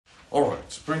All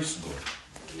right, praise God.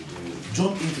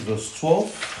 John 8, verse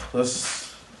 12.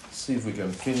 Let's see if we can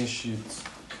finish it.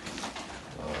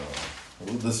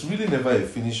 There's really never a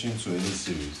finishing to any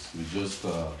series. We just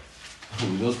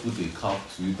put a cap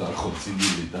to it and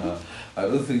continue later. I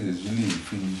don't think there's really a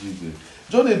finishing to it.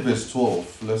 John 8, verse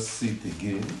 12. Let's see it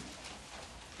again.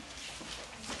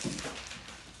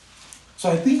 So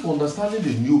I think understanding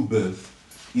the new birth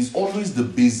is always the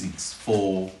basics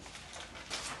for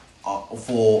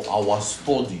our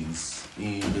studies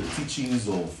in the teachings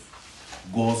of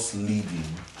God's leading.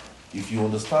 If you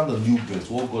understand the new birth,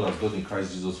 what God has done in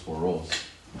Christ Jesus for us,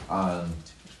 and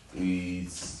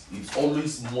it's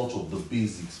always much of the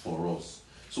basics for us.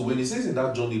 So when he says in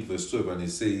that John 8 verse 12, and he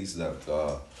says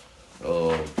that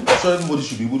I'm sure everybody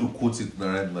should be able to quote it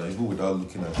right now, even without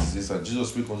looking at this. And Jesus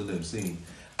spoke unto them, saying,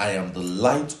 I am the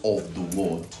light of the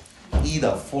world. He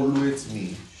that followeth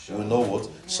me will not what?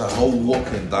 Shall not walk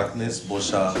in darkness, but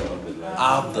shall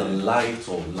have the light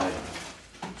of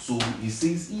life. So he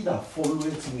says, he that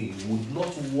followeth me would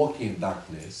not walk in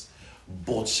darkness,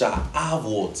 but shall have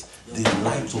what? The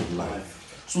light of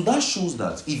life. So that shows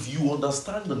that if you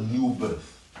understand the new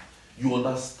birth, you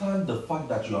understand the fact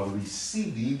that you have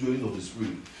received the indwelling of the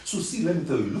Spirit. So see, let me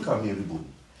tell you, look at me, everybody.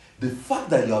 The fact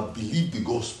that you have believed the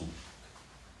gospel,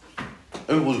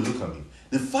 everybody look at me.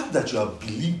 The fact that you have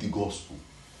believed the gospel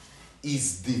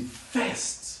is the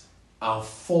first and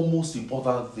foremost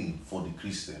important thing for the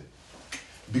Christian.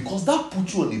 Because that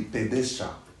puts you on a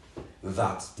pedestal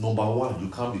that, number one, you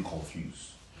can't be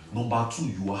confused. Number two,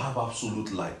 you have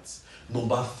absolute light.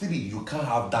 Number three, you can't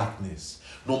have darkness.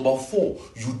 Number four,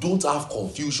 you don't have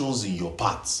confusions in your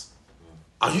paths.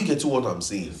 Are you getting what I'm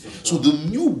saying? So the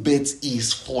new birth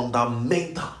is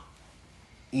fundamental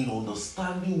in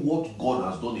understanding what God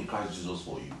has done in Christ Jesus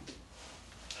for you.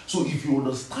 So if you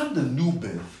understand the new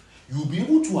birth, you'll be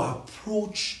able to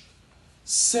approach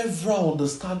several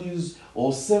understandings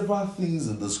or several things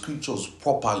in the scriptures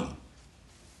properly.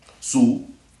 So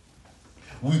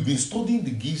we've been studying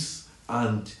the gifts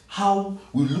and how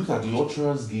we looked at the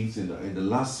utterance gifts in the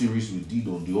last series we did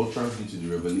on the utterance gift in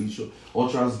the revelation,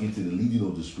 utterance gift in the leading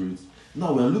of the Spirit.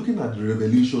 Now we are looking at the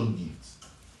revelation gifts.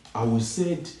 And we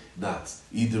said that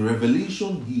in the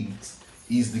revelation gift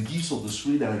is the gifts of the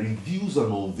Spirit that reveals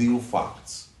and unveils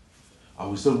facts.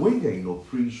 And we said when they're in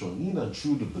operation, in and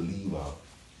through the believer,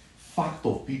 fact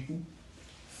of people,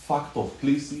 fact of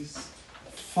places,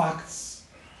 facts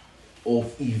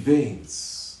of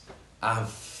events and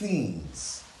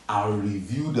things are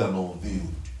revealed and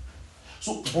unveiled.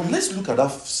 So, but let's look at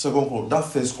that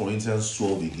First Corinthians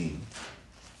 12 again.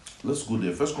 Let's go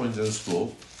there. 1 Corinthians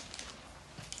 12.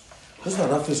 Let's look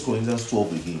at that 1 Corinthians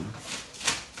 12 again.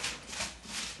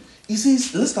 He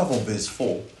says, let's start from verse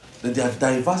 4, that there are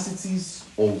diversities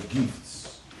of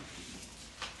gifts,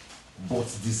 but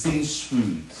the same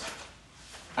Spirit.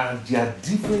 And there are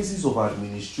differences of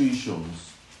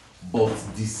administrations, but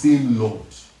the same Lord.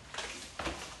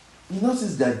 He now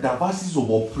says there are diversities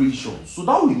of operations. So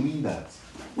that will mean that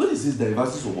when it says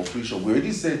diversities of operation, we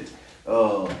already said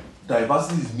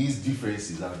diversities means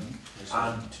differences.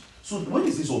 And so when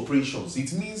it says operations,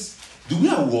 it means the way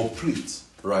I will operate,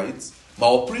 right? My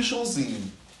operations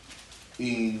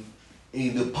in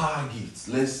the power gifts,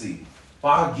 let's say,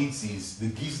 power gifts is the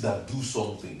gifts that do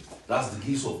something. That's the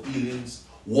gifts of healings,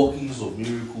 workings of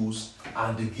miracles,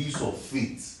 and the gifts of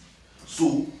faith.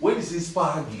 So when it says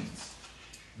power gifts,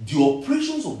 the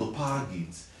operations of the power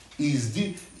gifts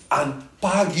and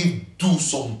power gift do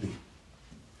something.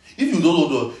 If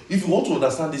you want to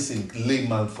understand this in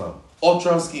layman term,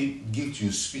 utterance gift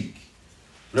you speak,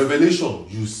 revelation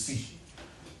you see,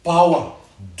 power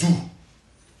do.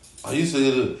 And you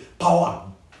say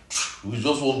power, we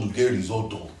just want to get result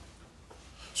done.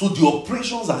 So the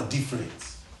operations are different.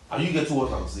 Are you getting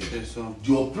what I'm saying? Yes, sir.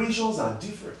 The operations are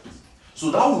different.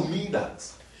 So that will mean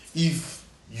that if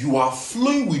you are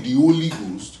flowing with the Holy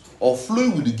Ghost or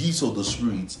flowing with the gifts of the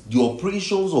Spirit, the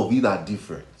operations of it are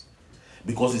different.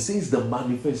 Because it says the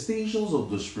manifestations of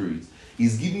the Spirit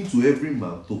is given to every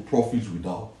man to profit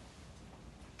without.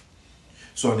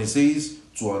 So and it says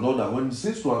to another, when it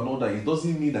says to another, it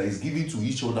doesn't mean that it's given to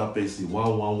each other person,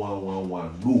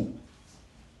 one. No.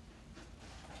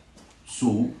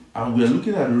 So, and we are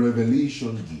looking at the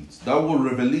revelation gifts. That word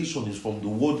revelation is from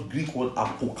the Greek word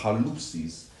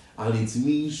apocalypsis, and it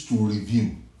means to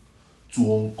reveal,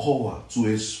 to uncover, to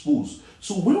expose.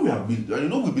 So when we have been,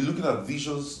 we've been looking at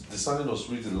visions, discerning of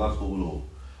spirit in the last couple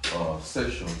of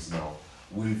sessions now.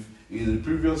 In the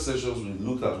previous sessions, we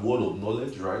looked at word of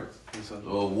knowledge, right? Yes,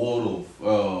 Word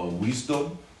of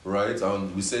wisdom, right?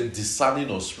 And we said discerning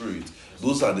of spirit.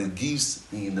 Those are the gifts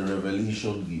in the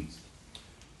revelation gifts.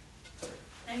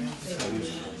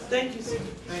 Thank you, sir.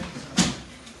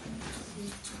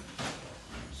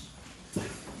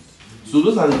 So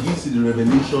those are the gifts in the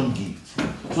revelation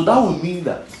gift. So that would mean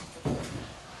that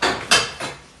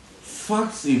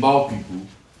facts about people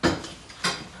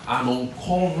and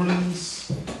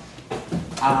uncoverings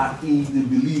are in the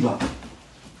believer.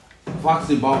 Facts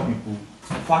about people,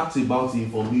 facts about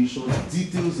information,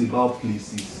 details about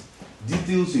places,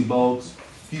 details about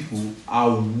people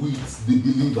are with the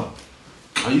believer.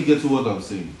 Are you getting what I'm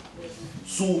saying?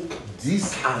 So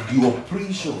these are the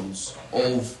operations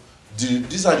of the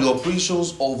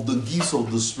gifts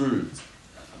of the Spirit.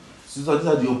 These are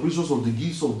the operations of the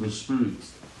gifts of the Spirit.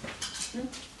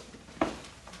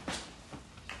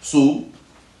 So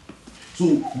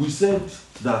we said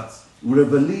that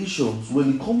revelations,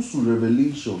 when it comes to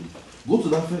revelation, go to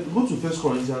 1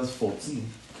 Corinthians 14.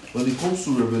 When it comes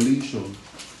to revelation,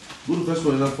 go to 1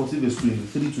 Corinthians 14, verse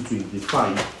 23 to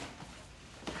 25.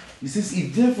 It says,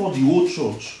 if therefore the whole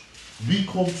church be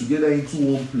come together into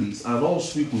one place and all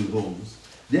speak with tongues,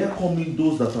 there coming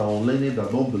those that are unlearned and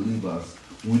unbelievers,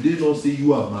 will they not say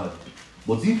you are mad?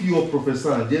 But if you are prophesy,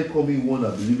 and there coming one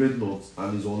that believeth not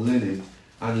and is unlearned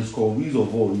and is convinced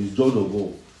of all, is judged of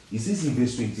all. It says in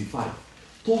verse 25,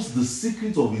 thus the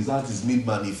secret of his heart is made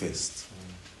manifest.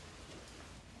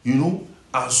 You know,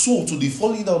 and so to the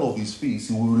falling down of his face,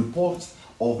 he will report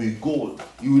of a God.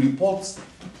 He will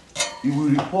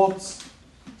report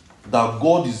that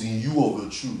God is in you of a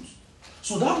truth.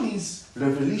 So that means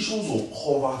revelations will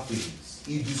cover things.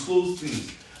 It discloses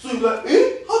things. So you're like,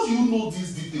 how do you know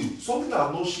these details? Something I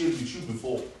have not shared with you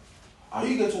before. Are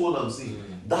you getting what I'm saying?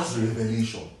 That's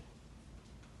revelation.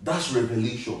 That's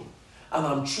revelation. And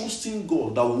I'm trusting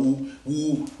God that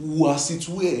will as it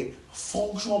were,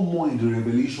 function more in the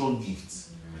revelation gift.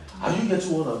 Are you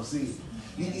getting what I'm saying?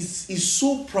 It's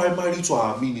so primary to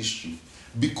our ministry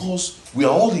because we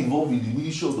are all involved in the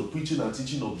ministry of the preaching and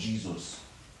teaching of Jesus.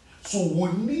 So we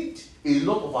need a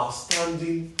lot of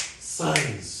outstanding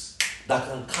signs that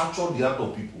can capture the heart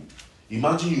of people.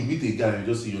 Imagine you meet a guy and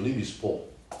you just say, your name is Paul.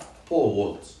 Paul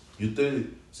what? You tell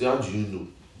him, say, how do you know?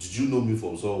 Did you know me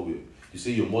from somewhere? You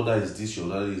say your mother is this, your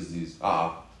mother is this.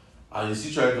 And you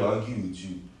still trying to argue with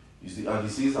you. You see, and he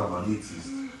says I'm an atheist.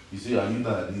 You say, are you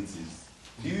not an atheist?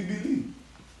 Do you believe?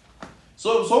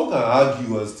 So some can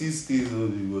argue and still stay,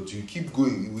 but you keep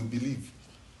going, you will believe.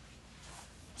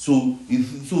 So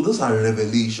those are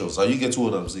revelations. Are you getting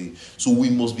what I'm saying? So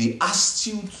we must be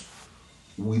astute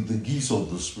with the gifts of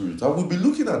the Spirit. And we'll be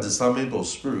looking at discernment of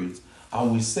spirit.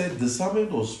 And we said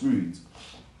discernment of spirit,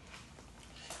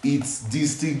 it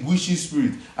distinguishes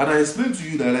spirit. And I explained to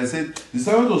you that I said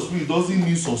discernment of spirit doesn't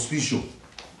mean suspicion.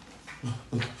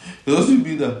 It doesn't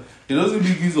mean that. It doesn't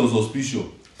mean guilt or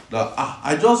suspicion. That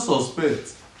I just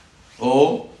suspect.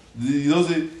 Or you don't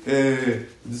say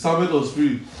discernment of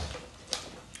spirit.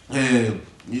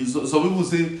 Some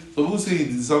people say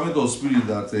in discernment of spirit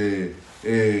that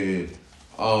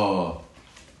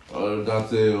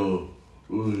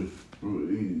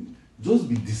just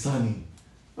be discerning.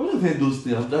 I've not heard those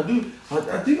things.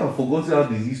 I think I've forgotten how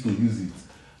they used to use it.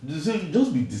 They say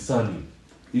just be discerning.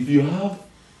 If you have,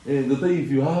 they tell you if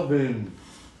you have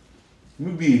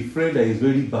maybe a friend that is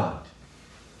very bad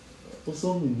or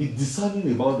something, be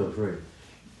discerning about the friend.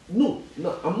 No,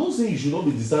 I'm not saying you should not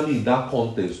be discerning in that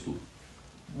context too.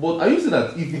 But I used to say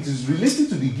that if it is related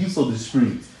to the gifts of the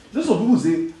Spirit, just some people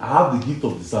say, I have the gift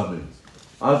of discernment.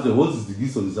 Ask them, what is the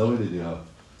gift of discernment that they have?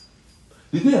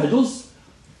 The thing, I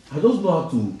don't know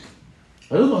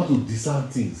how to discern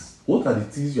things. What are the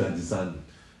things you are discerning?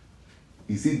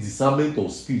 He said discernment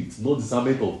of spirit, not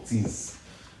discernment of things.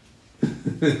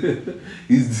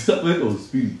 It's discernment of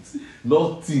spirit,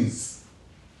 not things.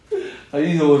 Are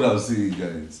you know what I'm saying,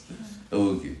 guys?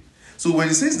 Okay. So when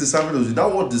it says discernment of spirit,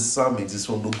 that word discernment is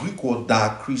from the Greek word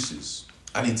diakrisis,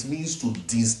 and it means to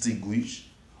distinguish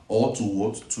or to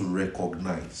what? To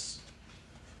recognize.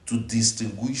 To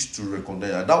distinguish, to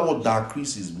recognize. And that word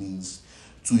diakrisis means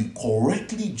to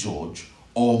correctly judge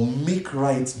or make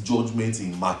right judgment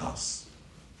in matters.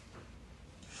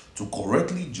 To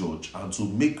correctly judge and to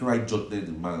make right judgment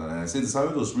in matters. And I said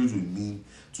discernment of spirit will mean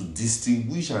to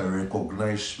distinguish and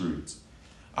recognize spirit.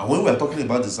 And when we are talking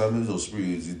about discernment of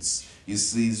spirit, it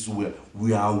says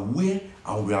we are aware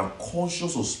and we are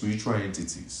conscious of spiritual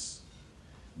entities.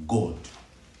 God,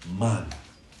 man,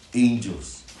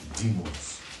 angels,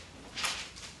 demons.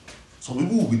 Some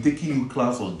people will be taking you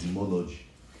class on demonology.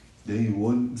 Then you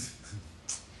won't.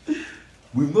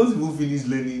 We've not even finished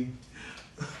learning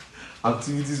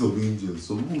activities of angels.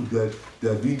 Some people they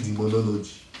are doing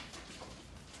demonology.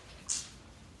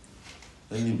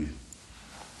 Anyway.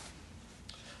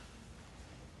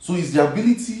 So it's the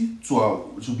ability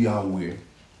to be aware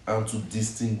and to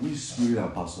distinguish spirit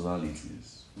and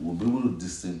personalities. We'll be able to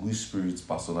distinguish spirit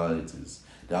personalities.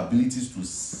 The abilities to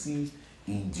see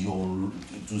in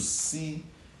to see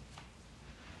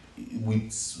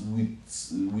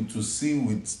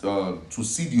to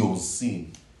see the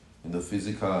unseen in the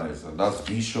physical eyes, and that's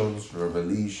visions,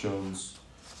 revelations.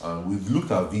 And we've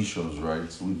looked at visions,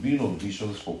 right? We've been on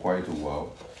visions for quite a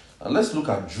while. And let's look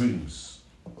at dreams.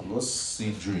 Let's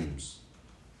see dreams.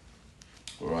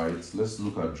 Right? Let's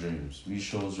look at dreams.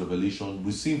 Visions, revelation.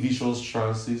 We've seen visions,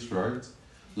 trances, right?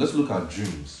 Let's look at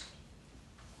dreams.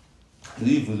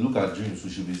 If we look at dreams, we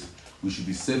should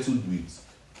be settled with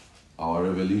our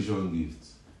revelation gift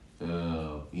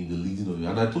in the leading of it.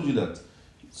 And I told you that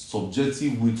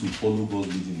subjective way to follow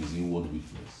God's leading is inward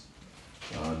witness.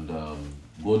 And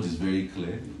God is very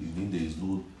clear. It means there is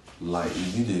no light.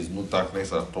 It means there is no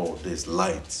darkness at all. There's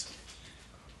light.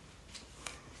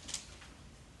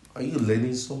 Are you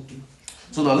learning something?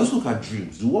 So now let's look at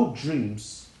dreams. The word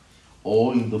dreams,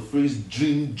 or in the phrase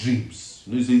dream dreams.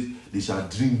 You know, it says they shall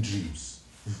dream dreams.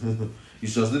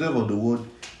 It's translated from the word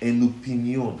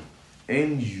enupinion.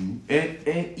 Enupnion.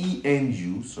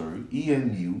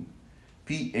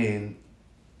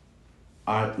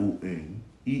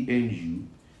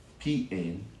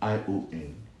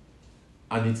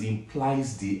 And it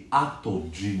implies the act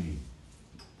of dreaming.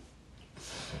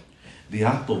 The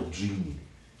act of dreaming.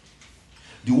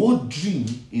 The word dream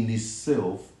in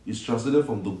itself is translated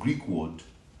from the Greek word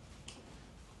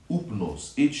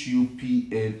upnos,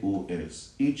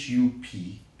 Hupnos,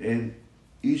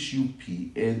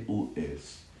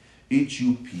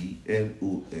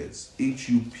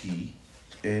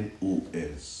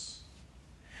 Hupnos.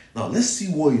 Now let's see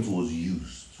where it was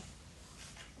used.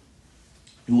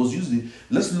 It was used.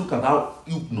 Let's look at how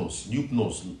upnos, the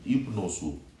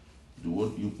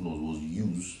word upnos was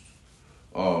used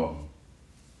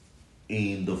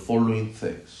in the following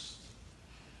text.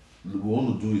 We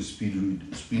want to do a speed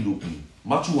opening.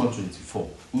 Matthew 1:24.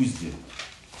 Who is there?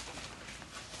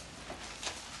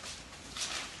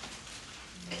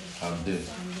 I'm there.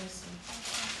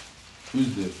 Who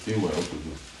is there? Hey, well, okay,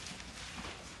 good.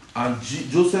 And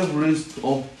Jesus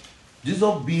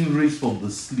being raised from the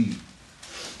sleep,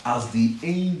 as the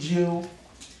angel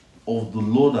of the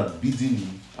Lord had bidden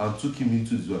him and took him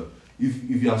into his world.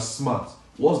 If you are smart,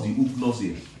 what's the upnos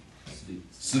here?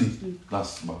 Sleep. That's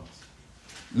smart.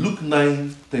 Luke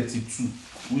 9:32.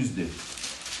 Who is there?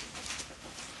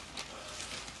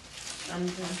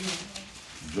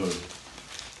 Joy.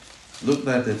 Luke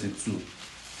 9:32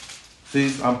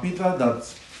 says, and Peter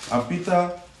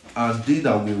and they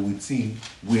that were with him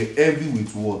were heavy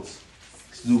with what?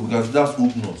 So because that's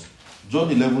upnos. John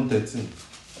 11:13.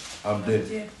 I'm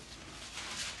there.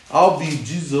 How be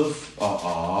Jesus?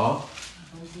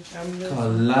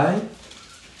 Can lie?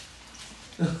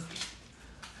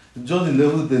 John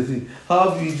 11:13. How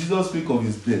be Jesus speak of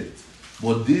his death?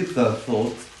 But they that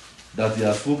thought that he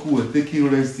had spoken were taking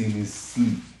rest in his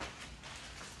sleep.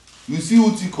 You see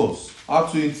Eutychus,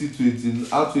 Acts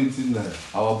 20:29,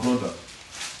 our brother.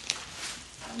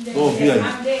 Some of you are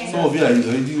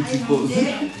already Eutychus.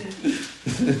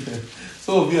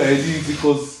 Some of you are already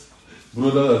Eutychus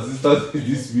brothers and sisters in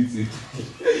this meeting.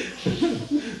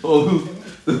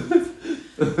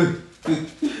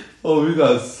 Oh, we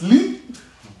can sleep.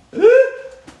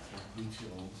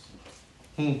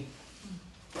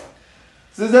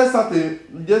 So just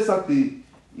sat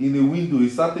in a window, a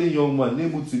certain young man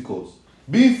named Eutychus,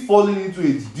 being fallen into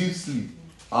a deep sleep,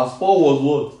 as Paul was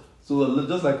what? So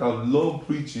just like I'm long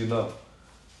preaching now.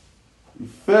 He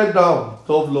fell down,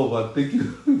 tough love, and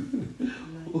taking.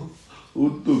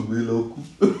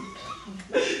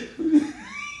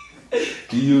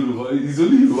 It's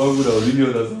only Yoruba who that really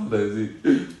understand what I say.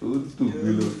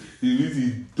 It means he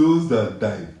those that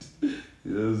died.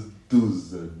 Yes,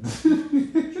 those that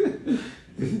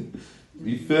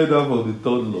he fell down from the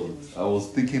third Lord. I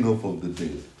was taken up from the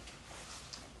dead.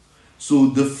 So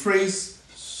the phrase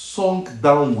sunk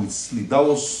down with sleep, that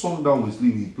was sunk down with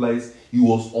sleep, implies he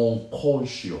was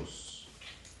unconscious.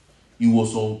 He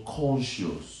was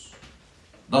unconscious.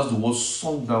 That's the word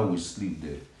sunk down with sleep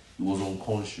there. He was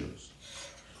unconscious.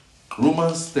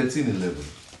 Romans 13:11.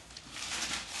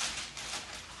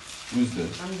 Who is there?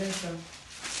 I'm there, sir.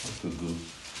 Okay, good.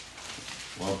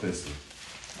 One person.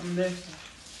 I'm there, sir.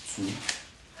 Two.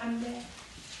 I'm there.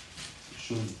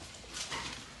 Show me.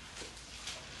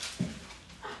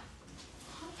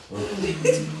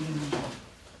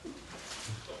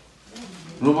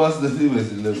 Romans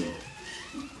 13:11.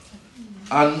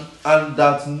 And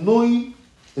that knowing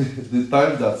the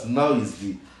time that now is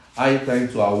the high time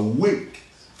to awake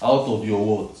out of your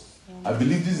what? I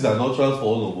believe this is an utterance for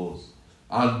all of us.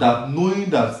 And that knowing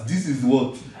that this is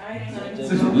what?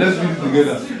 Let's read it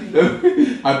together.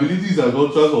 I believe this is an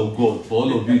utterance of God for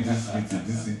all of you in this meeting.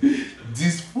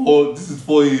 This is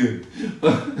 4 a.m.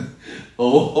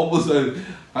 Almost like,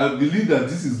 I believe that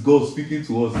this is God speaking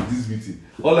to us in this meeting.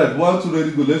 All right, 1, 2,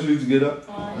 ready, go. Let's read it together.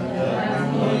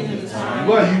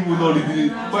 Why are you not reading?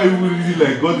 Why are you reading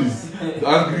like God is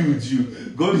angry with you?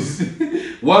 God is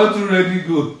 1, 2, ready,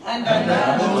 go. And at the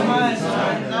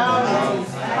time, now it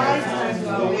is high time to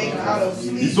awake out of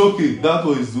sleep. It's okay. That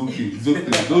one is okay. It's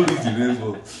okay. Don't read the next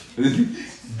one.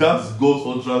 That's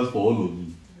God's utterance for all of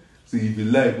you. So if you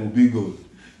like, obey God.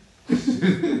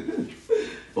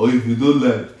 Or if you don't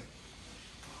like,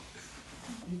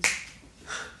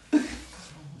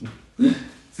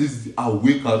 since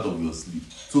awake out of your sleep.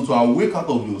 So to awake out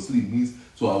of your sleep means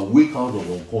to awake out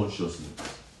of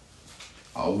unconsciousness.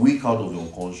 Awake out of your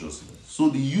unconsciousness. So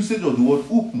the usage of the word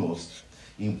upnos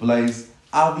implies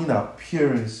having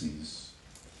appearances.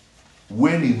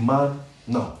 When a man,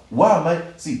 now, why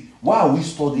are we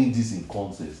studying this in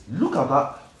context? Look at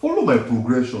that. Follow my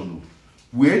progression.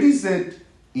 We already said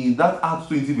in that Acts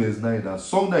 20 verse 9 that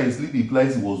song that in sleep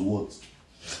implies it was what?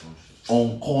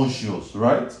 Unconscious,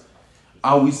 right?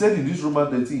 And we said in this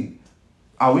Romans 13,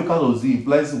 awake out of sleep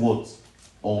implies what?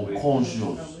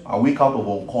 Unconscious. Awake out of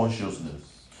unconsciousness.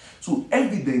 So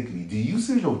evidently, the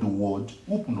usage of the word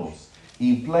upnos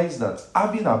implies that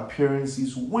having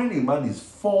appearances when a man is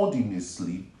found in a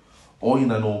sleep or in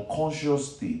an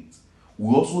unconscious state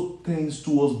will also tend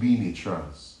towards being a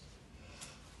trance.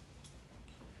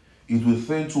 It will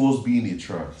tend towards being a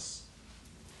trance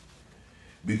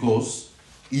because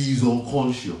he is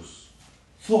unconscious.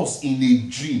 Thus, in a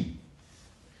dream,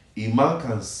 a man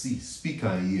can see, speak,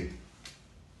 and hear.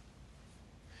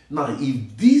 Now,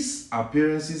 if these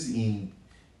appearances in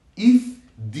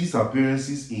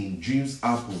dreams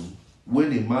happen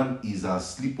when a man is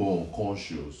asleep or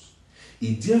unconscious,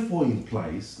 it therefore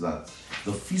implies that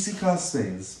the physical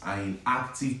senses are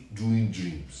inactive during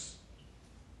dreams.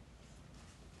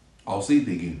 I'll say it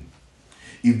again.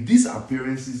 If these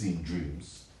appearances in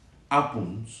dreams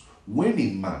happens when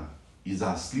a man is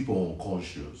asleep or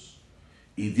unconscious,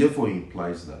 it therefore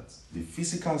implies that the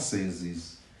physical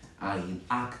senses are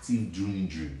inactive during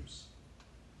dreams.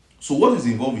 So what is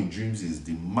involved in dreams is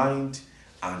the mind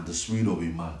and the spirit of a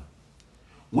man.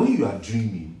 When you are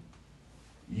dreaming,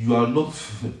 you are not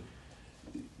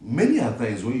many a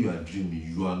times when you are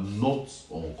dreaming, you are not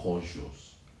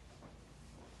unconscious.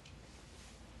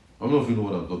 I don't know if you know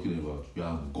what I'm talking about. You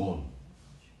are gone.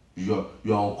 You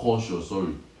are unconscious,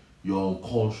 sorry. You are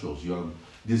unconscious.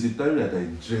 There's a time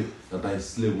that I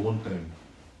slept one time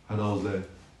and I was like,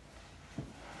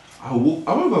 I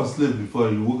remember I slept before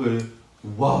and you woke up.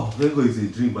 Wow, thank God it's a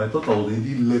dream. I thought I was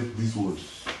already left this world.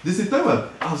 There's a time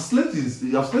I've slept in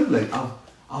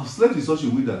such a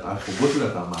way that I've forgotten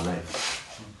that I'm alive.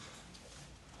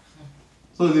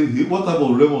 So what type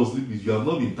of REM sleep is you have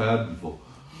not been tired before?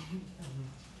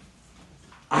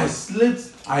 I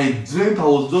slept, I dreamt, I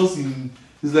was just in,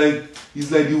 it's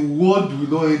like the world will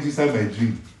not end inside my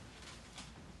dream.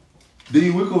 Then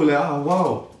you wake up like,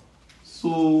 wow.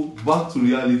 So back to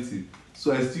reality.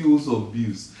 So I still owe some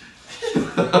bills.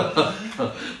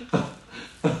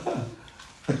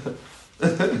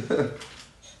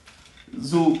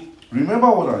 So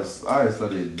remember what I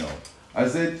started now. I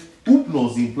said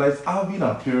upnos implies having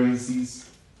appearances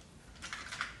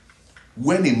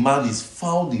when a man is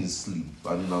found in sleep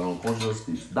and in an unconscious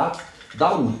state.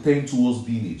 That would tend towards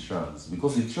being a trance,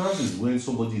 because a trance is when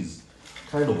somebody is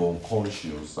kind of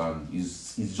unconscious and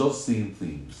is just saying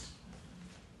things.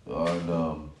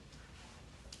 And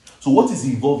so what is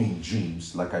involved in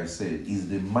dreams, like I said, is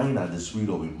the mind and the spirit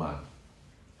of a man.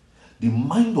 The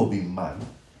mind of a man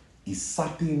is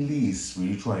certainly a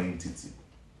spiritual entity.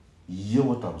 You hear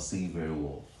what I'm saying very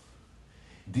well.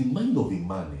 The mind of a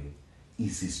man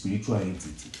is a spiritual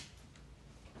entity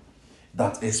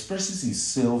that expresses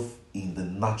itself in the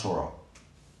natural.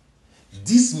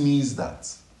 This means that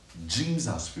dreams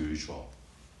are spiritual.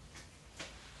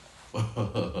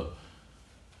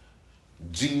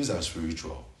 Dreams are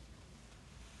spiritual.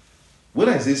 When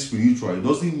I say spiritual, it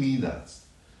doesn't mean that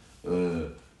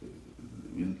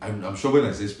I'm sure when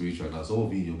I say spiritual, now some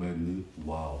of you in your mind will,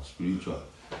 wow, spiritual.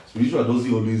 Spiritual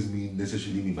doesn't always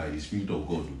necessarily mean by the Spirit of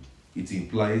God. It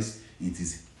implies it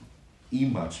is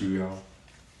immaterial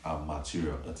and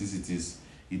material. That is,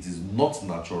 it is not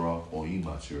natural or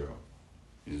immaterial.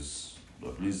 Is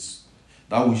at least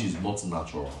that which is not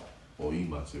natural or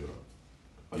immaterial.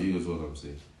 Are you guys what I'm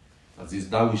saying? That is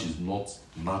that which is not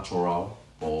natural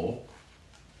or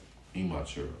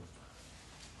immaterial.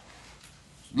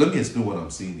 Let me explain what I'm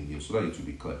saying again so that it will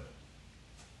be clear.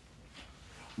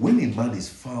 When a man is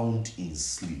found in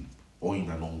sleep or in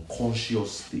an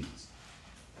unconscious state,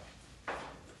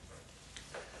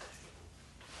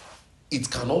 it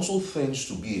can also tend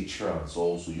to be a trance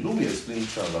also. You know, we explained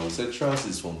trance, and we said trance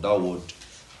is from that word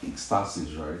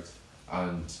ecstasis, right?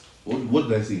 And what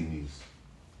did I say it means?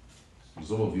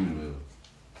 Some of you remember.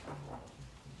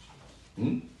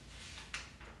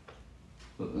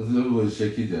 Everybody's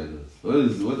shaking their head.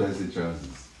 What did I say trance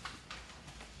is?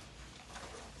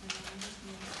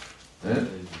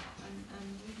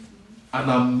 An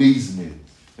amazement.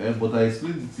 But I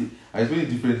explained it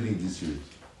differently in this series.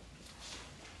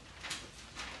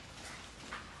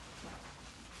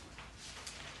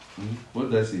 What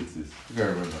did I say it is? I can't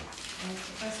remember.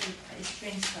 A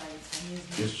strange sight,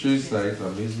 amazement. A strange sight,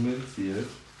 amazement, yes.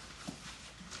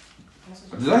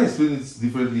 Did I explain it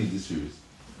differently in this series?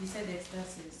 You said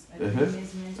ecstasis,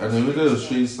 amazement. And I made a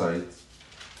strange sight.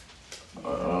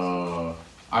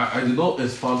 I did not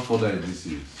expand further in this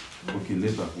series. Okay,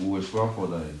 later we will expand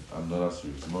further in another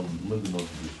series. Maybe not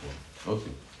this one.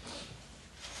 Okay.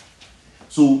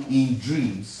 So in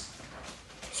dreams,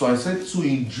 I said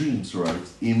in dreams, right?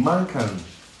 A man can,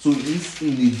 so it's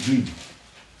in a dream.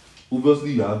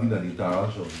 Obviously, you're having an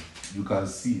interaction. You can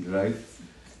see, right?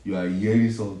 You are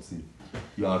hearing something.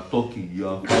 You are talking. You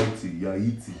are fighting. You are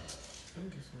eating.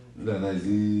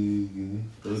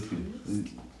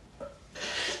 Okay.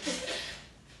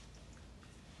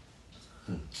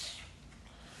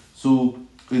 So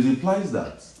it implies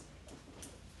that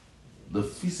the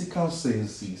physical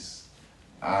senses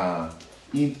are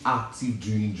inactive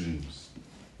during dreams.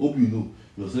 Hope you know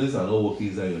your senses are not working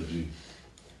inside your dream.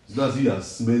 It's not as if you are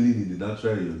smelling in the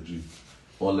natural in your dream.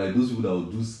 Or like those people that will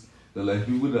do, they're like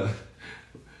people that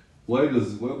why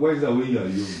is that when you are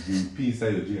young you pee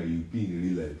inside your dream and you pee in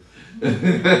real life?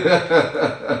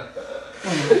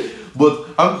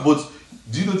 But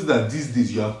do you notice that these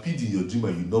days you have peed in your dream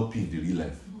and you not pee in the real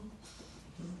life?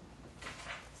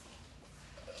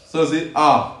 So I say,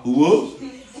 what?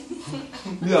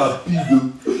 We are peed.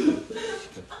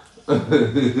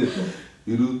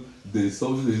 You know, there's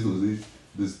something they used to say.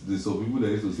 There's some people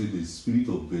that used to say the spirit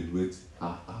of bedwet.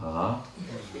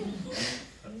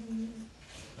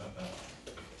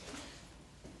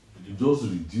 Just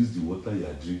reduce the water you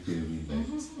are drinking every night.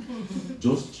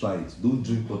 Just try it. Don't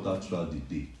drink water throughout the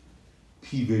day.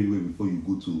 Pee very well before you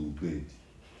go to bed.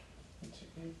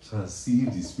 And see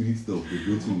if the spirit of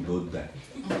bedwet will not die.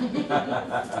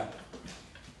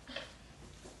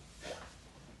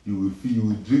 You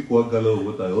will drink 1 gallon of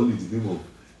water all in the name of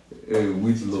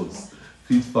weight loss,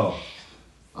 fit farm,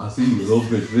 and say you love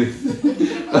bedwet.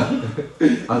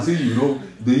 And say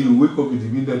then you wake up in the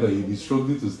midnight and you'll be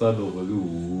struggling to stand up and say,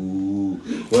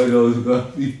 why not you can't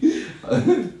be?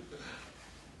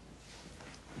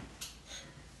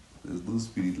 There's no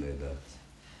spirit like that.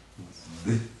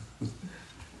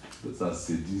 That's a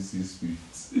seducing spirit.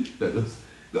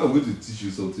 Now I'm going to teach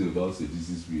you something about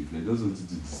seducing spirit. I just want you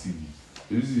to deceive you.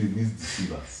 Usually it means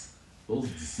deceivers. What's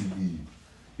deceiving you?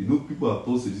 You know, people are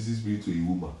called seducing spirit to a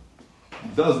woman.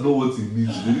 That's not what it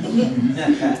means.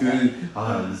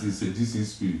 This is seducing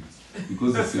spirit.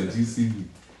 Because it's seducing me.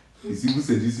 It's even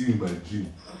seducing me in my dream.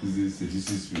 It's a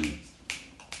seducing spirit.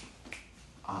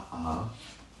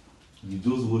 You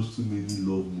just watch too many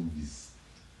love movies.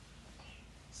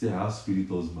 Say I have spirit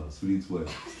husband, spirit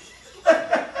wife.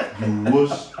 You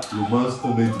watch romance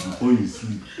comedy before you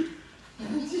sleep.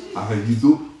 And you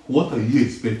don't, what are you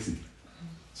expecting?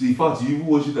 So in fact, you even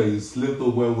watch it and you slept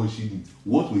up while watching it.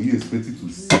 What were you expecting to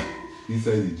see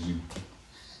inside the dream?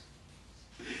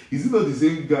 Is it not the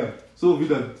same guy? So of you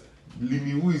that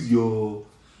Limi Wu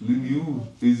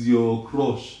is your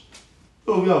crush.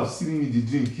 Some of you have seen him in the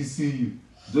dream kissing you.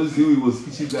 Just the way he was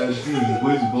kissing that dream, his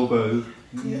voice will pop out.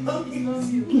 Then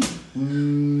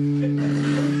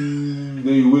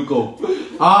you wake up.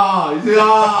 You say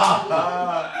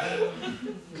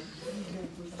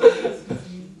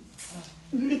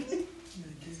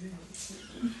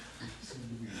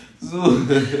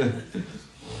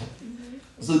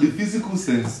So the physical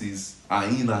senses are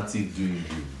inactive during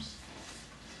dreams.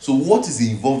 So what is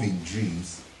involved in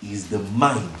dreams is the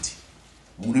mind.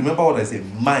 Remember what I said,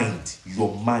 mind,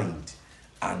 your mind,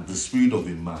 and the spirit of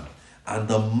a man. And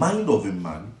the mind of a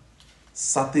man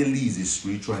certainly is a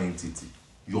spiritual entity.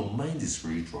 Your mind is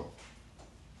spiritual.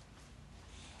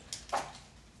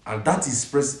 And that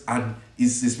is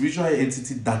a spiritual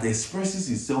entity that expresses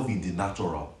itself in the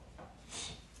natural.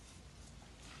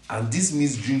 And this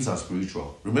means dreams are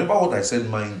spiritual. Remember what I said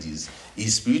mind is a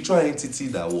spiritual entity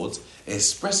that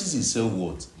expresses itself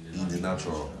in the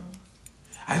natural.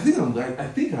 I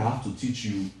think I have to teach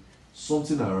you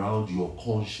something around your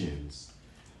conscience,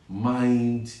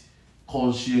 mind,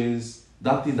 conscience,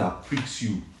 that thing that pricks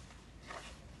you.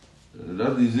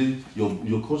 That is it.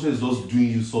 Your conscience is just doing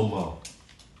you somehow.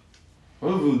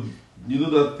 However, you know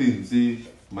that thing, say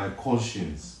my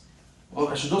conscience.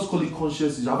 Or I should just call it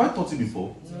conscience issues. Have I taught it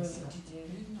before?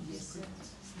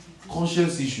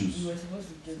 Conscience issues.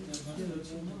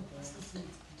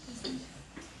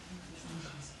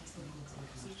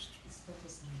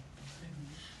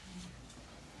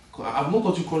 I've not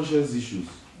taught you conscience issues.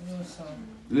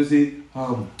 They say,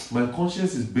 my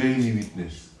conscience is bearing me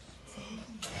witness.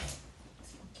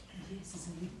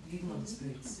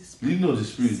 Leading of the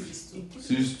Spirit.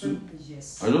 Series 2.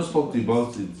 Yes. I just talked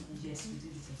about it. Yes, we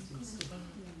did it.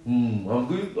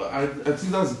 I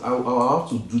think I'll have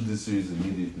to do this series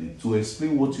immediately to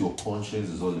explain what your conscience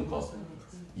is all about.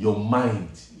 Your mind.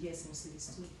 Yes, in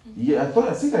series 2. Yeah,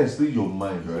 I think I explained your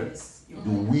mind, right? Yes. The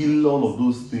will, all of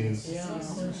those things. Yeah.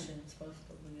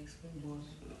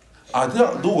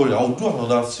 Don't worry, I'll do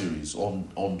another series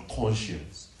on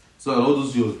conscience. So all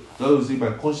those that will say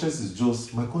my conscience is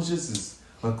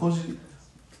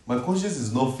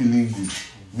not feeling good.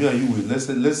 Me and you will let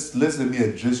me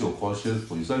address your conscience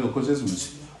for you. So your conscience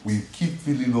will keep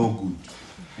feeling all good.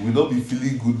 Will not be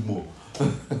feeling good more.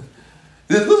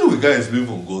 There's nothing we can explain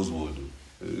from God's word.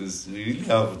 We really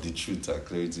have the truth and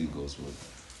clarity in God's word.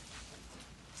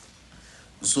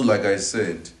 So like I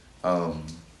said,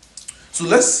 so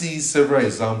let's see several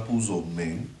examples of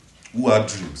men who had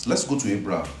dreams. Let's go to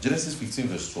Abraham. Genesis 15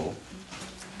 verse 12.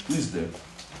 Who is there?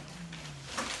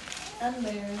 I'm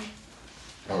there.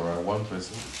 Alright, one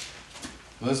person.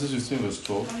 Genesis 15 verse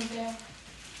 12. I'm there.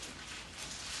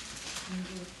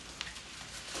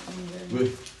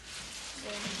 Wait.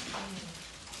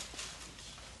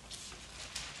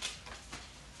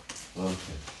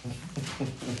 Okay.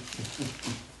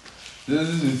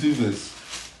 Genesis 15 verse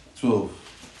 12.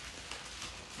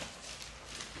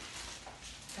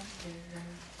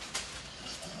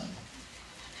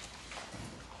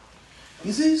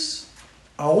 He says,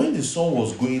 and when the sun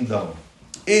was going down,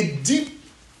 a deep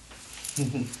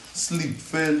sleep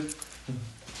fell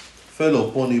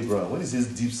upon Abraham. When he says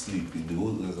deep sleep in the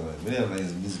Old Testament, many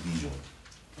times in this vision.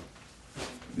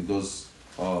 Because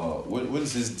when it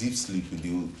says deep sleep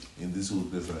in this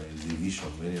Old Testament, it's a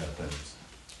vision many times.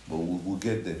 But we'll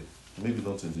get there. Maybe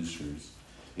not in this series.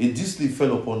 A deep sleep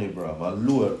fell upon Abraham, and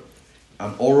lo,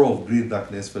 an aura of great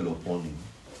darkness fell upon him.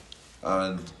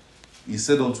 And he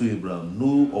said unto Abraham,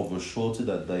 know of a surety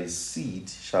that thy seed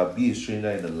shall be a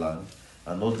stranger in the land,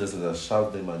 and not just as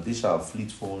shout them, and they shall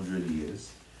afflict 400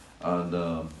 years. And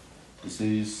he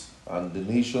says, and the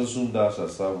nations whom thou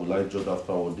shalt serve will I judge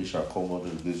afterward, they shall come unto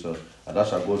the nation, and thou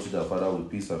shalt go to their father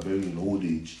with peace and bury in old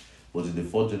age. But in the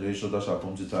fourth generation thou shalt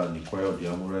come to town and inquire of the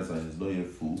Amorites, and it is not yet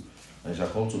full. And it shall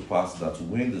come to pass that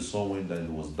when the sun went down,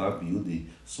 it was dark, behold, the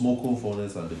smoking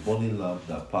furnace and the burning lamp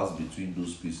that passed between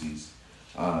those pieces.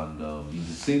 And in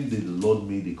the same day, the Lord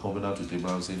made a covenant with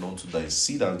Abraham, saying, unto thy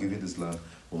seed I will give this land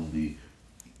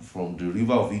from the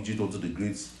river of Egypt unto the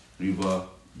great river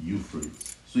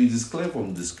Euphrates. So it is clear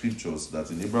from the scriptures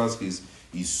that in Abraham's case,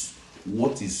 is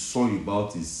what he saw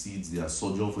about his seeds, they are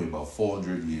sojourn for about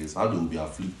 400 years, how they will be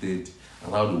afflicted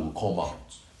and how they will come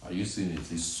out. Are you seeing it?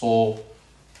 He saw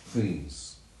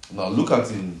things. Now look at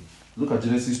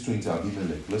Genesis 20,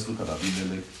 Abimelech. Let's look at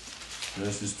Abimelech.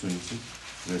 Genesis 20,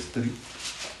 verse 3.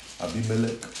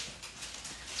 Abimelech.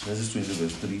 Genesis 20,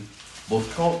 verse 3. But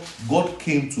God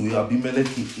came to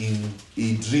Abimelech in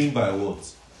a dream by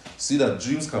what? See that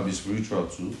dreams can be spiritual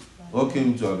too. God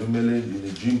came to Abimelech in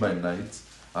a dream by night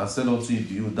and said unto him,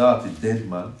 behold, thou art a dead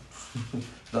man.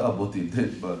 Thou art but a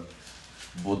dead man.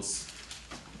 But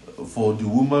for the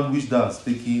woman which thou hast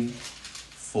taken,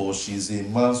 for she is a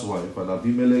man's wife, and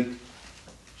Abimelech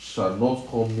shall not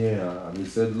come near her. And he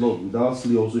said, Lord, wilt thou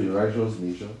slay also a righteous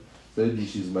nation? Said he,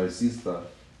 she is my sister,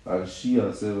 and she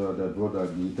herself and their brother.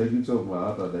 The integrity of my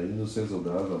heart and the innocence of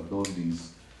the heart have done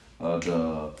this. And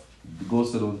God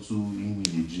said unto him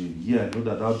in a dream, I know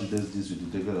that thou didst this with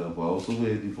integrity, but I also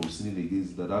heard thee from sinning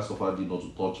against that thou suffered thee not to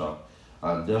touch her,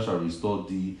 and thou shalt restore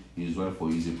thee his wife, for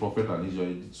he is a prophet and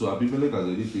Israel. So Abimelech has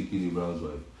already taken Abraham's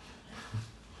wife.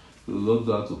 So the Lord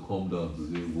had to come down to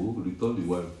say, whoa, return the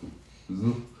wife.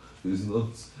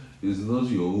 It's not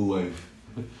your own wife.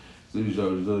 So you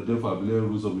shall return. Therefore Abimelech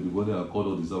rose up in the morning and called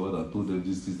all the servants and told them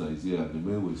these things that he said, and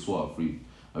the men were so afraid.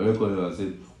 And they called him and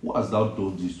said, what hast thou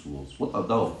done this to us? What hast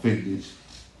thou offended?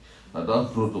 And thou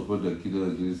brought upon the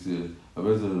kingdom against you.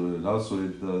 And thou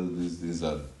said this,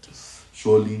 and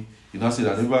surely, he now said,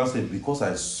 and Abraham said, because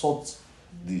I sought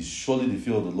this, surely the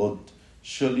fear of the Lord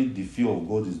surely the fear of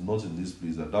God is not in this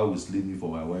place, that thou will slay me for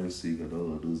my wife's sake, and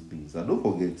all of those things. And don't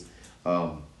forget,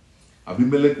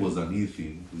 Abimelech was an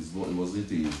atheist.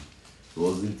 He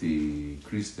wasn't a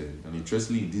Christian. And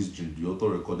interestingly, in this dream, the author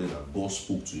recorded that God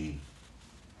spoke to him,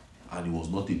 and he was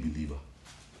not a believer.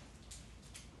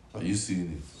 Are you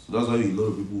seeing it? So that's why a lot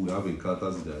of people will have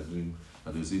encounters in their dream,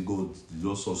 and they say God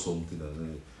just saw something, and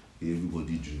then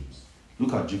everybody dreams.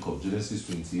 Look at Jacob, Genesis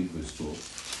 28, verse 12.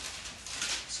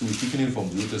 So we're taking it from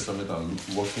the Old Testament and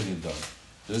working it down.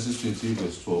 Genesis 28,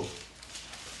 verse 12.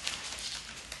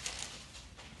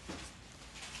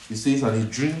 He says, and he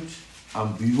dreamed,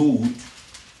 and behold,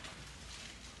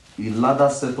 a ladder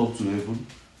set up to heaven,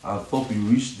 and thought he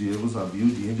reached the heavens, and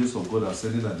behold, the angels of God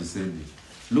ascending and descending.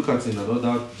 Look at in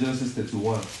another Genesis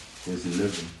 31, verse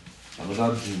 11.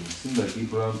 Another dream. It seems like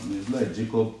Abraham, it's like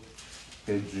Jacob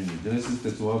had dreaming. Genesis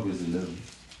 31, verse 11.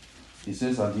 He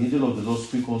says, and the angel of the Lord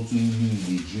spake unto me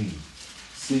in a dream,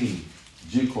 saying,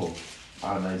 Jacob.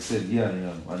 And I said, here I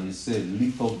am. And he said,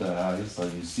 lift up thy eyes,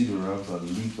 and you see the rams and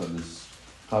the leaf and the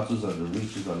cattle and the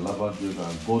riches and Laban dwelleth,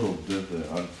 and God of Bethel,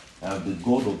 and I am the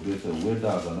God of Bethel, where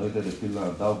thou hast anointed the pillar,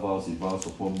 and thou vowest a vow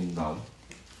upon me now.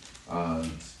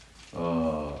 And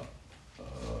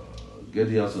get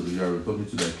the house of the year, return me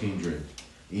to thy kindred.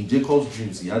 In Jacob's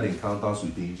dreams, he had encounters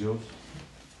with angels,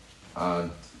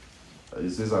 and it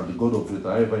says, I'm the God of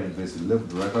Bethel. However, in verse 11,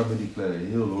 the writer made it clear that the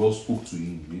angel of the Lord spoke to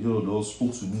him. The angel of the Lord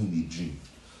spoke to me in a dream.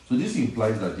 So this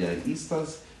implies that there are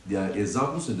instances, there are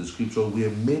examples in the scripture where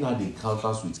men had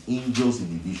encounters with angels in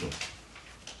a vision,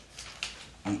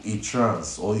 a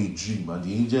trance or a dream, and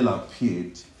the angel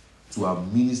appeared to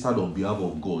have ministered on behalf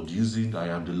of God using I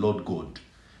am the Lord God.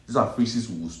 These are phrases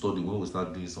we will study when we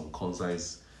start doing some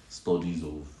concise studies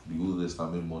of the Old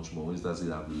Testament much more. When we start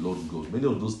saying I am the Lord God, many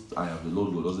of those I am the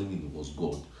Lord God doesn't mean it was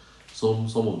God. Some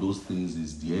of those things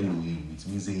is the Elohim, it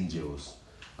means angels.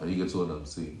 And you get what I'm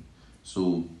saying?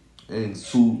 So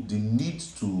the need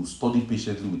to study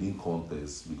patiently within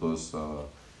context, because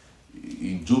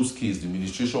in Job's case, the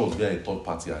ministration was via a third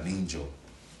party, an angel.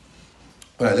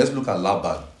 All right, let's look at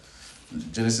Laban.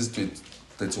 Genesis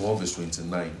 31, verse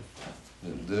 29.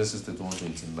 Genesis 31,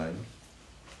 29.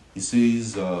 It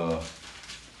says,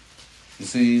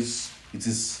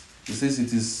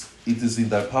 it is in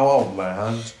thy power of my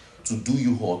hand to do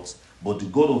you hurt, but the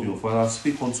God of your father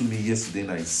spake unto me yesterday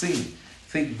night, saying,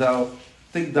 Take thou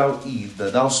heed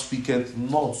that thou speakest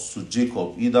not to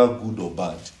Jacob, either good or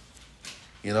bad.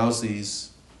 He now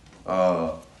says,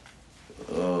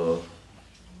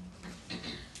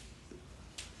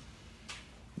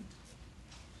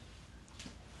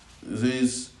 it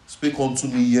says, spake unto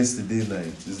me yesterday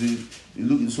night.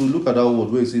 Look at that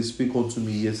word where it says, spake unto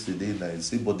me yesterday night.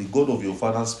 Say, but the God of your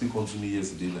father spake unto me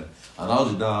yesterday night. And how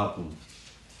did that happen?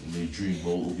 In a dream,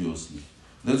 obviously.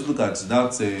 Let's look at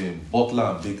that butler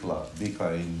and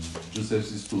baker in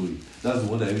Joseph's story. That's the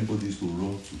one that everybody used to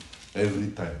run to every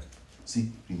time.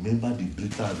 See, remember the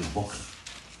breaker and the bucker.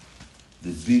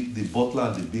 The butler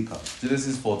and the baker.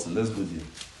 Genesis 40, let's go there.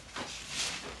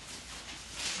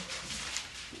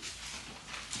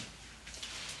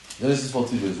 Genesis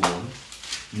 40, verse 1.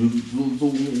 So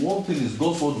one thing is,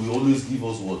 God's word will always give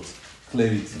us what?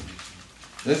 Clarity.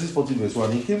 Genesis 40, verse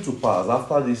 1. It came to pass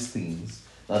after these things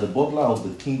that the butler of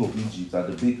the king of Egypt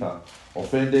and the baker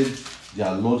offended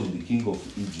their lord in the king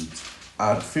of Egypt.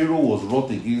 And Pharaoh was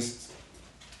wroth against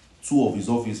two of his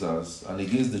officers, and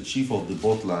against the chief of the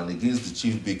butler, and against the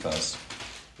chief bakers.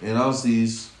 And now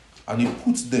says, and he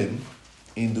put them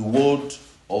in the ward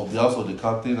of the house of the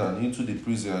captain, and into the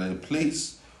prison, and in a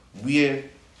place where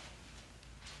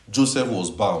Joseph was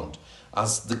bound.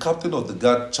 As the captain of the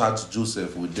guard charged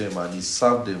Joseph with them, and he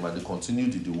served them, and they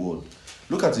continued in the word.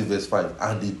 Look at it, verse 5.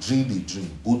 And they dreamed a dream,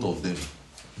 both of them.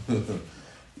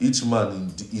 Each man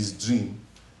in his dream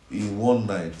in one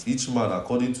night. Each man,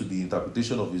 according to the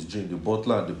interpretation of his dream, the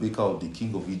butler and the baker of the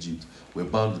king of Egypt were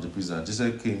bound in the prison. And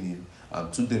Joseph came in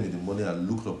and took them in the morning and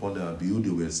looked upon them, and behold, they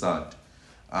were sad.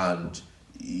 And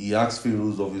he asked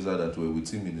Pharaoh's officer that were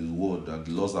with him in his ward, and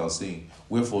the Lord was saying,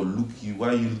 wherefore look ye,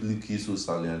 why you look ye so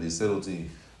sadly? And they said unto him,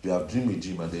 we have dreamed a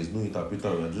dream, and there is no interpreter.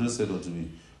 And Joseph said unto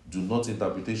me, do not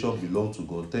interpretation belong to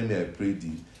God? Tell me, I pray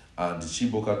thee. And the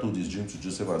chief baker told his dream to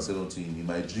Joseph and said unto him, in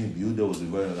my dream, behold, there was a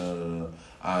vine,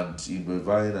 and in the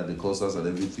vine and the clusters and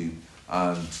everything.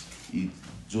 And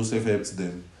Joseph helped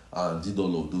them and did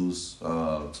all of those.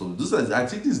 So this is, I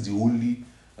think, this is the only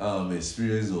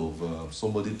experience of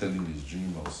somebody telling his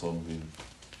dream or something,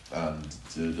 and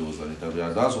there was an interview.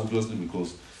 And that's obviously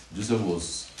because Joseph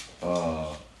was,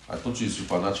 I thought his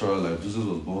supernatural life. Joseph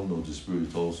was born of the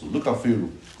Spirit also. Look at Pharaoh,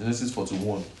 Genesis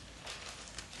 41.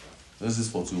 Genesis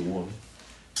 41.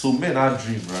 So men had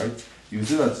dream, right? You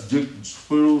see that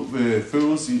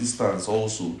Pharaoh's instance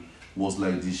also was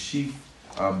like the sheep,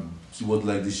 she was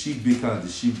like the sheep baker and the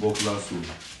sheep buckler, so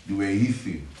they were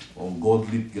eating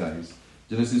ungodly guys.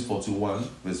 Genesis 41,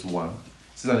 verse 1.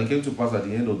 Says, and it came to pass at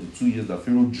the end of the 2 years that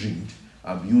Pharaoh dreamed,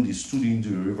 and behold, he stood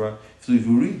into a river. So if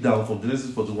you read down from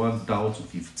Genesis 41 down to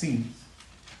 15,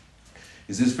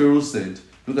 it says, Pharaoh said,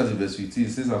 look at the verse 15,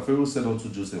 it says, and Pharaoh said unto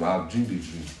Joseph, I have dreamed a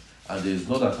dream, and there is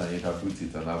not that I interpret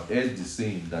it, and I have heard the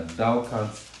saying that thou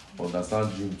canst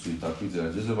understand dream to interpret it.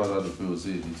 And Joseph answered the Pharaoh,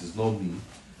 saying, it is not me,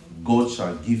 God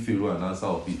shall give Pharaoh an answer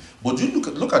of it. But you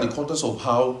look at the context of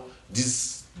how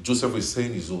this Joseph is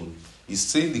saying his own. He's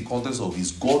saying the context of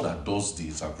his God that does the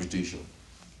interpretation.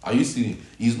 Are you seeing it?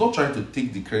 He's not trying to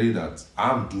take the credit that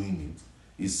I'm doing it.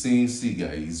 He's saying, see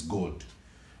guy, he's God.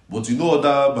 But you know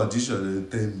other magicians,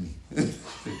 they tell me.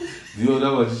 The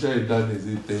other magician in Daniel,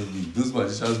 they tell me. Those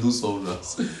magicians do something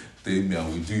else. Tell me, I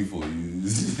will do it for you.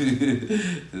 This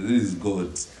is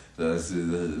God. That's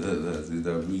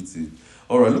it.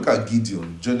 Alright, look at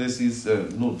Gideon. Genesis,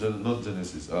 not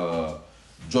Genesis.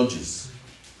 Judges.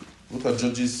 Look at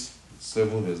Judges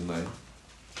 7 verse 9.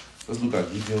 Let's look at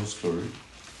Gideon's story.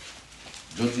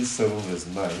 Judges 7 verse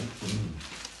 9.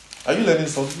 Are you learning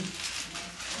something?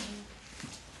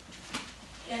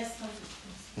 Yes,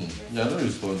 Yeah, no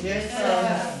response. Yes,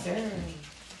 sir.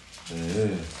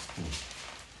 Yeah.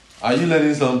 Are you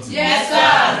learning something?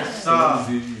 Yes,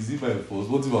 sir. Is it my fault?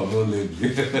 What if I'm not learning?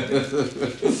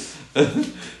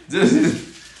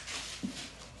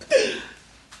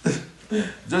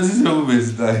 Judges 7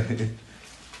 verse 9.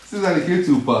 Since that it came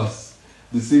to pass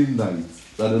the same night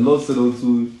that the Lord said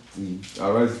unto him,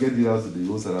 arise, get thee out to the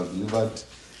host, and have delivered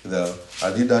them,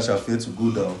 and he that shall fail to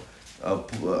go down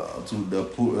to the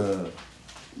poor,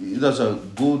 he that shall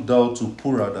go down to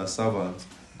Purah thy servant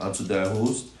and to thy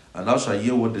host, and thou shalt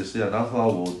hear what they say, and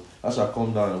afterward thou shalt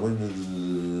come down. And when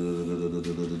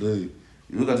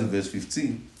you look at it, verse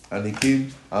 15, and he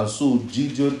came, and so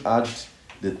Gideon had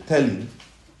the telling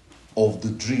of the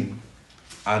dream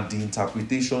and the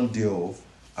interpretation thereof,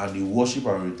 and he worship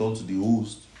and return to the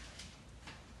host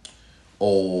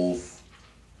of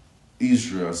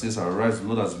Israel. Says, arise, the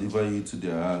Lord has delivered you to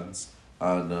their hands.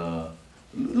 And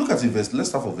look at it, let's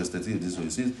start from verse 13 this way.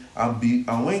 It says,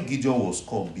 and when Gideon was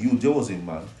come, behold, there was a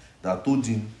man that told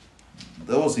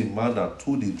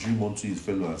a dream unto his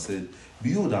fellow, and said,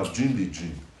 behold, I have dreamed a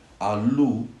dream, and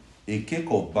lo, a cake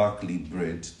of barley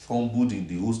bread tumbled in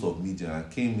the host of Midian,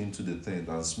 and came into the tent,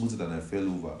 and smote it, and I fell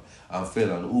over, and fell,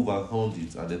 and overturned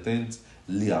it, and the tent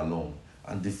lay alone.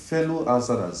 And the fellow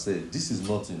answered and said, this is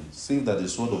nothing, save that the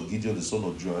sword of Gideon the son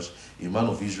of Joash, a man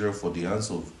of Israel, for the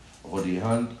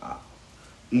hand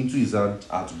into his hand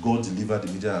hath God delivered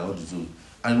the Midian and all his own.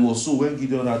 And it was so, when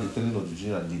Gideon had the telling of the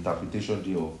dream and the interpretation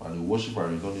thereof, and he worshipped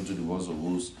and returned into the words of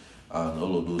hosts, and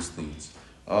all of those things.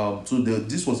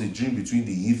 This was a dream between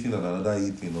the heathen and another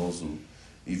heathen also.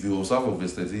 If you observe from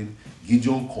verse 13,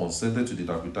 Gideon consented to the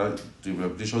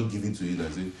interpretation given to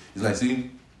him. It's like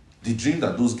saying, the dream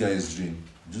that those guys dreamed,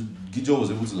 Gideon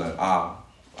was able to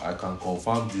I can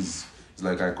confirm this. It's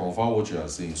like, I confirm what you are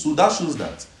saying. So that shows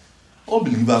that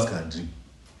unbelievers can dream.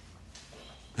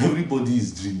 Everybody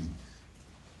is dreaming.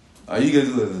 Are you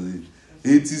getting what I'm saying?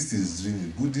 Atheist is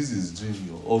dreaming, Buddhist is dreaming,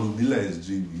 Orunmila is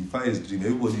dreaming, Ifa is dreaming,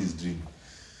 everybody is dreaming.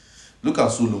 Look at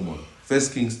Solomon, 1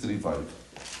 Kings 3:5.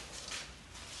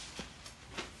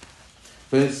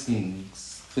 1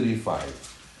 Kings 3:5.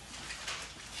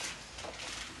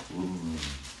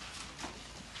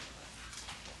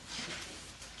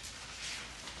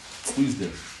 Who is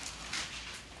there?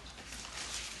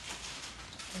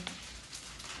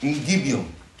 In Gibeon.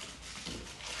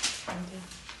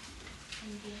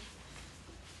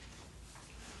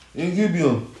 In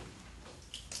Gibeon,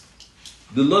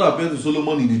 the Lord appeared to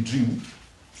Solomon in a dream.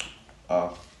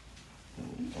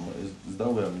 Is that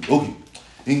where I'm? Okay.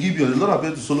 In Gibeon, the Lord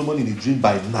appeared to Solomon in a dream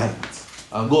by night.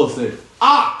 And God said,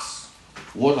 ask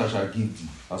what I shall give thee.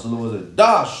 And Solomon said,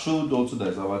 thou hast showed unto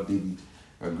thy servant David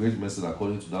a great mercy,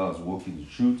 according to thou hast walked in the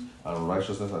truth and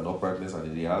righteousness and uprightness and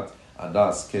in the heart, and thou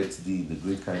hast kept thee in the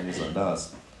great kindness, and thou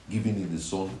hast given him the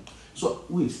son. So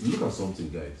wait, look at something,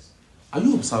 guys. Are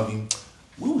you observing?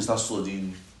 When we start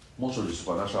studying much of the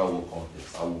supernatural world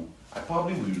context, I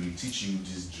probably will reteach you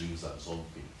these dreams and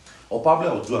something. Or probably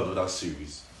I will do another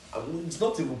series. I mean, it's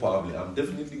not even probably, I'm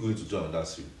definitely going to do another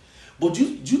series. But do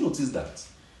you notice that?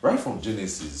 Right from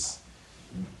Genesis,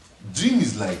 dream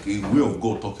is like a way of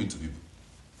God talking to people.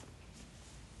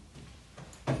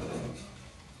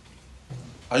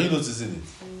 Are you noticing it?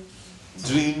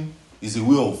 Dream is a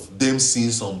way of them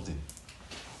seeing something.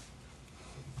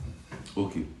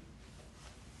 Okay.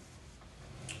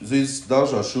 says, thou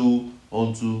shalt show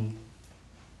unto.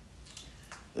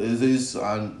 It says,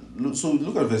 so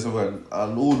look at verse 7.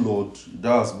 And O Lord,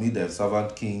 thou hast made thy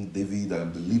servant King David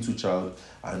and the little child.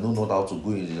 I know not how to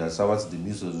go in thy servant in the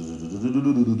midst of.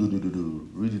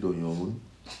 Read it on your own.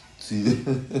 See,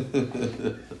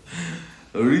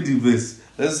 read the verse.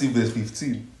 Let's see verse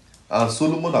 15. And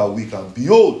Solomon awake, and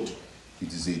behold,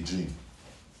 it is a dream.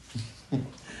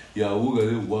 Yeah,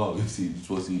 wow, it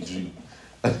was a dream.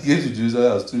 And he came to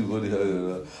Jerusalem and stood before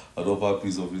the an offer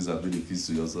peace offerings and made a feast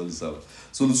to your son servant.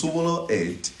 So Solomon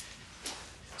heard.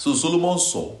 So Solomon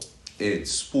saw, heard,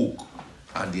 spoke,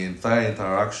 and the entire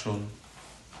interaction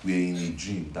were in a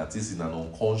dream, that is in an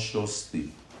unconscious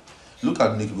state. Look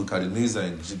at Nebuchadnezzar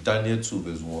in Daniel 2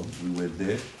 verse 1. We were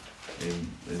there in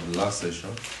the last session.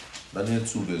 Daniel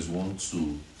 2 verse 1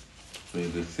 to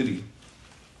 23.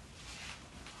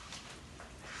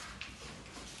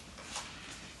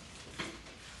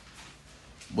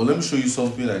 But let me show you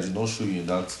something I did not show you in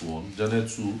that one. Daniel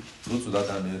 2. Go to that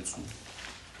Daniel 2.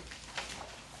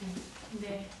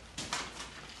 There.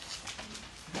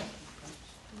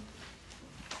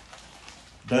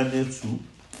 Daniel 2.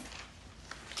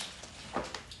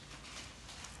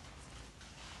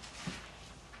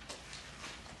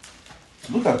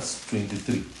 Look at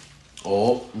 23.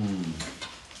 Or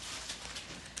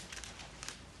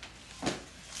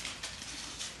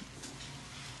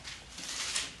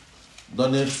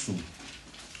Daniel 2.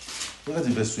 Look at the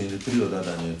verse 23 of that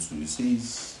Daniel 2. It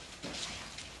says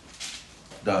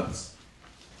that I'm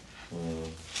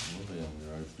not in the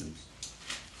right place.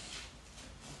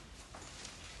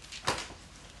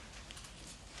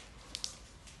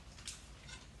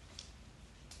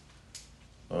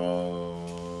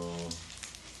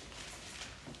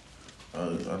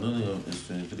 I don't think it's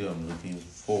 23 I'm looking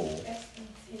for.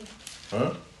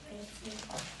 Huh?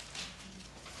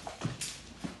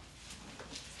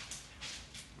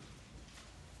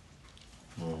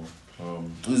 No.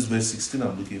 This is verse 16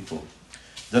 I'm looking for.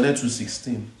 Daniel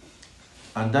 2:16.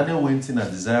 And Daniel went in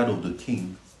and desired of the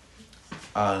king,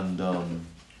 and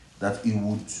that he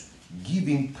would give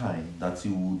him time, that he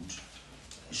would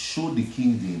show the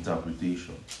king the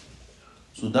interpretation.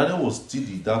 So Daniel was still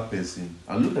that person.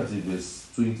 And look at the verse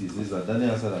 20. It says that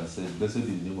Daniel answered and said, blessed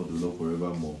be the name of the Lord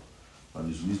forevermore, and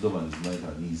his wisdom and his might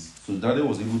and his. So Daniel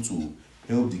was able to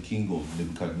help the king of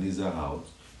Nebuchadnezzar out,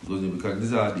 because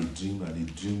Nebuchadnezzar had a dream, and he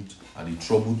dreamed, and he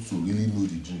troubled to really know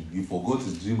the dream. He forgot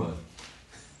his dream, and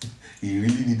he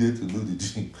really needed to know the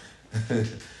dream.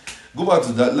 Go back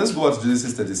to that. Let's go back to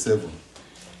Genesis 37,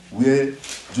 where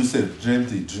Joseph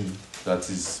dreamt a dream that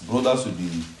his brothers would be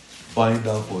buying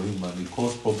down for him, and it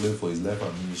caused problem for his life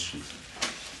and ministry.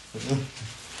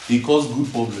 He caused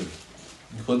good problem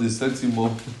because they set him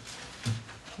up.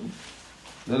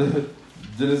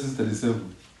 Genesis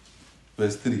 37,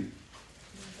 verse 3.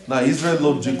 Now Israel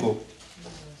loved Jacob.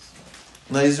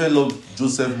 Now Israel loved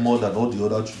Joseph more than all the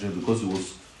other children, because he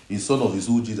was a son of his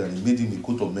old age, and he made him a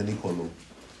coat of many colors.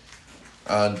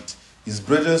 And his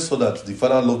brethren saw that the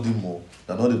father loved him more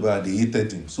than all the boys, and they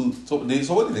hated him. So somebody they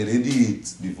already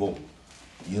ate before.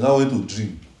 He now went to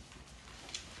dream.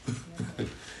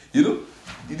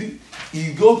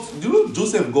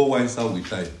 Joseph got wiser with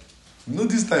time.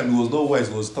 This time he was not wise.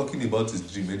 He was talking about his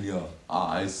dream anyhow.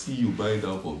 I see you bowing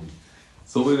down for me.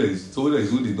 Somebody that is old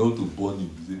enough to born him.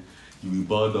 He said, you will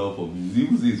bow down for me. He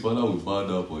even say his father will bow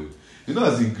down for him.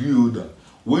 As he grew older,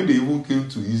 when they even came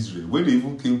to Israel, when they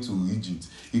even came to Egypt,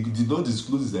 he did not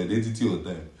disclose his identity on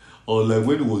time. Or like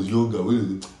when he was younger,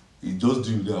 when he just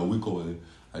dreamed that I wake up and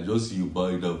I just see you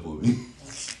bowing down for me.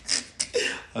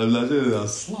 And I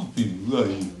slap him. Look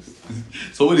at you.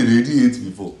 Somebody they already ate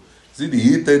before. See, they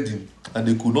hated him, and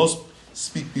they could not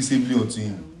speak peaceably unto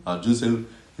him. And Joseph,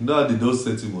 how they just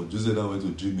set him on. Joseph now went to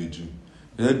dream a dream.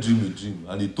 He had dream a dream,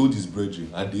 and he told his brethren,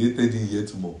 and they hated him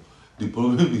yet more. The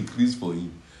problem increased for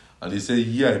him. And they said,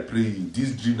 I pray you,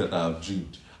 this dream that I have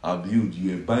dreamed, and behold,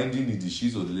 you were binding in the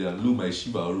sheets of the land, and lo, my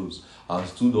sheep arose and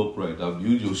stood upright, and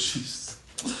behold, your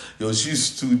sheep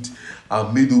stood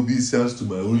and made obeisance to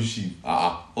my own sheep.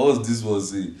 What this was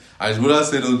saying? And his brother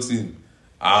said unto him,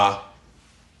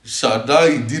 shall thou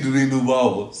indeed reign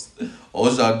over us?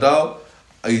 Or shall thou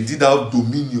indeed have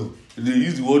dominion? They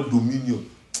use the word dominion.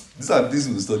 These are things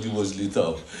we'll study much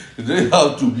later. They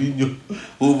have dominion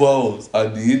over us,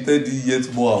 and they hated him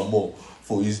yet more and more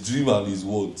for his dream and his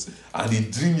words. And he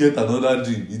dreamed yet another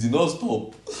dream. He did not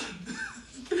stop.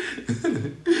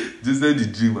 Joseph the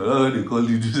dreamer, that's what they call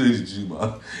him, Joseph the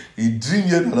dreamer. He dreamed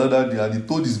yet another day, and he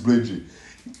told his brethren.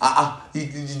 He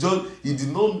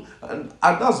did not, and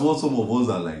that's what some of us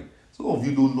are like. Some of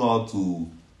you don't know how to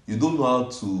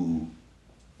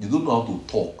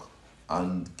talk,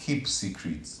 and keep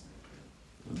secrets.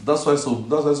 That's why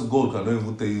God cannot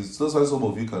even tell you. That's why some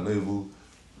of you cannot even.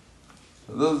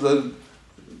 That's why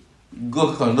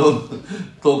God cannot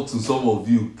talk to some of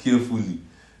you carefully,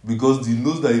 because He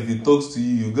knows that if He talks to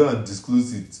you, you go and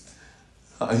disclose it,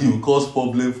 and He will cause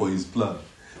problem for His plan.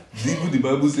 Even the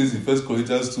Bible says in 1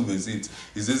 Corinthians 2 verse 8,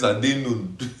 it says, "And they know,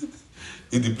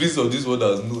 in the place of this world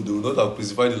has known, they will not have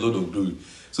crucified the Lord of glory."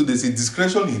 So there's a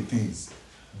discretion in things.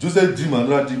 Joseph dreamed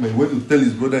another dream, and he went to tell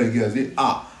his brother again and say,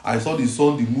 I saw the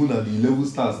sun, the moon, and the 11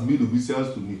 stars made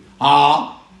obeisance to me.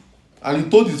 And he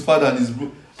told his father and his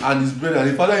brother, and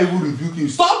the father even rebuked him.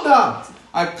 "Stop that!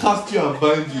 I cast you and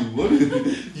bind you. What is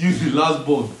you, the last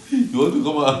born? You want to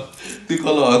come and take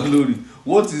all our glory?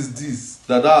 What is this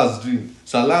that thou hast dreamed?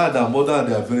 Shall I and thy mother and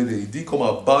their brethren?" He did come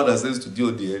and bow themselves to thee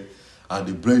on the earth, and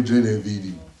the brethren envied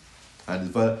him. And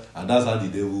his father, and that's how the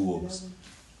devil works.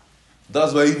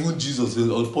 That's why even Jesus said,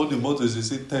 upon the mountain, he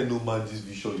said, "Tell no man this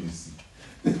vision you see."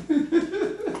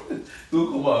 Don't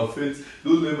come and faint.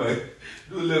 Don't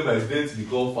let my death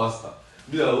become faster.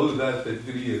 Me, I was die at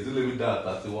 33 years. Don't let me die at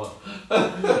 31.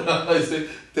 I said,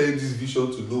 "Tell this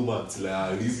vision to no man till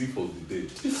I risen from the dead."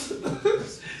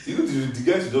 The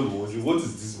guy should not be wondering, what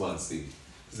is this man saying?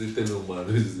 He said, "Tell no man."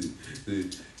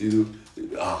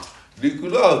 They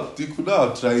could not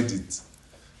have tried it.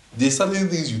 There's certain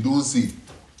things you don't see.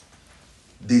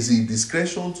 There's a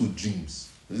discretion to dreams.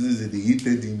 This is they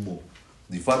hated him more.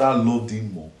 The father loved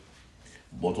him more.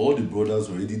 But all the brothers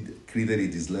already created a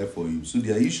dislike for him. So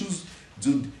their issues,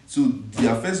 so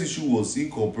their first issue was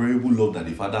incomparable love that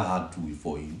the father had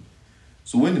for him.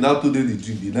 So when he now told them the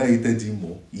dream, they now hated him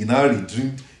more. He now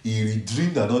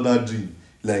redreamed another dream.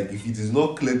 Like, if it is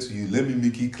not clear to you, let me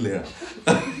make it clear.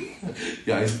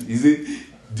 Yeah, he said,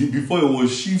 before it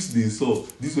was shifts they saw.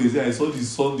 This way, he said, "I saw the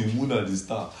sun, the moon, and the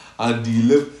star, and the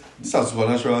 11." These are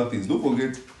supernatural things. Don't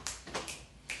forget,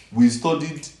 we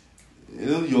studied,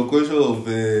 your question of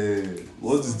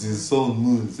what is the sun,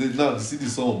 moon? Say, now you see the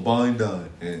sun bowing down.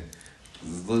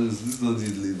 This is not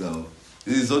it laid down.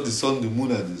 This is not the sun, the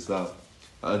moon, and the star,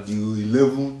 and the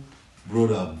 11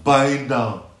 brother bowing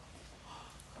down.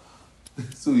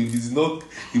 So if it's not,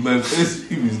 if my first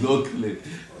dream is not clear,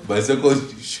 my second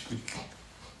dream should.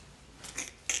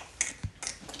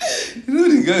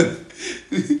 The guy,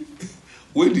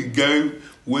 when the guy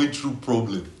went through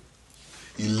problem,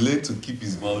 he learned to keep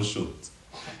his mouth shut.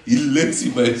 He learned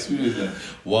in my experience that,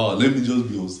 wow, let me just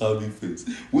be on sounding face.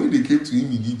 When they came to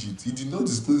him in Egypt, he did not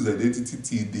disclose his identity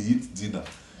till they eat dinner.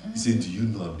 He said, "Do you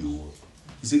know I'm the one?"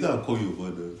 He said, "Go and call your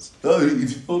fathers." No, he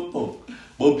did not talk.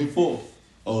 But before,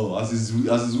 as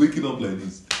he's waking up like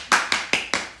this,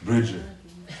 "Brethren,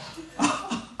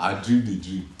 I dreamed a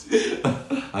dream."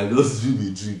 I just dream a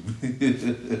dream.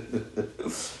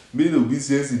 Made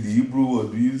obeisance in the Hebrew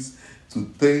word used to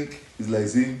thank, is like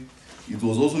saying, it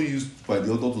was also used by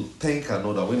the author to thank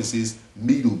another. When it says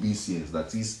made obeisance,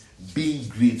 that is being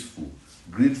grateful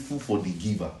for the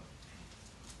giver.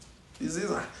 He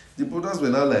says, the brothers were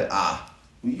now like,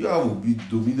 you have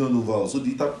dominion over us. So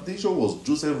the interpretation was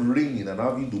Joseph reigning and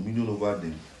having dominion over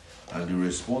them. And they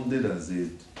responded and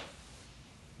said,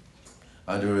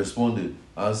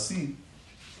 and see,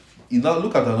 now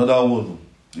look at another one.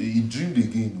 He dreamed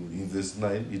again in verse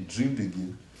 9. He dreamed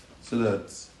again so that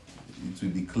it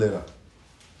will be clearer.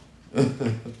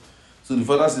 So the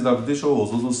father's interpretation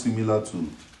was also similar to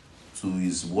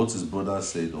what his brother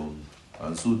said on,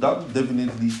 and so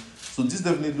this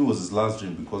definitely was his last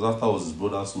dream, because afterwards his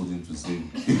brother sold him to save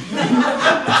him.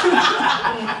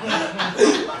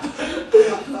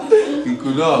 He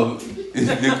could not have. They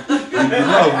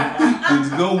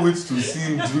did not wait to see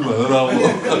him dream another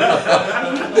one.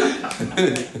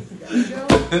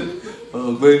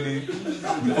 Benny,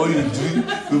 before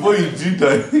you dream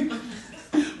that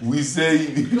we sell you,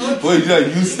 before you do that,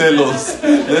 you sell us.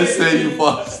 Let's sell you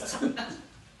fast.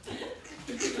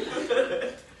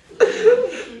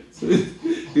 So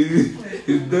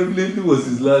it definitely was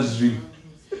his last dream.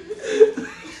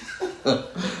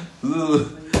 So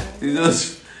he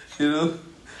just,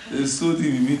 they sold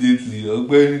him immediately.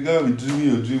 When you can't be dreaming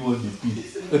your dream on the feet.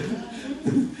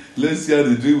 Let's see how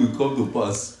the dream will come to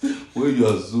pass when you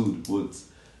are sold. But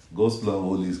God's plan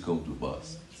will always come to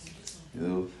pass.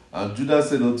 And Judah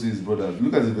said unto his brother,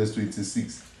 look at the verse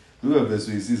 26. Look at verse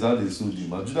 26, how they sold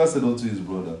him. And Judah said unto his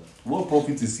brother, what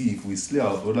profit is he if we slay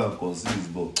our brother and conceal his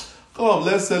blood? Come,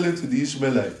 let's sell him to the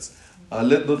Ishmaelites, and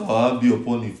let not our hand be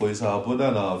upon him, for he is our brother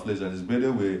and our flesh. And his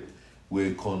brethren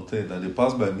were content, and they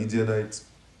passed by Midianites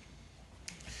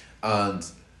and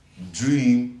drew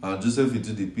him and Joseph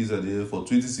into the pits at the end for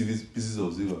 20 pieces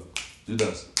of silver.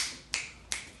 Judas.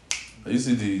 You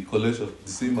see the collection,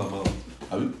 the same amount.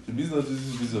 I mean, the business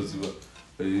is business.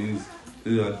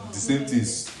 The same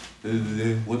things.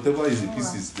 Whatever is the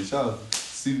pieces, they shall have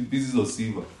pieces of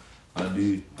silver, and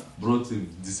they brought him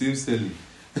the same selling.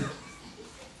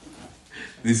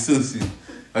 They still see.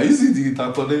 Are you see the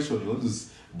interconnection?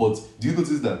 But do you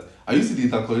notice that? Are you see the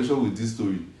interconnection with this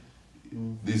story?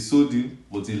 They sold him,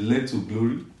 but he led to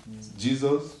glory.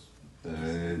 Jesus.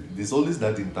 There's always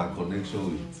that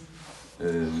interconnection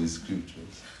with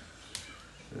scriptures.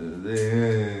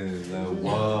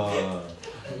 Wow.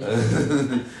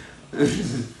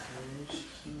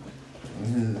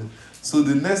 So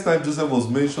the next time Joseph was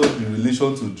mentioned in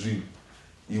relation to dream,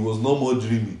 he was no more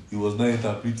dreaming, he was now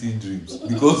interpreting dreams,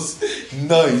 because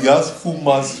now he has full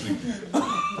mastery.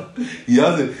 He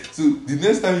has it. So the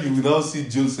next time you will now see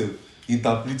Joseph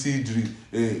interpreting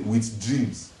with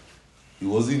dreams, he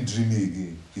wasn't dreaming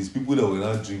again. It's people that were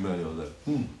not dreaming, and he was like,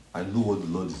 I know what the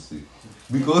Lord is saying,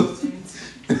 because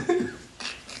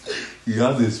he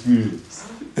has experience.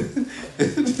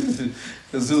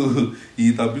 So he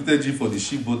interpreted it for the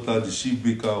sheep butter, the sheep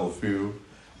baker of Pharaoh,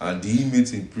 and the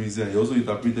inmates in prison. He also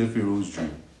interpreted Pharaoh's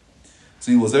dream.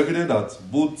 So it was evident that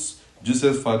both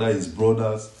Joseph's father, his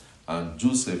brothers, and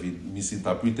Joseph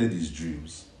misinterpreted his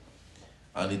dreams,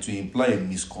 and it will imply a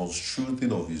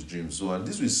misconstruing of his dreams. So, and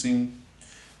this will seem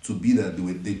to be that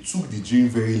they took the dream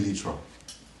very literal,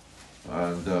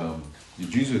 and the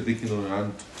dreams were taken on.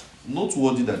 And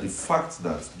noteworthy that the fact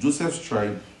that Joseph's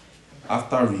tribe,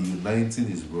 after reuniting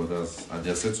his brothers and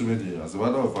their settlement, as a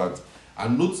matter of fact,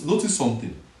 and notice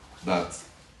something, that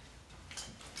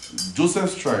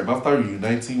Joseph's tribe, after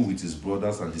reuniting with his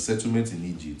brothers and the settlement in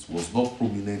Egypt, was not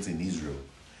prominent in Israel.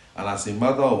 And as a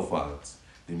matter of fact,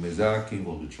 the Messiah came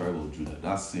from the tribe of Judah,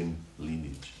 that same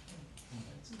lineage.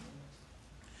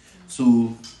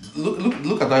 So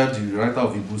look at that the writer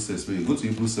of Hebrews says. Go to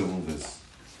Hebrews 7 verse.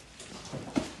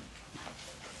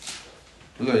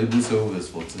 Look at Hebrews 7 verse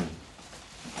 14.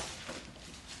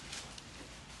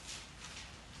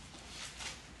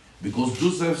 Because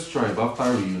Joseph's tribe, after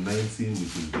reuniting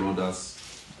with his brothers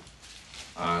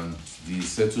and the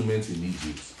settlement in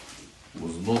Egypt,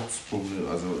 was not prominent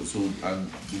as a, so, and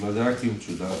the Messiah came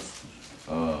to that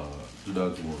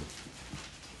one.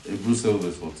 Hebrews 7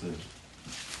 verse 14.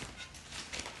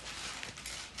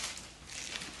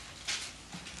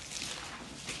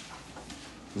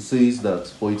 It says that,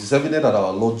 for it is evident that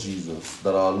our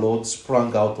Lord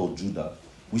sprang out of Judah,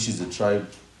 which is the tribe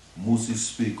Moses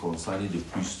spake concerning the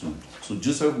priesthood. So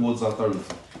Joseph was, after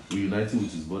reuniting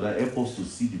with his brother, help us to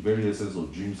see the very essence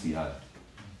of dreams he had,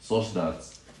 such that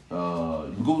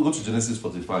go to Genesis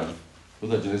 45.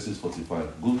 Look at Genesis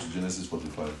 45. Go to Genesis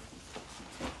 45.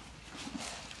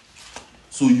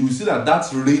 So you see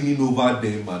that reigning over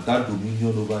them and that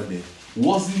dominion over them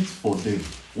wasn't for them,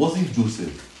 wasn't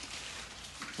Joseph.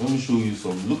 Let me show you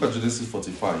some. Look at Genesis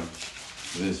 45,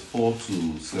 verse 4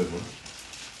 to 7.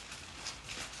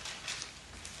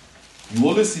 You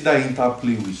always see that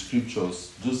interplay with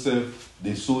scriptures. Joseph,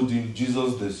 they sold him.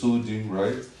 Jesus, they sold him,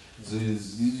 right? So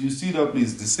you see that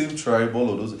place, the same tribe, all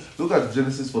of those. Look at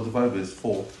Genesis 45, verse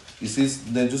 4. It says,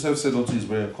 then Joseph said unto his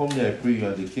brethren, come near, I pray you.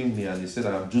 And they came near, and he said,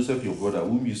 I am Joseph your brother,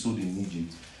 whom you sold in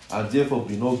Egypt. And therefore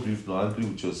be not grieved nor angry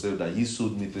with yourself that ye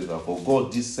sold me thither. For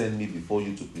God did send me before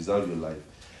you to preserve your life.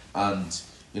 And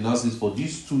it now says, for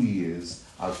these 2 years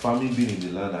has famine been in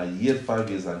the land, and yet 5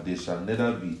 years, and there shall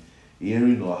neither be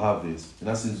hearing or harvest. And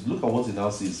that says, look at what it now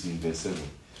says in verse 7.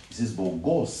 It says, but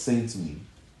God sent me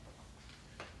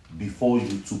before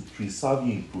you to preserve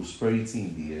you in prosperity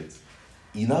in the earth.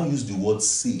 He now used the word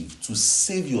save, to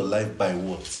save your life by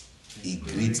what? A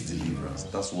great deliverance.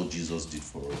 That's what Jesus did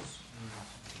for us.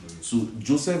 So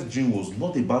Joseph's dream was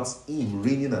not about him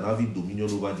reigning and having dominion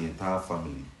over the entire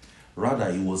family. Rather,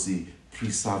 it was a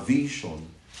preservation,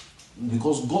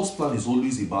 because God's plan is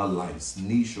always about lives,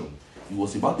 nation. It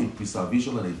was about a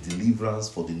preservation and a deliverance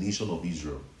for the nation of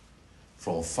Israel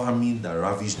from famine that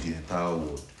ravaged the entire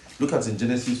world. Look at in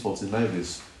Genesis 49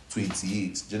 verse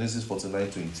 28. Genesis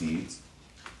 49, 28.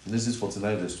 Genesis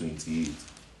 49 verse 28.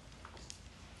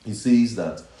 It says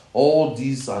that all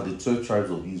these are the 12 tribes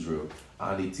of Israel,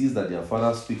 and it is that their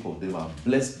fathers speak of them and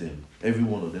bless them, every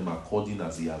one of them according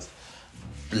as he has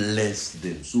blessed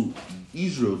them. So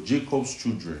Israel, Jacob's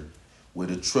children, were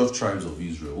the 12 tribes of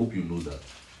Israel. Hope you know that.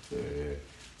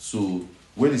 So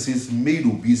when it says made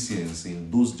obeisance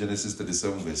in those Genesis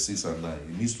 37 verse 6 and 9,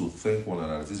 it means to thank one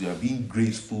another. It says you are being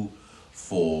grateful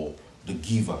for the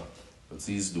giver. It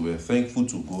says they were thankful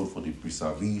to God for the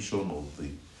preservation of the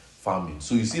famine.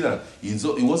 So you see that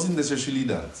it wasn't necessarily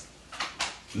that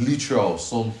literal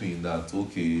something that,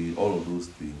 okay, all of those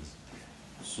things.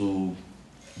 So,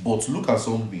 but look at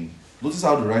something. Notice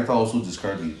how the writer also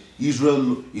described it.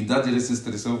 Israel, in that Genesis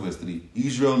 37 verse 3,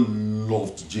 Israel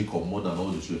loved Jacob more than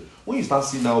all the children. When you start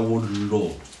seeing that word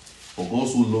loved, for God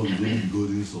so loved his only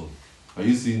begotten son, are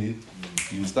you seeing it?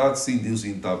 You start seeing this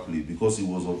interplay because he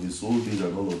was of his old age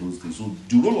and all of those things. So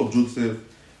the role of Joseph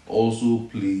also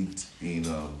played in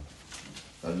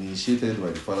and initiated by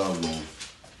the father of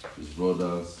his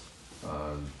brothers,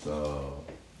 and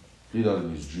played out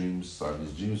in his dreams, and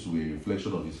his dreams were a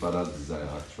reflection of his father's desire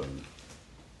actually.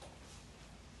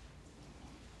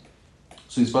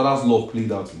 So his father's love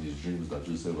played out in his dreams that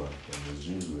Joseph had, and his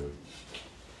dreams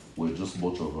were just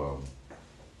much of a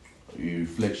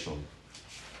reflection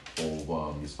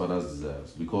of his father's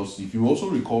desires. Because if you also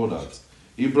recall that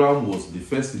Abraham was the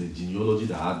first in the genealogy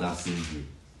that had that same dream.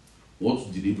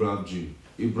 What did Abraham dream?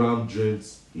 Abraham dreamt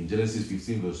in Genesis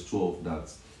 15 verse 12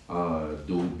 that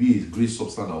there will be a great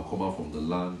substance that will come out from the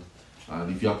land.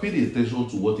 And if you are paying attention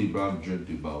to what Abraham dreamt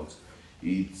about,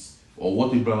 or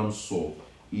what Abraham saw,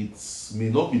 it may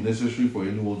not be necessary for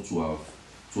anyone to have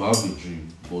a dream.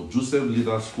 But Joseph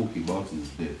later spoke about his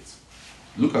death.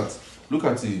 Look at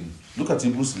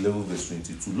Hebrews 11 verse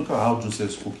 22. Look at how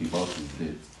Joseph spoke about his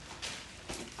death.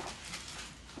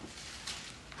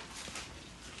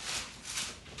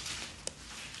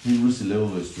 Hebrews 11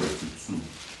 verse 22.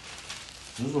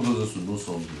 I just want us to know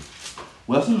something.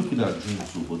 We're still looking at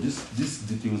dreams too, but these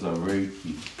details are very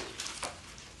key.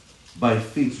 By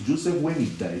faith, Joseph, when he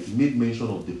died, he made mention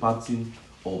of the parting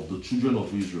of the children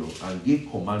of Israel and gave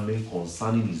commandment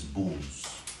concerning his bones.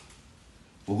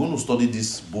 We're going to study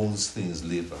these bones things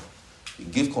later. He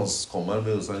gave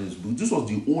commandment concerning his bones. This was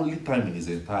the only time in his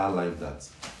entire life that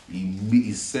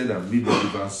he said and made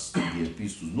relevance to the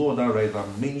epistles. No other writer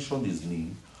mentioned his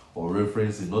name or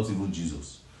reference, not even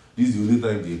Jesus. This is the only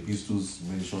time the epistles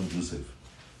mention Joseph.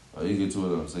 Are you getting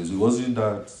what I'm saying? So it wasn't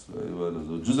that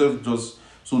Joseph just.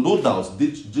 So no doubt,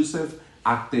 Joseph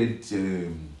acted.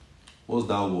 What's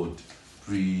that word?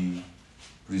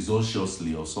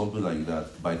 Presumptuously or something like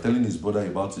that by telling his brother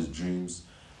about his dreams.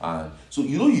 And so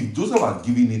if Joseph had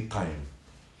given it time,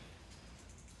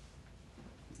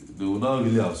 they would not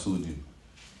really have sold him.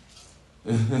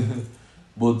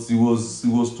 But he was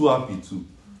too happy too.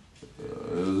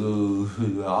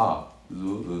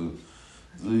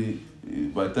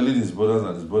 By telling his brothers,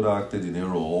 and his brother acted in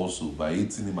error also by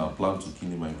hating him and planned to kill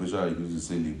him and eventually going to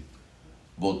sell him.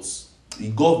 But he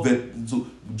got better. So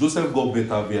Joseph got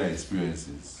better via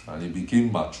experiences, and he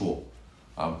became mature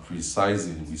and precise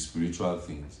in his spiritual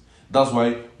things. That's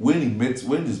why when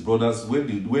his brothers, when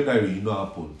that reunion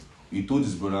happened, he told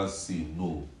his brothers, "Say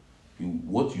no,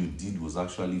 what you did was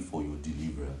actually for your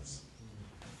deliverance."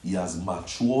 He has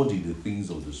matured in the things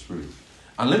of the Spirit.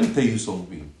 And let me tell you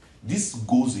something. This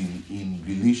goes in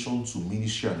relation to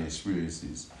ministry and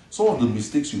experiences. Some of the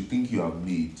mistakes you think you have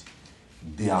made,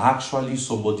 they are actually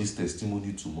somebody's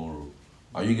testimony tomorrow.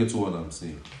 Are you getting what I'm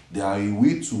saying? They are a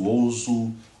way to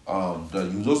also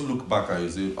that you just look back and you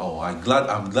say, "Oh, I'm glad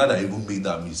I even made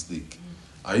that mistake."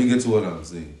 Are you getting what I'm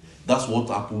saying? That's what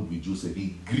happened with Joseph.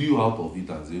 He grew out of it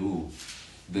and said, "Oh,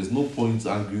 there's no point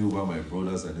angry over my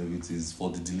brothers and everything. It's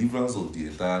for the deliverance of the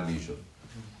entire nation."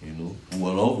 We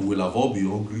will have all been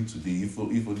hungry today if not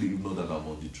that I'm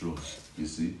on the throne. You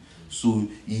see? So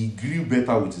he grew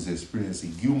better with his experience. He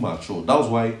grew mature. That's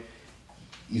why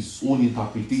his own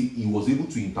interpretation, he was able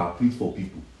to interpret for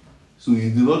people. So he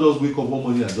did not just wake up one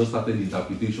morning and just started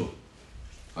interpretation.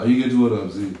 Are you getting what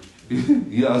I'm saying?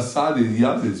 He has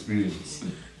experience.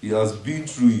 He has been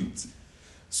through it.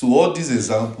 So all these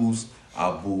examples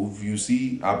above, you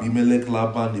see Abimelech,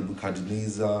 Laban,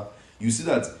 Nebuchadnezzar. You see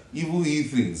that evil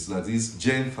heathens, that is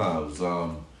Gentiles,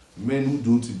 men who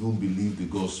don't even believe the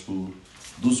gospel,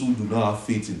 those who do not have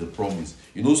faith in the promise.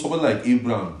 Someone like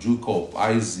Abraham, Jacob,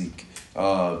 Isaac,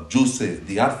 Joseph,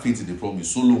 they had faith in the promise.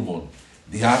 Solomon,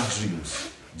 they had dreams.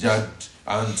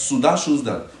 And so that shows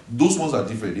that those ones are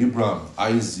different. Abraham,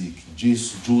 Isaac,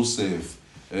 Joseph,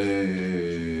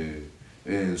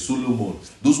 Solomon,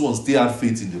 those ones, they had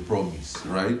faith in the promise,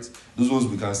 right? Those ones,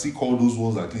 we can see call those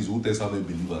ones at least Old Testament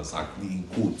believers, in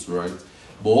quotes, right?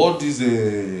 But all these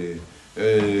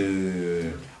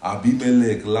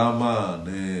Abimelech, Laman,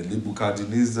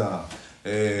 Nebuchadnezzar,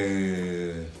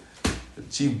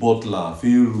 chief butler,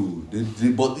 Pharaoh,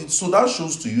 so that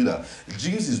shows to you that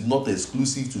dreams is not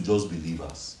exclusive to just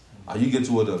believers. Are you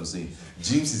getting what I'm saying?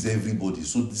 Dreams is everybody.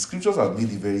 So the scriptures have made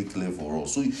it very clear for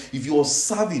us. So if you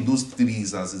observe in those three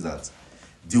instances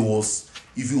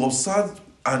if you observe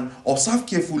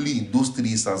carefully in those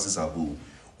three instances above,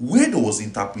 where there was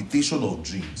interpretation of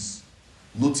dreams,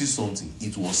 notice something.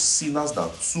 It was sinners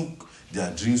that took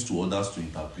their dreams to others to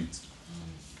interpret.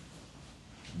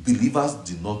 Believers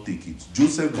did not take it.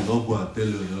 Joseph did not go and tell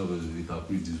Leonel to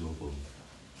interpret this one for me.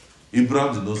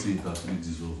 Abraham did not say interpret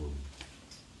this one for me.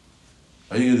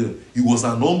 Are you getting it? He was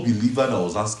an unbeliever that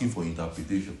was asking for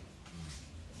interpretation.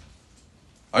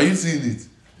 Are you seeing it?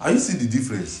 Are you seeing the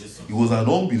difference? Yes, he was an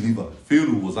unbeliever.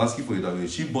 Pharaoh was asking for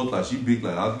interpretation. She butler, she baker,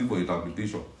 asking for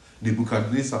interpretation.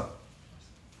 Nebuchadnezzar.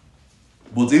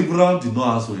 But Abraham did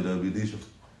not ask for interpretation.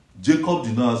 Jacob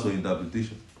did not ask for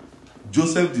interpretation.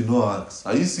 Joseph did not ask.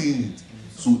 Are you seeing it?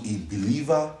 So a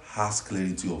believer has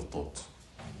clarity of thought.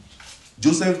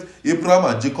 Joseph, Abraham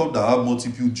and Jacob that have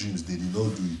multiple dreams, they did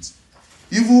not do it.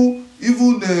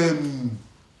 Even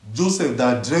Joseph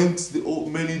that dreamt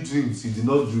many dreams, he did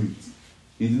not do it.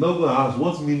 He did not go and ask,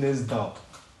 what meanest thou?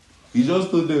 He just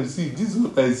told them, see, this is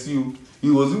what I see you. He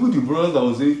was even the brothers that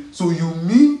was saying, so you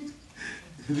mean?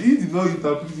 He did not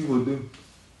interpret it for them.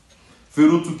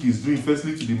 Pharaoh took his dream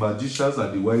firstly to the magicians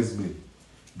and the wise men.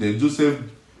 Then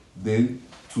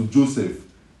to Joseph.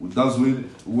 That's when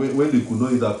they could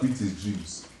not interpret his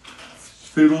dreams.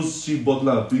 Pharaoh's chief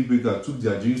butler and pig baker took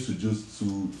their dreams to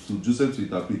Joseph to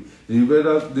interpret. The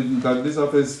Nebuchadnezzar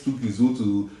first took his own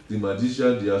to the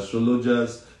magicians, the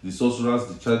astrologers, the sorcerers,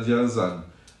 the Chaldeans, and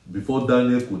before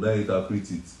Daniel could not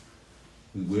interpret it.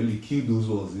 Well, he killed those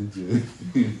ones into it.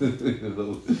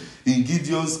 In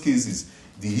Gideon's cases,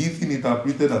 the heathen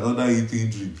interpreted another heathen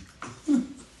dream.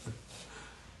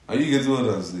 Are you getting what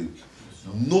I'm saying?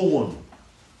 No one,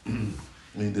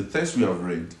 in the text we have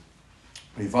read,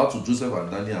 refer to Joseph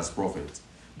and Daniel as prophets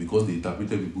because they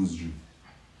interpreted people's dreams.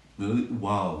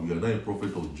 Wow, you are not a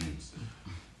prophet of dreams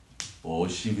or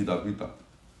chief interpreter.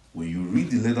 When you read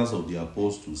the letters of the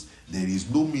apostles, there is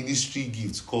no ministry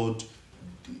gift called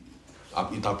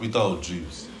interpreter of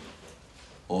dreams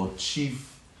or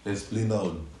chief explainer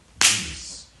of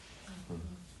dreams.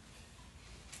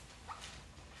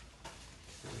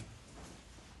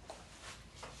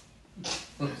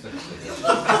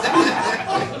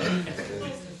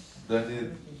 Daniel,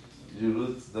 you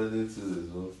wrote Daniel 2 as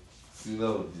well. Sinner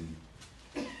of the.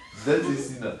 That is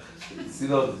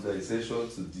sinner of the dissension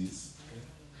to this.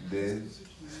 Then,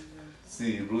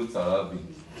 see, he wrote Arabic.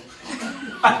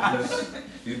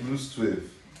 Hebrews 12.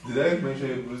 Did I mention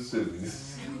Hebrews 12 in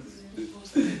this?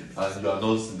 And you are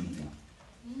not sleeping.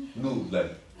 No,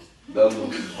 like, that was.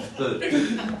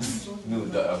 No,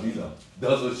 that Amina.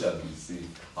 That's what she had been saying.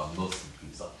 I'm not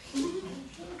sleeping, sir.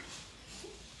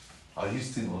 Are you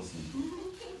still not sleeping?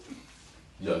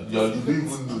 You don't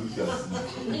even know if you are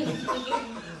sleeping.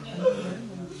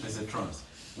 It's a trance.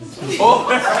 Oh!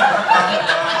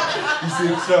 It's a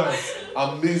trance.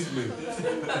 Amazement.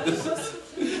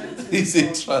 It's a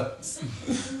trance.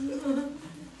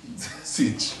 It's a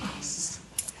trance.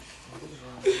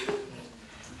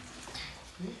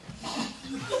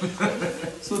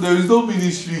 So there is no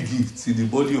ministry gift in the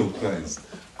body of Christ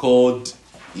called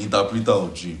interpreter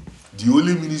of dream. The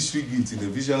only ministry gift in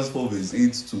Ephesians 4 verse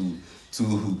 8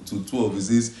 to 12 is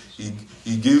this: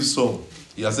 he gave some.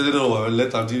 He ascended over,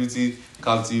 led captivity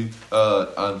captive,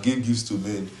 and gave gifts to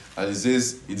men. And he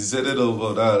says he descended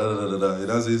over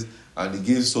It says, and he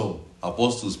gave some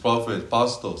apostles, prophets,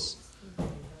 pastors,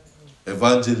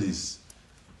 evangelists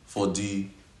for the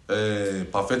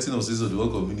perfecting of the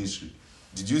work of ministry.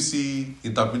 Did you see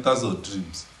interpreters of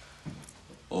dreams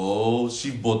or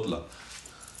chief butler?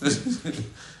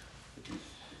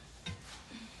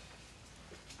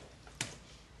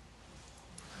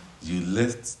 You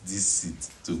left this seat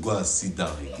to go and sit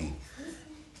down again.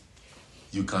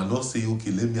 You cannot say,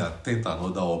 okay, let me attempt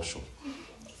another option.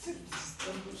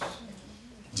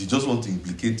 You just want to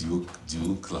implicate the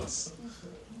whole class.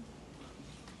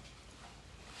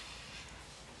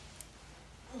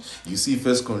 You see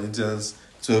 1 Corinthians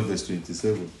 12 verse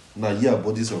 27. Now ye are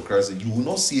bodies of Christ. You will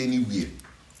not see anywhere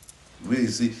where you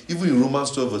see, even in Romans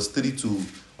 12 verse 3 to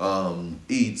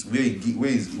 8, where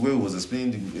he was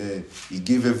explaining he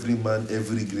gave every man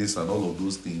every grace and all of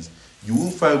those things. You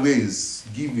will find where he's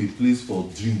give a place for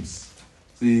dreams.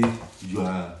 Say you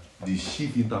are the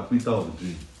chief interpreter of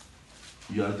dreams.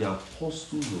 You are the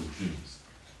apostles of dreams.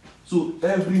 So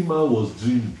every man was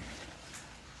dreaming.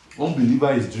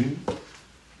 Unbeliever is dreaming.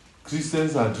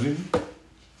 Christians are dreaming.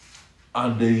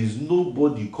 And there is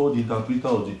nobody called interpreter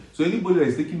of dreams. So anybody that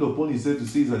is taking upon himself to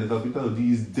say he's an interpreter of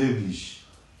dreams is devilish.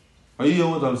 Are you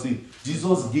hearing what I'm saying?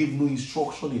 Jesus gave no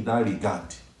instruction in that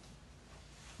regard.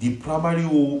 The primary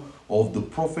role of the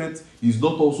prophet is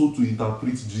not also to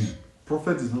interpret dream.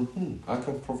 Prophet is not, I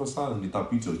can prophesy and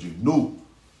interpret your dream. No.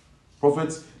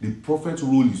 The prophet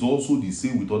role is also the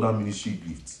same with other ministry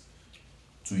gifts.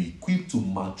 to equip, to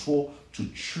mature, to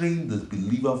train the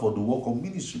believer for the work of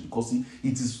ministry, because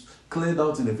it is cleared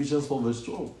out in Ephesians 4 verse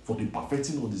 12, for the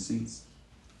perfecting of the saints,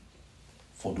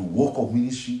 for the work of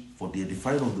ministry, for the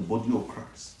edifying of the body of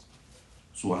Christ.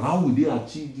 So and how will they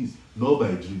achieve this? Not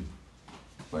by dream,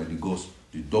 by the gospel,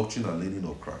 the doctrine and learning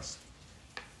of Christ.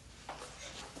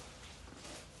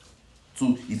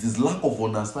 So it is lack of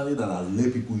understanding that has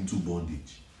led people into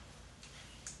bondage.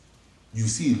 You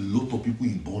see a lot of people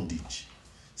in bondage.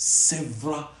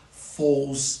 Several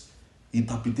false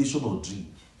interpretation of dream.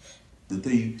 They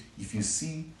tell you, if you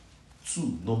see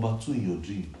number 2 in your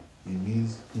dream, it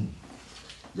means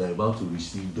you are about to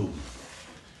receive dough.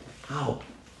 How?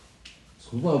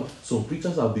 Some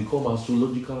preachers have become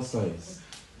astrological signs.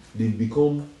 They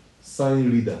become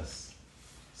sign readers,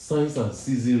 signs and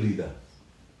season readers.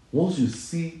 Once you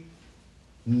see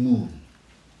moon,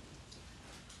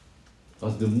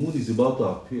 as the moon is about to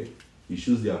appear, it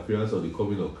shows the appearance of the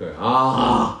coming of Christ.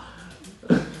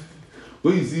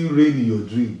 When you see rain in your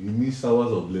dream, it means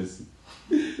showers of blessing.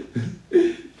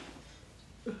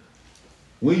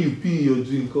 When you pee in your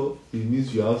drink cup, it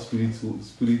means you have spirit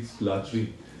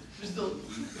latrine.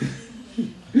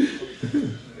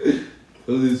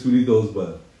 Those spirit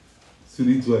husband,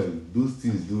 spirit wife, those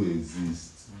things do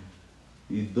exist.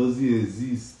 It doesn't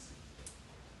exist.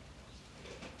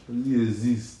 It doesn't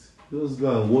exist. Just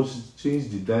go and watch, change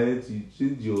the diet, you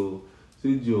change your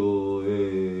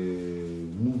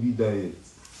movie diet.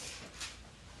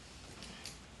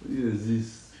 It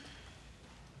exists.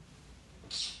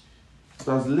 It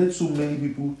has led so many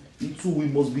people into, we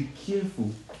must be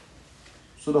careful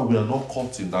so that we are not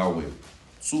caught in that way.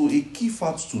 So a key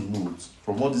fact to note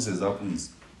from all this example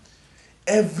is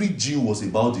every dream was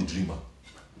about the dreamer.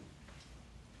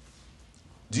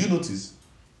 Do you notice?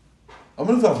 How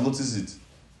many of you have noticed it?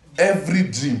 Every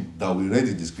dream that we read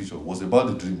in the scripture was about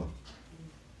the dreamer.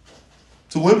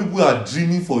 So when people are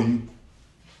dreaming for you,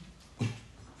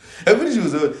 every dream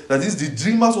was that is, the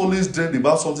dreamers always dreamed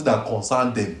about something that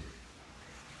concerned them.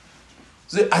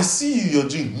 So I see you in your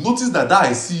dream. Notice that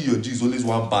I see you in your dream is always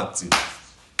one bad thing.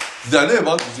 They are not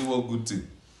about to say one good thing.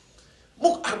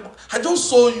 Look, I just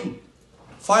saw you.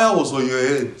 Fire was on your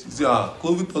head. You see,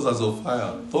 COVID was as on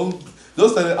fire. Don't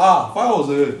just tell them, fire was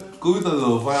on your head. COVID was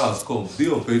on fire has come. Day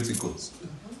of Pentecost.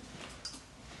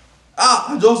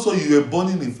 I just saw you were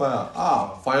burning in fire.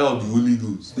 Fire of the Holy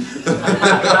Ghost.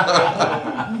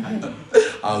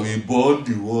 And we burn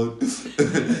the one.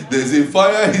 There's a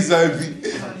fire inside me.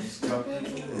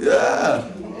 Yeah.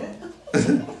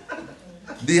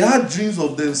 They had dreams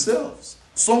of themselves.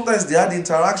 Sometimes they had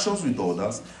interactions with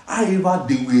others. However,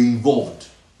 they were involved.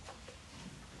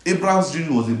 Abraham's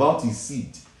dream was about his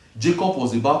seed. Jacob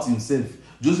was about himself.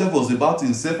 Joseph was about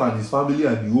himself and his family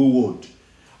and the whole world.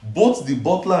 Both the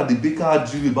butler and the baker had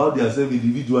dreams about themselves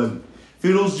individually.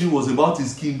 Pharaoh's dream was about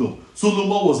his kingdom.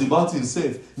 Solomon was about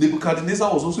himself.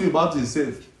 Nebuchadnezzar was also about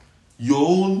himself. Your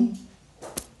own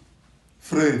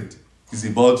friend is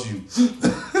about you.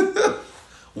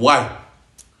 Why?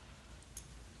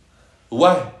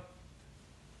 Why?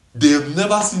 They have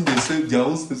never seen themselves, their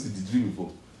own space in the dream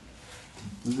before.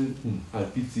 They say, I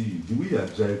pity you. The way you are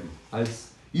driving.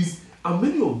 And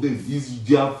many of them, is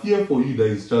their fear for you that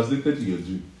is translated to your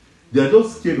dream. They are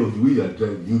just scared of the way you are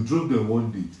driving. You drove them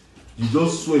one day. You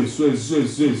just swear. You just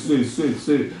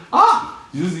say,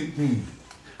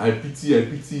 I pity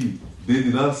you. Then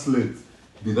they now slept.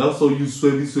 They now saw you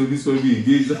swearing again.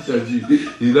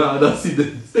 They now had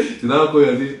accidents. They now call you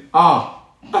and say,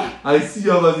 I see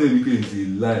you have accident because it's a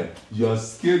lie. You are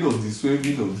scared of the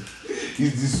swearing of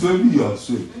it's the swearing you are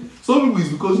swearing. Some people it's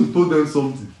because you told them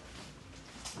something.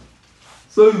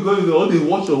 So because all they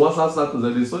watch your WhatsApp status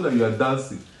and they saw that you are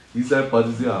dancing inside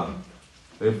party, say,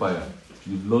 Empire,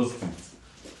 you've lost it.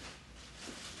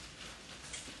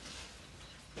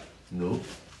 No.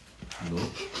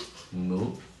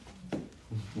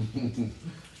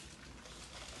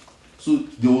 So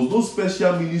there was no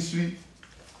special ministry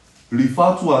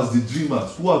referred to as the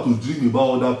dreamers who are to dream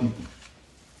about other people.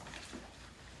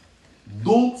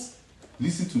 Don't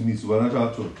listen to me,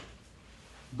 Supernatural Church.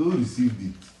 Don't receive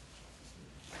it.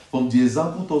 From the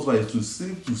example taught by to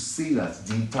say that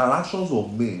the interactions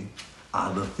of men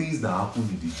are the things that happen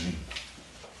in the dream.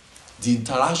 The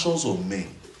interactions of men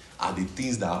are the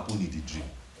things that happen in the dream.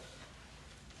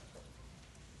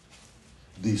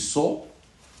 They saw,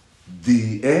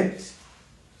 they heard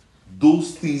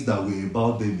those things that were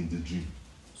about them in the dream.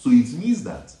 So it means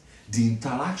that the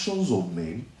interactions of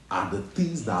men are the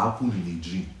things that happen in a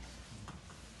dream.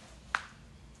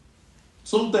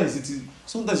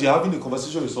 Sometimes you're having a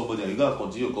conversation with somebody and you're gonna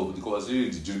continue the conversation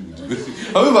in the dream with the person.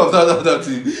 I mean, after that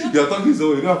thing, you're talking to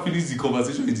someone, you're gonna finish the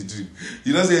conversation in the dream.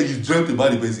 You know, say you dreamt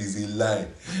about the person, it's a lie.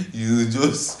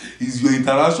 It's your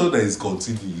interaction that is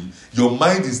continuing. Your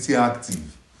mind is still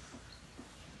active.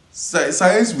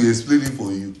 Science will explain it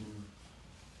for you.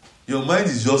 Your mind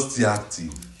is just still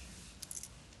active.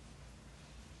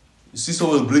 You see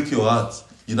someone break your heart,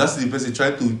 you now see the person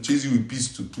trying to chase you with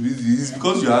pistol. It's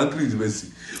because you're angry with the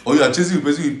person. Or you are chasing the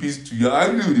person with pistol, you're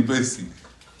angry with the person.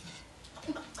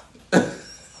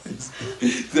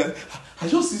 I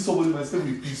just see somebody myself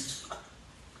with pistol.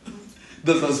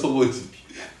 That's how somebody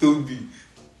told me.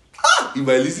 If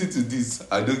I listen to this,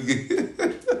 I don't get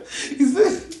it. He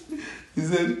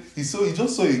said, he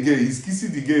just saw a girl, he's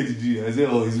kissing the girl in the dream. I said,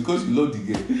 oh, it's because you love the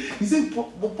girl. He said,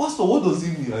 but Pastor, what does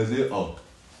it mean? I said, oh.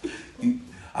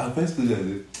 At first, I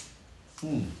said,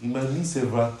 it might mean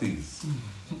several things.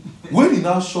 When he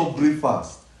now shop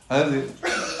breakfast, I said,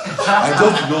 I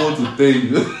just don't know what to tell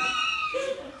you.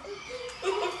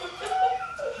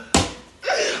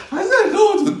 I said, I don't know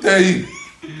what to tell you.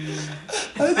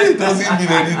 I said, it doesn't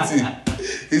mean anything.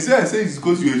 He said, I said, it's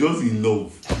because you were just in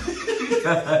love.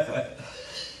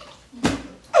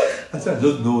 I said, I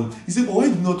just know. He said, but why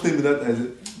did you not tell me that? I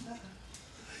said,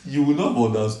 you will not have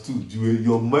understood.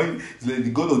 Your mind is like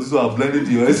the God of this one have blinded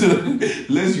your eyes.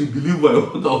 Lest you believe what I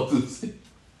want out to say.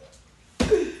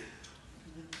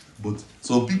 But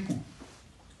some people,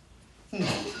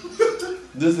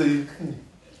 they say,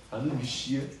 I know you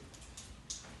share.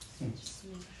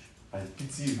 I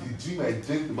pity you. The dream I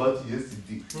dreamt about you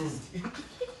yesterday.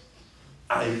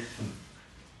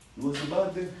 It was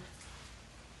about them.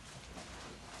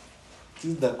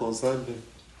 Things that concern them.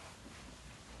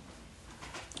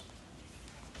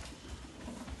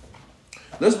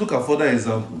 Let's look at further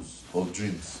examples of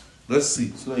dreams. Let's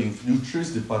see, so that you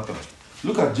trace the pattern.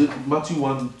 Look at Matthew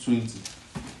 1:20.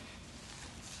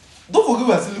 Don't forget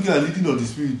we are still looking at leading of the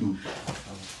Spirit though.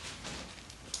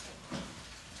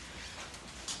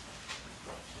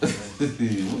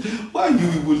 Why are you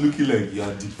people looking like you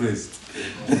are depressed?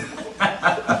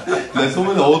 Like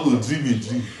someone that want to dream a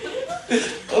dream.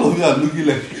 All of you are looking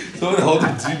like someone that want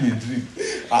to dream a dream.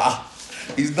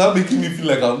 It's not making me feel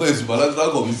like I'm not a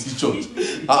supernatural community church.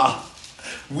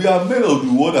 We are men of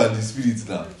the word and the spirit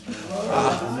now.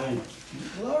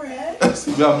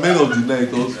 We are men of the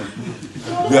night also.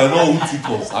 We are not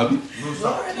uticos.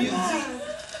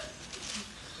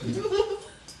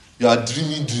 You are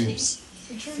dreaming dreams.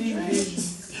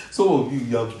 Some of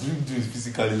you have dreamed dreams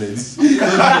physically like this. Some of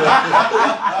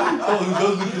you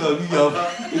just looking at me,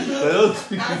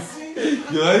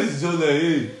 your eyes is just like,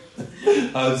 hey,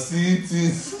 I'm seeing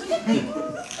things.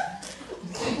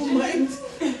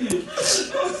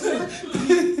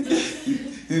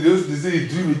 They say you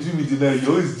dream in the night. You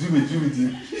always dream in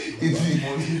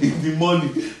the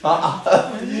morning.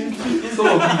 Some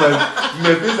of you,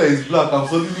 my face is black. I'm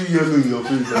suddenly yellow in your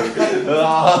face.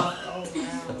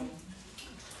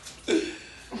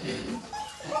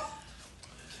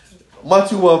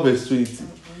 Matthew 1:20.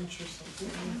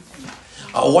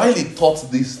 And while he taught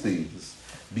these things,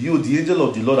 behold, the angel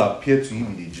of the Lord appeared to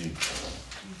him in a dream,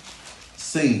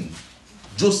 saying,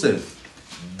 Joseph,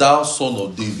 thou son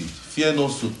of David, fear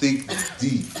not to take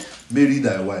thee Mary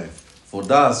thy wife, for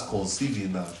thou hast conceived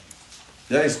in her.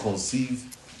 That is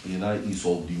conceived in her is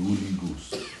of the Holy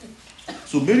Ghost.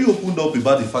 So Mary opened up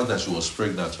about the fact that she was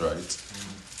pregnant, right?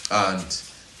 And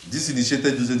this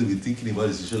initiated Joseph to be thinking about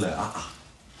the situation like,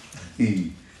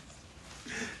 hey.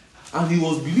 And he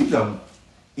was believed that,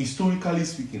 historically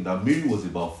speaking, that Mary was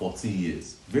about 14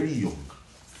 years, very young.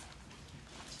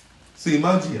 So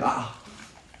imagine,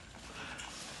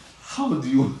 how do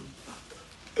you,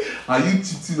 are you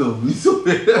cheating on me? So,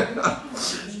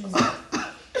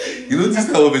 you know, this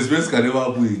type of experience can never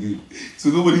happen again. So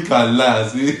nobody can lie and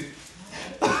say,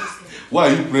 why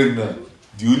are you pregnant?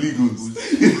 The Holy Ghost.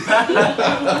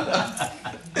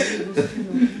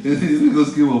 The Holy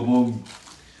Ghost came upon me.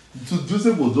 So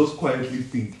Joseph was just quietly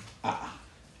thinking,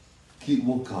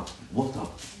 what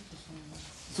up?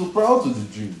 So prior to the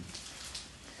dream,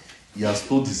 he has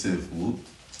told himself,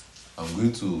 I'm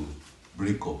going to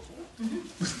break up.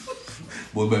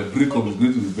 But my breakup is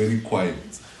going to be very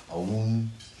quiet. I won't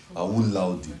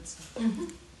loud it.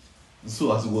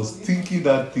 So as he was thinking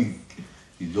that thing,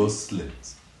 he just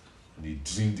slept. And he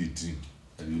dreamed the dream.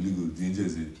 And the Holy Ghost, the angel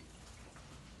said,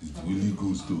 it's the Holy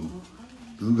Ghost too.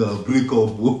 Don't gonna break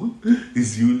up,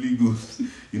 it's the Holy Ghost.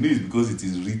 You know it's because it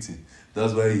is written.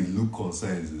 That's why he looked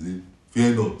concerned. He said,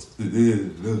 fear not.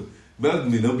 No. That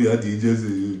may not be how the angel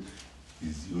said,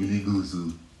 it's the Holy Ghost.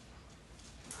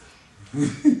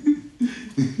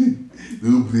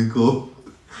 Don't break up.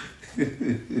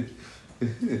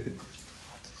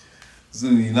 So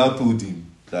he now told him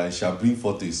that he shall bring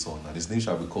forth a son, and his name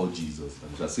shall be called Jesus,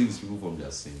 and he shall save his people from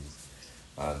their sins.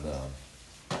 And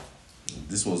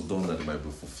this was done that it might be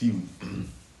fulfilled.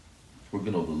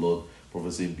 Spoken of the Lord,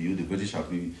 prophet saying, behold, a virgin shall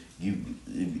be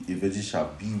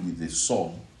with a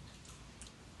son,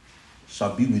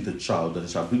 shall be with a child, and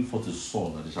shall bring forth a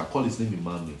son, and they shall call his name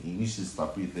Emmanuel, in which is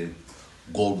interpreted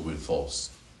God with us.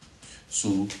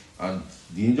 So, and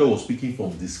the angel was speaking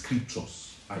from the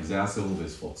scriptures, Isaiah 7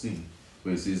 verse 14,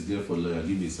 where it says, therefore, Lord,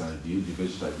 give a sign, the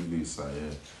virgin shall give a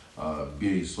sign,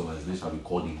 bear a son, and his name shall be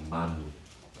called Emmanuel.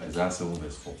 Isaiah 7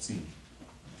 verse 14.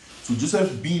 So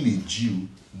Joseph, being a Jew,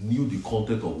 knew the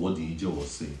content of what the angel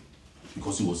was saying,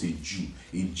 because he was a Jew.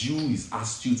 A Jew is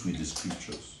astute with the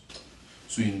scriptures.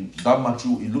 So in that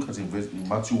Matthew, you look at it in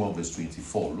Matthew 1 verse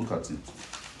 24, look at it.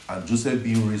 And Joseph,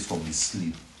 being raised from his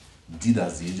sleep, did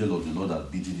as the angel of the Lord had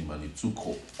bidden him, and he took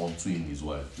up unto him his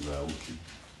wife. He's like, okay,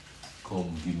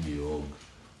 come give me a hug.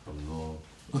 I'm not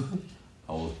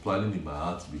I was planning in my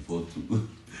heart before to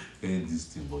end this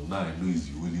thing, but now I know it's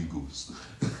the Holy Ghost.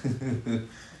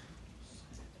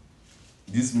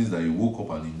 This means that he woke up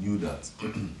and he knew that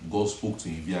God spoke to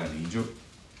him via an angel,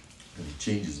 and he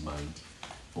changed his mind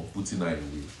from putting her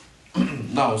away.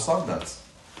 Now, observe that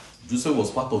Joseph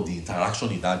was part of the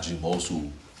interaction in that dream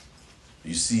also.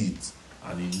 You see it,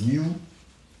 and he knew,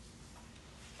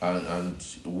 and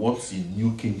what he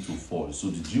knew came to fall. So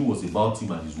the dream was about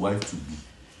him and his wife to be.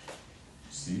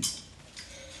 See?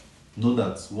 Know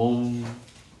that one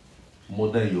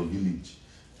mother in your village,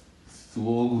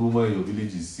 one woman in your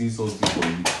village is seeing something for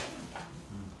you.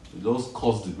 You just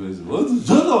curse the person. What?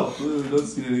 Shut up! You don't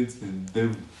see anything.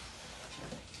 Devil.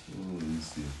 You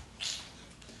see.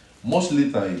 Much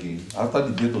later again, after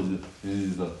the death of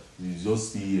you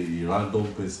just see a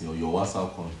random person on your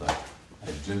WhatsApp contact.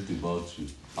 I dreamt about you.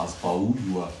 As per who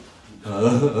you are.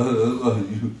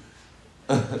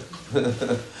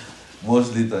 Much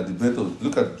later, the death of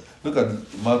look at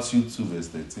Matthew 2 verse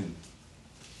 13.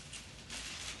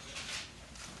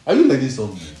 Are you learning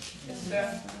something? Yes,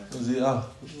 sir. Say,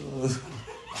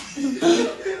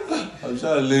 I'm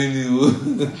trying to learn you.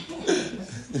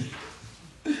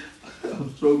 I'm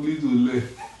struggling to learn.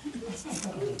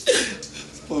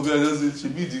 For me, I just said, she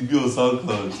be the be on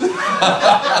SoundCloud.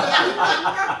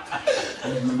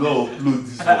 You will not upload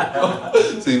this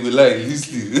one. So you will like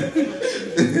listening.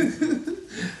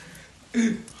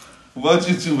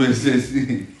 Matthew 2 verse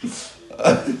 13.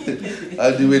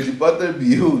 And they were departed,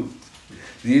 behold,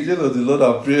 the angel of the Lord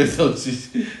appeared unto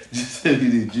Joseph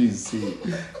in a dream, saying,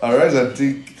 arise and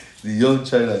take the young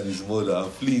child and his mother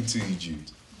and flee into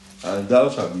Egypt, and thou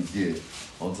shalt be there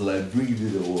until I bring thee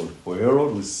the word. For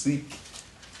Herod will seek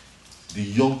the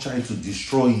young child to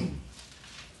destroy him.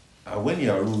 And when he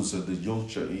arose, the young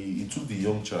child, he took the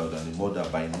young child and the mother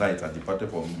by night and departed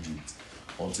from Egypt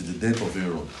until the death of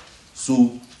Herod.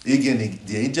 So again,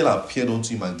 the angel appeared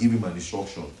unto him and gave him an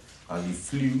instruction, and he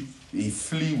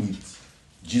flew with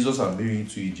Jesus and Mary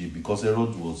into Egypt, because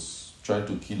Herod was trying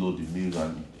to kill all the males,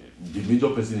 and the major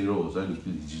person in Herod was trying to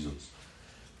kill Jesus.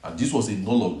 And this was a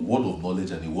word of knowledge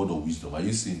and a word of wisdom. Are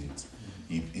you seeing it?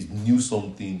 He knew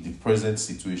something, the present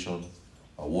situation,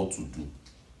 and what to do.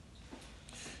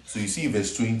 So you see in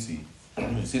verse 20,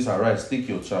 it says, arise, take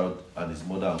your child and his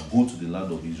mother and go to the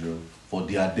land of Israel, for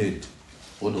they are dead.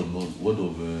 Word of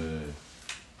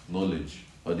knowledge,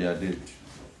 or they are dead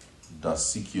that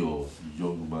seek your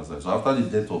young woman's life. So after the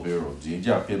death of Herod, the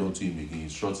angel appeared unto him again,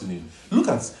 instructing him. Look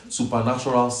at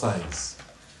supernatural signs.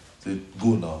 Say,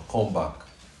 go now, come back.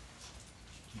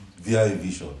 Via a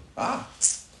vision.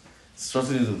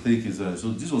 Instructing him to take his life.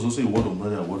 So this was also a word of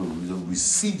knowledge and a word of wisdom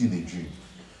received in a dream.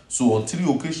 So on 3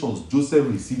 occasions, Joseph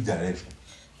received direction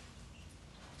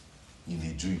in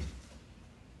a dream.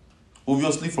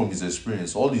 Obviously, from his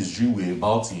experience, all his dreams were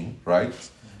about him, right?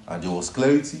 And there was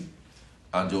clarity,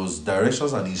 and there was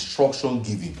directions and instruction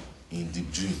given in the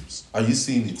dreams. Are you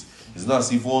seeing it? It's not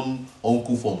as if one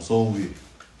uncle from somewhere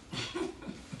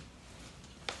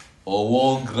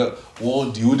or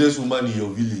the oldest woman in your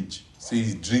village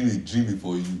says, dream a dream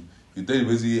before you. You tell the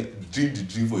person, dream the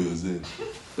dream for yourself.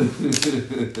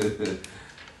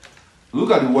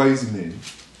 Look at the wise men.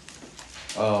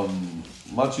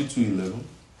 Matthew 2:11.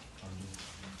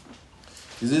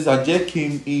 It says, and there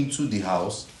came into the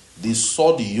house, they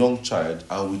saw the young child,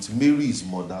 and with Mary his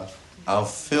mother, and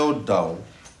fell down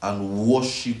and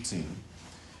worshipped him.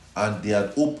 And they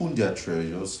had opened their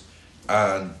treasures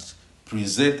and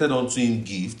presented unto him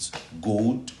gifts,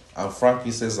 gold and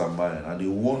frankincense and myrrh.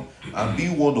 And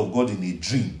being warned of God in a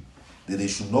dream, that they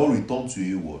should not return to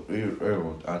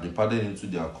Herod and departed into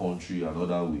their country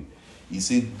another way. He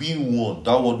said, being warned,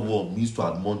 that word warn means to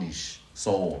admonish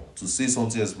someone, to say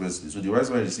something expressly. So the wise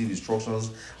man received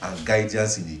instructions and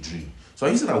guidance in a dream. So are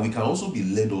you saying that we can also be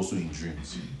led also in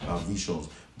dreams and visions,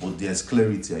 but there's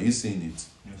clarity? Are you saying it?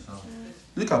 Yes, sir.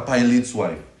 Look at Pilate's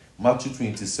wife, Matthew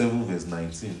 27 verse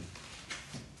 19.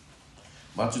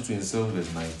 Matthew 27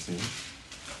 verse 19.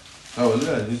 Now we'll look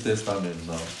at the New Testament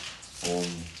now.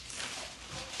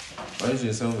 Matthew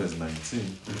 27 verse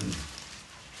 19.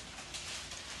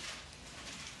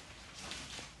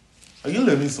 Are you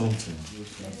learning something?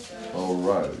 Yes, All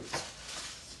right.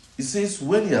 It says,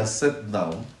 when he has sat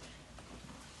down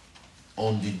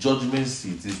on the judgment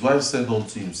seat, his wife said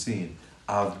unto him, saying,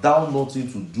 have thou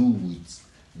nothing to do with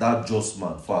that just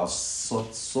man? For I have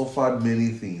suffered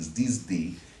many things this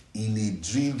day in a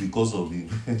dream because of him.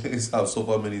 I've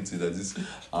suffered many things that is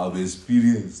I've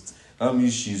experienced. That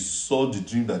means she saw the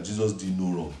dream that Jesus did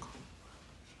no wrong.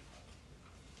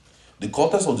 The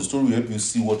context of the story will help you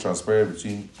see what transpired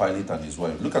between Pilate and his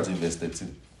wife. Look at it in verse 13.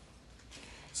 It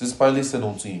says, Pilate said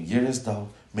unto him, hearest thou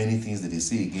many things that they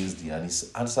say against thee? And he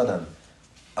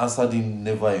answered him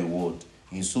never a word,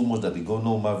 insomuch that the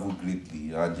governor marveled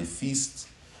greatly, and the feast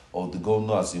of the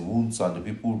governor as he would, and the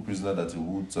people prisoner that he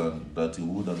would,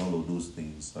 and all of those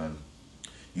things. And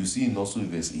you see in also in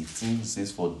verse 18, it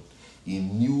says, for he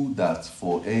knew that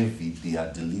for envy they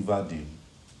had delivered him.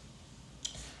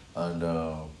 And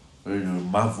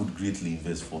marveled greatly in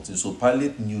verse 14. So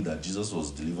Pilate knew that Jesus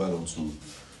was delivered unto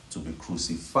to be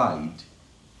crucified,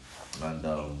 and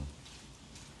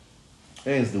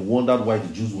hence they wondered why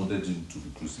the Jews wanted him to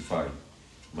be crucified.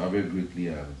 Marveled greatly,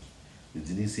 and they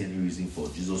didn't see any reason for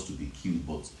Jesus to be killed.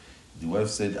 But the wife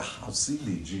said, I've seen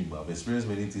the dream, I've experienced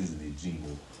many things in the dream,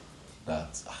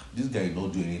 that this guy did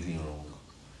not do anything wrong.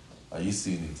 Are you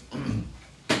seeing it?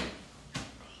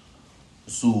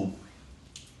 So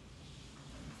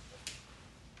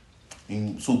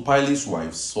Pilate's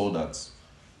wife saw that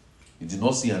he did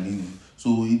not see an evil.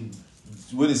 So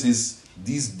when it says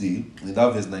this day, in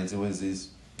that verse 19, when it says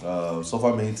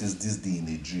suffer many things this day in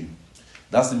a dream,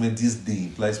 that's meant this day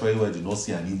implies Pilate did not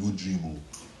see an evil dream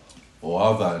or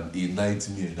have a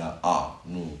nightmare that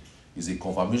no. It's a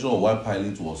confirmation of what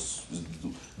Pilate was.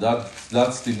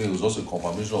 That statement was also a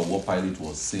confirmation of what Pilate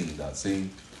was saying. That saying,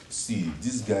 see,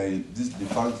 this guy did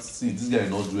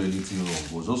not do anything wrong.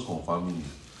 He was just confirming it.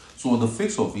 So on the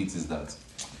face of it is that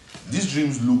these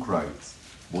dreams look right,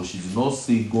 but she did not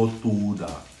say God told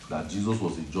her that Jesus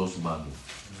was a just man.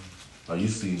 Are you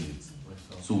seeing it?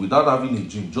 So without having a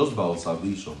dream, just by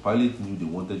observation, Pilate knew they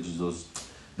wanted to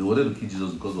kill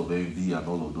Jesus because of envy and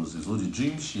all of those things. So the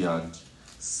dream she had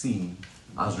seen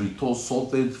has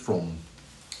resulted from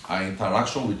her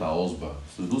interaction with her husband.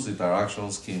 So those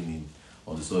interactions came in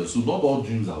on the story. So not all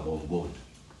dreams are about God.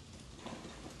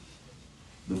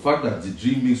 The fact that the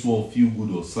dream makes one feel good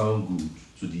or sound good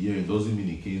to the hearing doesn't mean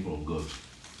it came from God.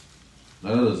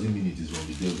 Neither does it mean it is from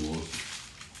the devil also.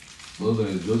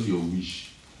 Sometimes it's just your wish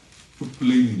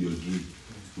playing in your dream.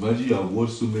 Imagine you have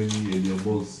watched so many in your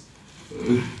months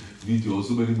videos,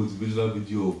 so many motivational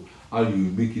videos of how you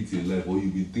will make it in life, or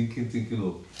you've been thinking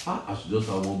of I should just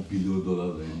have $1 billion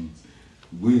I need.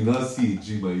 When you now see a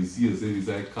dream and you see yourself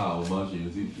inside car or mansion,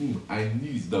 you say, I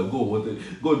knew it, that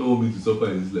God don't want me to suffer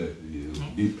in this life. Yeah,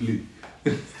 they play.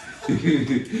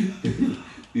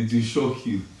 It will shock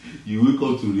you. You wake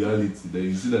up to reality, then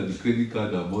you see that the credit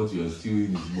card amount you are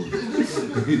stealing is more.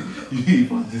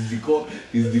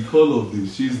 It's the call of the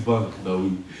Chase Bank that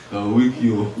will wake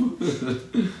you up.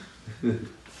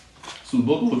 So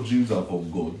not all dreams are from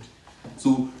God.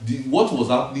 So what was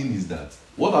happening is that,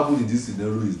 what happened in this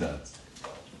scenario is that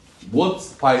what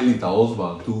Pilate, her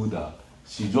husband, told her,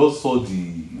 she just saw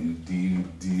the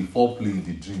foreplay in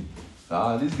the dream.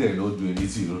 This guy not do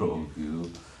anything wrong,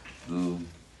 So,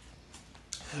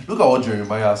 look at what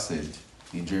Jeremiah said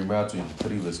in Jeremiah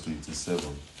 23 verse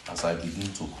 27 as I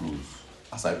begin to close.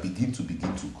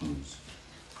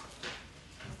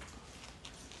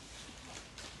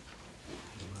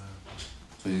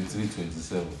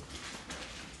 23:27.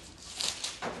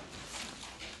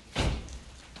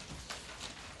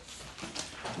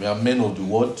 We are men of the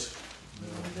word,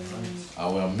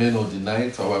 and we are men of the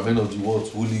night, and we are men of the word,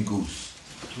 Holy Ghost.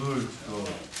 Good God.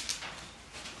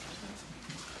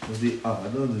 I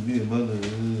don't want to be a man.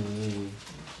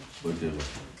 Whatever.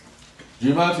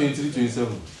 Jeremiah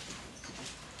 23:27.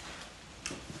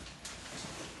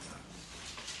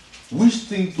 Which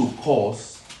thing to cause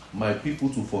my people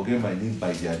to forget my name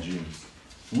by their dreams,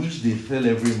 which they tell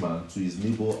every man to his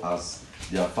neighbor as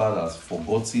their fathers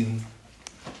forgotten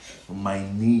my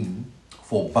name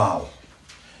for Baal.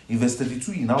 In verse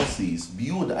 32, he now says,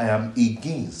 behold, I am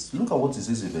against. Look at what he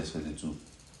says in verse 32.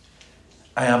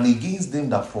 I am against them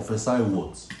that prophesy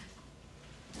what?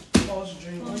 False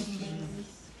dreams.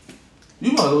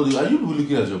 You are you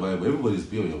looking at your Bible? Everybody's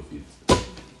be on your feet.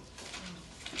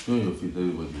 Be on your feet,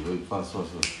 everybody. Fast.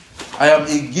 I am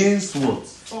against what?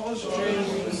 False dreams.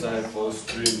 Prophesy false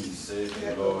dreams, say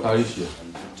the Lord. Carisha.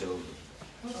 And do tell them.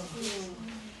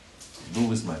 Don't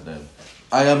waste my time.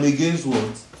 I am against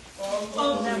what?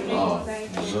 False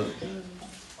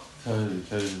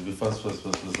Be fast.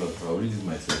 I'll read it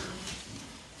myself.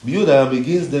 Behold, I am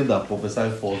against them that prophesy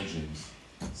false dreams.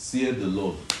 Saith the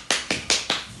Lord.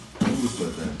 Don't waste my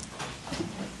time.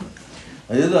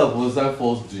 I hear that prophesy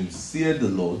false dreams. Saith the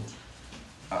Lord.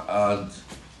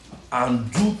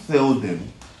 And do tell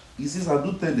them. He says, I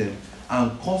do tell them,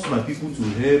 and cause my people to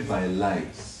err by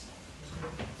lies.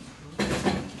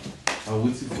 I'm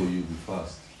waiting for you. Be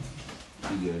fast.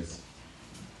 You guys.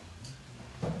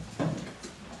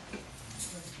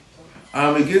 I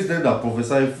am against them that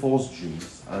prophesy false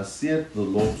dreams, and saith the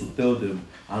Lord to tell them,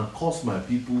 and cause my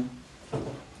people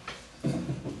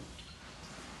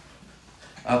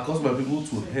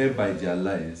to err by their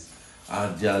lies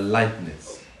and their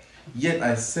lightness. Yet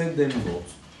I sent them not,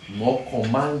 nor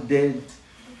commanded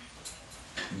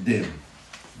them.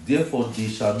 Therefore they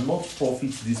shall not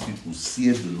profit these people,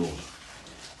 saith the Lord.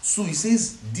 So he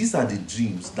says, these are the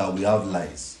dreams that we have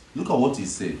lies. Look at what he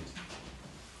said.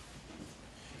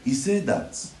 He said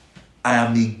that I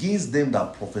am against them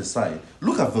that prophesy.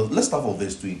 Let's start from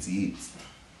verse 28.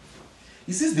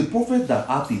 He says, the prophet that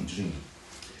hath a dream,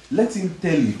 let him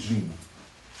tell a dream.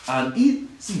 And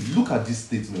look at this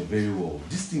statement very well.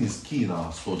 This thing is key in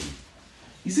our study.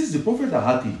 He says, the prophet that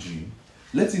hath a dream,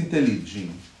 let him tell a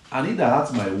dream. And he that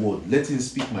hath my word, let him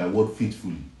speak my word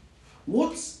faithfully.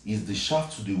 What is the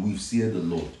shaft to the wheel, saith the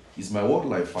Lord? Is my word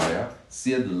like fire,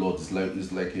 saith the Lord? It's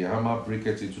like a hammer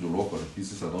breaketh into the rock and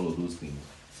pieces and all of those things.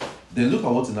 Then look at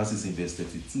what it says in verse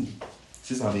 32. It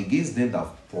says, I'm against them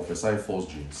that prophesy false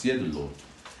dreams, saith the Lord,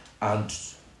 and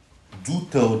do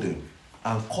tell them,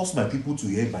 and cause my people to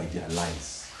err by their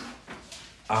lies,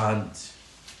 and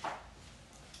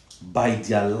by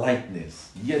their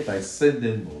lightness. Yet I sent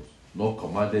them not, nor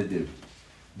commanded them.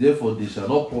 Therefore they shall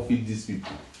not profit these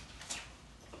people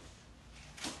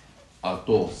at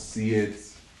all,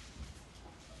 saith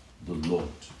the Lord.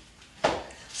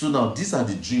 So now these are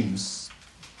the dreams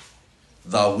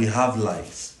that we have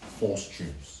lies, false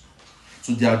dreams.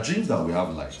 So there are dreams that we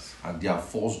have lies, and there are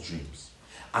false dreams.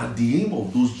 And the aim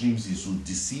of those dreams is to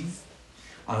deceive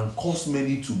and cause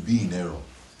many to be in error.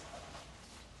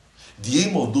 The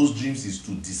aim of those dreams is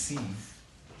to deceive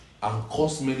and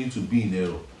cause many to be in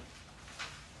error.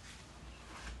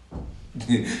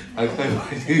 I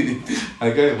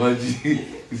can't imagine.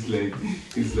 It's like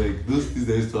those things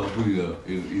that used to happen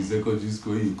in secondary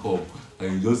school. You come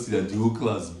and you just see that the whole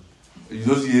class, you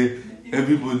just hear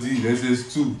everybody in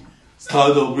SS2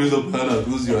 stand up, raise up your hand and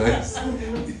close your eyes.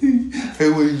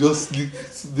 And when you just sleep,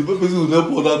 the person will not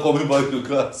bother coming back to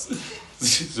class.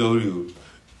 Sorry.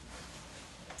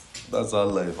 That's how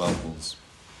life happens.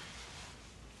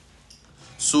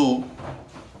 So,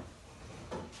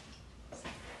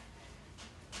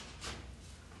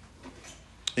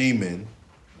 amen.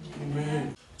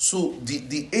 So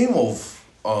the aim of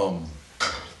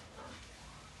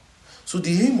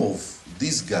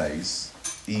these guys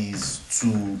is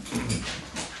to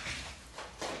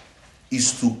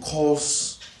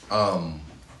cause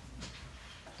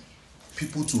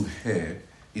people to err,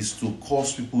 is to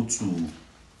cause people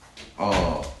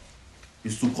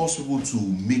to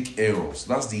make errors.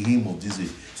 That's the aim of this.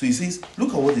 So he says,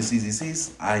 look at what he says. He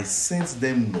says, I sent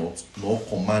them not, nor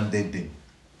commanded them.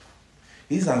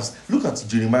 He says, look at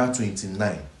Jeremiah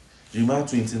 29. Jeremiah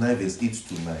 29 verse 8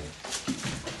 to 9.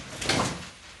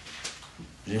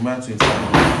 Jeremiah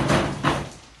 29.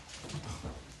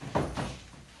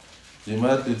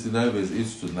 Jeremiah 29 verse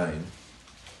 8 to 9.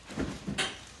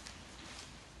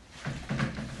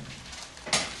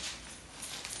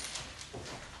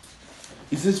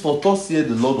 It says, for thus saith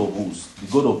the Lord of hosts, the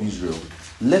God of Israel,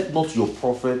 let not your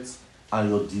prophets and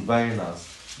your diviners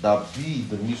that be in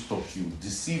the midst of you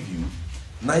deceive you,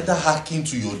 neither hearken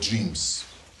to your dreams,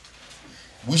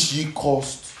 which ye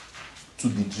caused to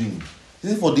be dreamed. He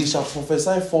says, for they shall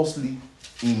prophesy falsely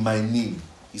in my name.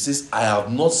 He says, I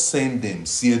have not sent them,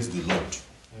 saith the Lord.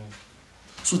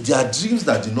 So there are dreams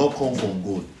that do not come from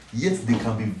God, yet they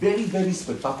can be very, very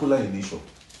spectacular in nature.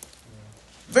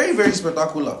 Very, very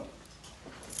spectacular.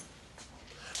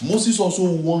 Moses also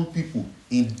warned people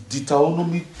in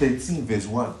Deuteronomy 13 verse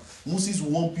 1. Moses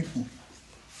warned people.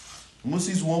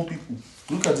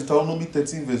 Look at Deuteronomy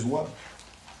 13 verse 1.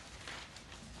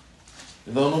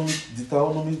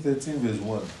 Deuteronomy 13 verse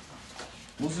 1.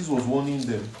 Moses was warning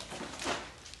them.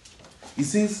 He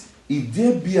says, if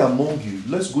there be among you,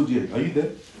 let's go there. Are you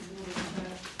there?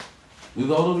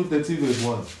 Deuteronomy 13 verse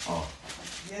 1. Ah.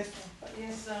 Yes, sir.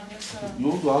 Yes, sir. Yes, sir. You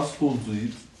want to add stone to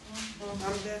it? I'm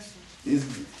there, sir.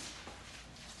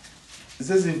 It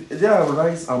says, if there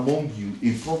arise among you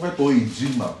a prophet or a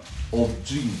dreamer of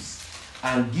dreams,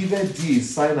 and giveth thee a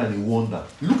sign and a wonder.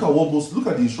 Look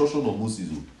at the instruction of Moses.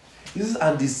 He says,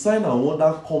 and the sign and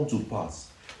wonder come to pass.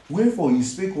 Wherefore he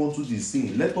spake unto thee,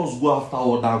 saying, let us go after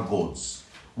other gods,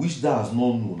 which thou hast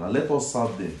not known, and let us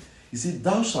serve them. He said,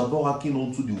 thou shalt not hearken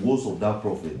unto the words of that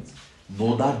prophet,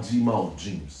 nor that dreamer of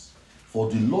dreams. For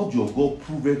the Lord your God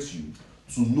proveth you,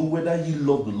 to know whether ye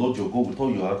love the Lord your God with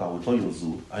all your heart and with all your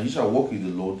soul, and ye shall walk in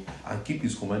the Lord, and keep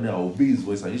his commandment, and obey his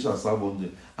voice, and ye shall serve unto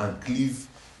him, and cleave,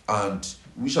 and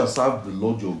we shall serve the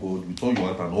Lord your God with all your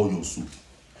heart and all your soul.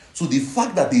 So the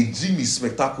fact that a dream is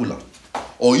spectacular,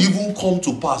 or even come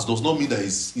to pass, does not mean that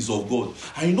it's of God.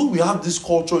 And you know, we have this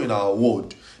culture in our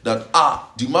world that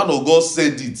the man of God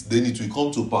said it, then it will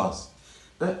come to pass.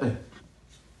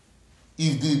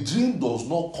 If the dream does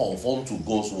not conform to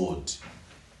God's word,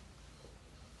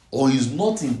 or is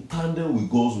not in tandem with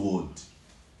God's word,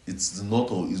 it's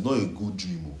not a good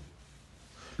dream.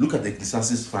 Look at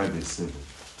Ecclesiastes 5 verse 7.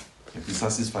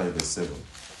 Ecclesiastes 5 verse 7.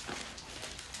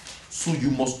 So you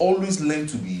must always learn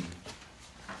to be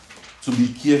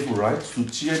careful, right? To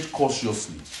tread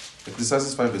cautiously.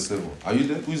 Ecclesiastes 5 verse 7. Are you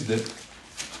there? Who is there?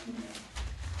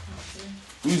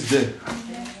 Who is there?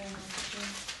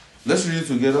 Let's read it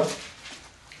together.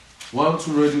 1,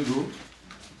 2, ready, go.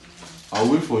 I'll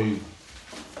wait for you.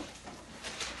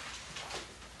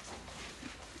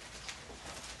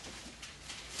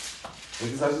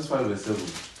 Ecclesiastes 5 verse 7.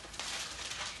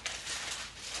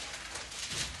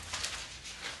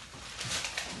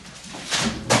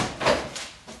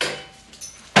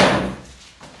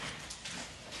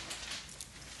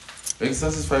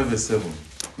 Ecclesiastes 5 verse 7.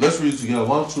 Let's read it together.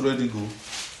 1, 2, ready, go.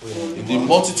 In the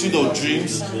multitude of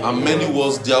dreams and many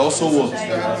words, there are also what?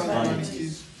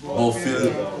 Or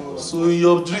fear. So in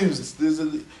your dreams,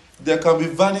 there can be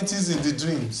vanities in the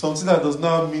dream. Something that does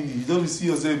not have meaning. You don't see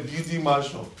yourself building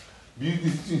mansion, building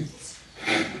things.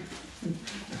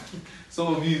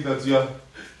 Some of you that you are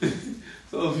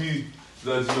studying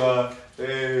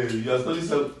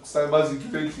cyber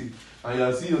security, and you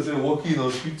are seeing yourself working in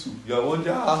hospital. You are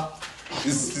wondering,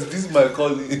 is this my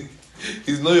calling?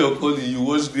 It's not your calling. You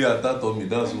watch Grey Anatomy,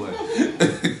 that's why.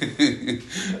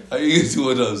 Are you getting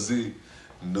what I'm saying?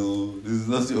 No, this is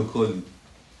not your calling.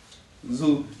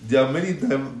 So there are many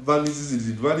times vanities in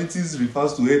it. Vanities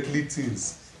refers to earthly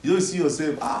things. You don't see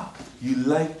yourself, you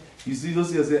see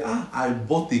yourself, I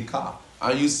bought a car.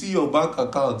 And you see your bank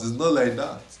account, it's not like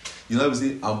that. You know what I'm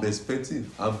saying? I'm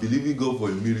expecting, I'm believing God for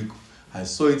a miracle. I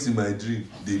saw it in my dream.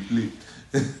 They play.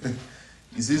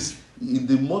 It says, in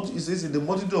the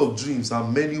multitude of dreams are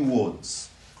many words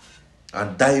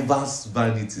and diverse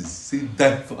vanities. Say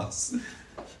diverse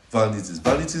vanities.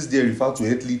 Vanities there refer to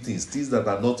earthly things that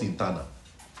are not internal.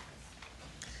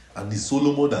 And it's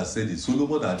Solomon that said it.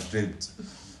 Solomon that dreamt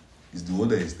is the one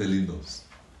that is telling us.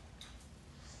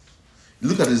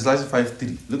 Look at Ecclesiastes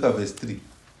 5:3. Look at verse 3.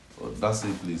 Oh, that's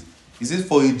it, please. He says,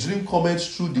 for a dream cometh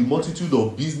through the multitude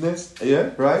of business,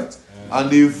 yeah, right? Yeah.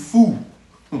 And a fool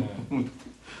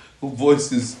whose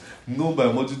voice is known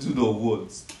by multitude of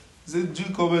words. He said,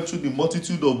 dream cometh through the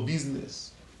multitude of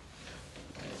business.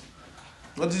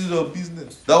 Multitude of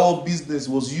business. That word business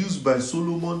was used by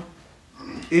Solomon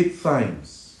 8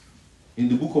 times in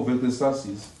the book of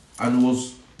Ecclesiastes, and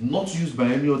was not used by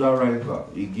any other writer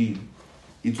again.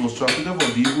 It was translated from the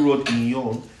Hebrew word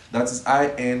inyan, that is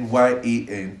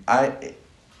I-N-Y-A-N,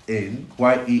 I-N-Y-A-N,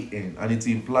 and it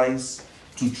implies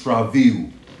to travail.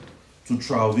 To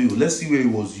travail. Let's see where it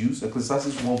was used.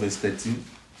 Ecclesiastes 1 verse 13.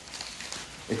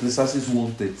 Ecclesiastes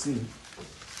 1:13.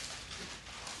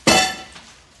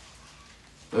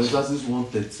 Ecclesiastes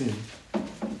 1:13.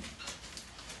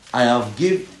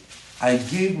 I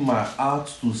gave my heart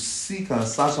to seek and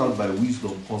search out by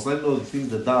wisdom concerning all the things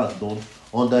that thou hast done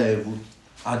under heaven.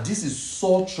 And this is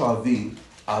sore travail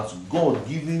as God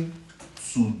giving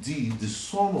to thee the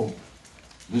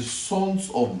sons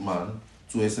of man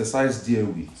to exercise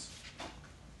therewith.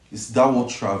 It's that word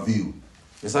travail.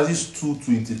 Ecclesiastes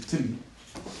 2:23.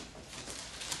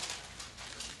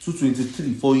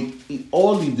 2:23. For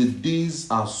all in the days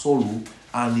are sorrow,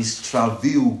 and his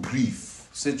travail grief.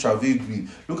 Say travail grief.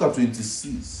 Look at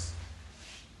 26.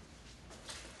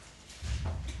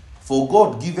 For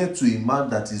God giveth to a man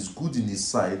that is good in his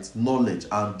sight knowledge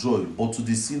and joy, but to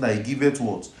the sinner he giveth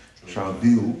what?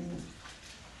 Travail.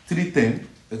 3:10.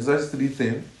 Exercise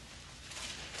 3:10.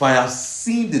 For I have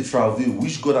seen the travail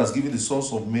which God has given the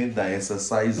sons of men that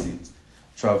exercise it.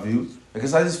 Travail.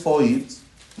 Exercises 4:8.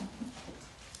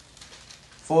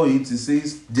 4:8, it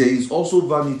says, there is also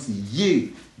vanity, yea,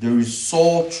 there is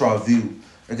sore travail.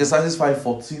 Exercises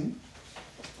 5:14.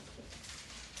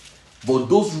 But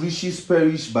those riches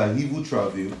perish by evil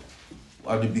travail,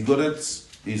 and the begotten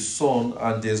a son,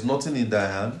 and there's nothing in thy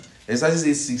hand.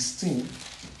 Exercises 8:16.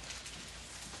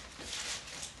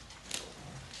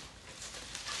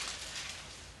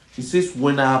 It says,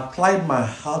 when I applied my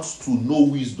heart to know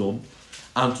wisdom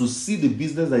and to see the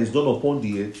business that is done upon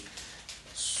the earth,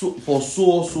 so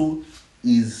also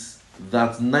is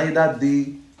that neither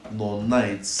day nor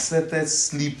night setteth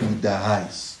sleep with the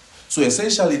eyes. So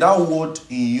essentially, that word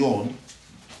in yon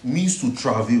means to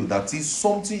travail. That is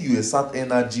something you exert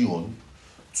energy on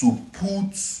to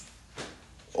put,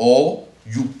 or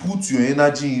you put your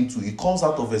energy into. It comes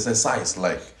out of exercise,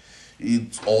 like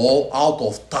it, or out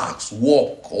of task,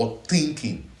 work, or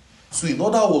thinking. So in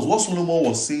other words, what Solomon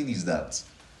was saying is that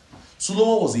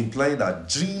Solomon was implying that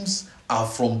dreams are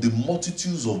from the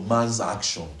multitudes of man's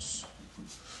actions.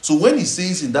 So when he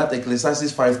says in that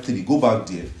Ecclesiastes 5:3, go back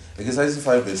there, Ecclesiastes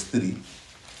 5:3,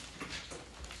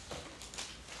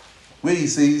 where he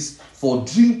says, for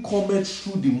dream cometh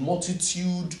through the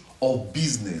multitude of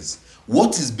business.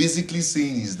 What is basically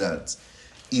saying is that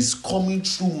it's coming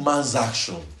through man's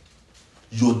action,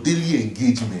 your daily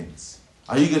engagement.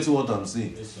 Are you getting what I'm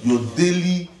saying? Yes, your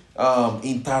daily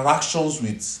interactions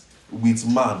with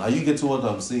man. Are you getting what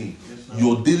I'm saying? Yes,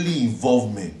 your daily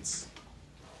involvement.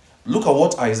 Look at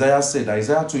what Isaiah said.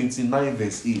 Isaiah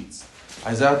 29:8.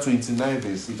 Isaiah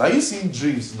 29:8. Are you seeing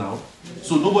dreams now? Yes.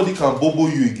 So nobody can bobo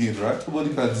you again, right?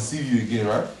 Nobody can deceive you again,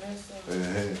 right?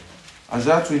 Yes,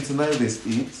 Isaiah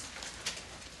 29:8.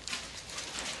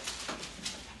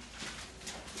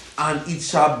 And it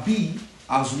shall be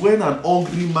as when an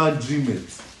hungry man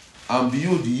dreameth, and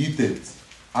behold, he eateth,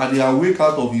 and he awake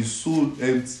out of his soul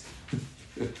empty.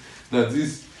 That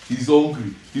is, he's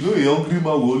hungry. You know, a hungry man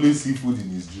will always see food in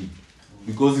his dream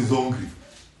because he's hungry,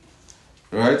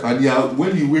 right? And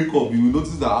when he wake up, he will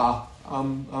notice that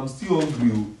I'm still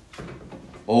hungry.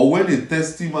 Or when a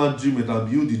thirsty man dreameth, and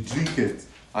behold, he drinketh,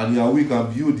 and he awake,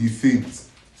 and behold, he faint,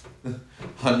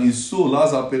 and his soul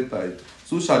has appetite.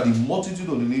 So shall the multitude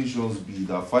of the nations be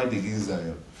that fight against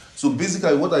Zion. So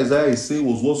basically, what Isaiah is saying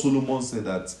was what Solomon said,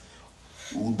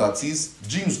 that is,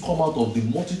 dreams come out of the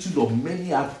multitude of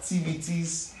many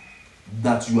activities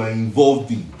that you are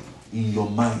involved in your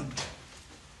mind.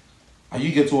 Are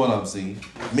you getting what I'm saying?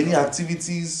 Many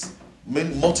activities,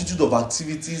 multitude of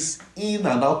activities in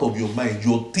and out of your mind.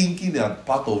 You're thinking and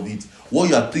part of it. What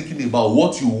you are thinking about,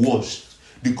 what you watched,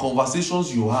 the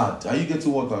conversations you had. Are you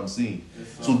getting what I'm saying?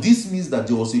 Yes, so this means that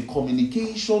there was a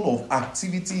communication of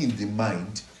activity in the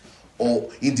mind, or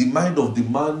in the mind of the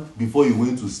man before he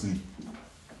went to sleep,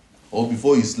 or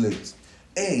before he slept.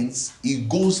 Hence, he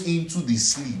goes into the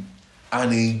sleep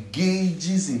and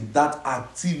engages in that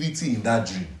activity in that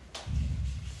dream.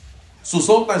 So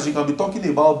sometimes you can be talking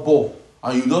about ball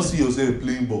and you don't see yourself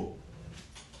playing ball.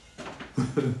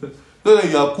 Then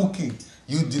you are cooking.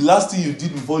 The last thing you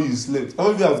did before you slept.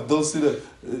 How many of you have done say that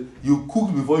you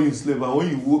cooked before you slept, and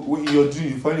when in your dream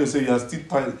you find yourself you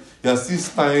are still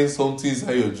tying something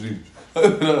inside your dream.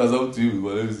 That's up to you,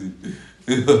 but let me see.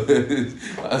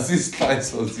 I still tying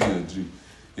something in your dream.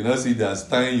 You know, see, they are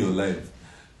tying your life.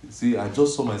 See, I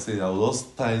just saw myself. I was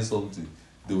just tying something.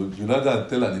 You not gonna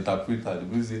tell an interpreter.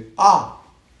 They will say, you are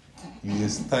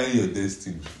tying your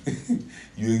destiny.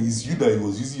 It's you that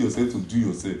was using yourself to do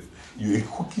yourself. You are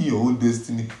cooking your own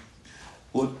destiny.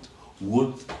 What?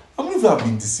 How many of you have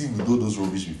been deceived with all those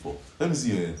rubbish before? Let me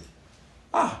see your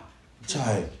hand.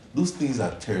 Child, those things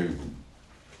are terrible.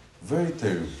 Very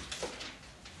terrible.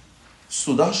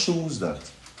 So that shows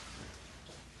that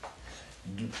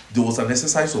there was an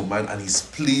exercise of mind and it's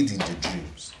played in the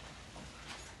dreams.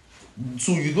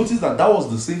 So you notice that was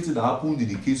the same thing that happened in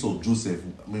the case of Joseph.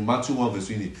 In Matthew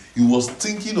 1:20. He was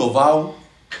thinking of how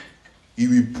he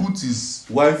will put his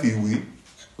wife away,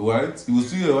 right? He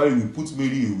was thinking of how he will put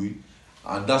Mary away,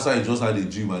 and that's why he just had a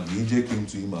dream, and the angel came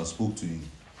to him and spoke to him.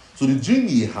 So the dream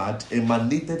he had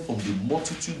emanated from the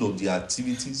multitude of the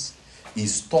activities,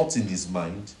 his thoughts in his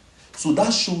mind. So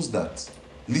that shows that,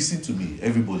 listen to me,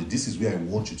 everybody, this is where I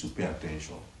want you to pay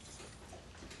attention.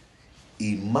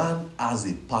 A man has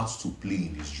a part to play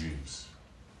in his dreams.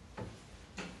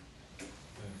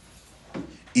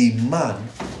 A man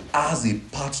has a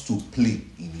part to play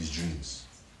in his dreams.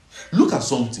 Look at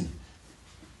something.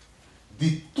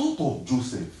 The thought of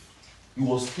Joseph, he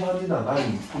was planning on how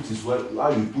he put his wife,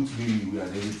 how he put Mary away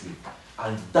and everything.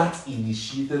 and that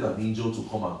initiated an angel to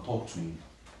come and talk to him.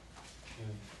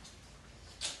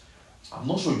 I'm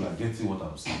not sure you are getting what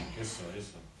I'm saying. Yes, sir. Yes,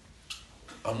 sir.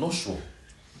 I'm not sure.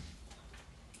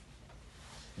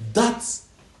 That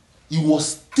he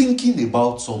was thinking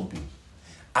about something,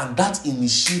 and that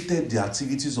initiated the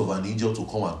activities of an angel to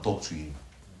come and talk to him.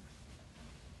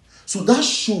 So that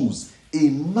shows a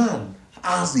man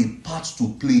has a part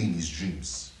to play in his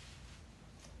dreams.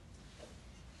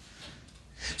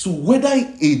 So whether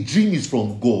a dream is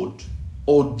from God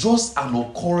or just an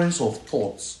occurrence of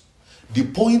thoughts, the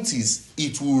point is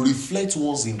it will reflect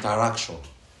one's interaction.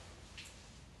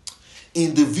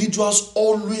 Individuals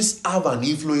always have an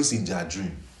influence in their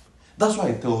dream. That's why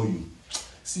I tell you,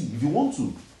 see, if you want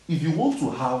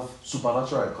to have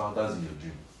supernatural encounters in your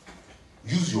dream,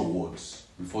 use your words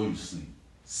before you sleep.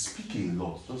 Speak a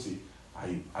lot. Just say,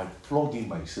 I plug in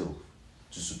myself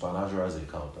to supernatural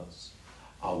encounters.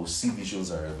 I will see visions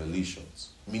and revelations.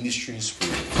 Ministering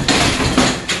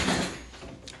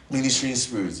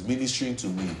spirits, ministering to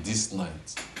me this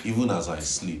night, even as I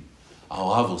sleep.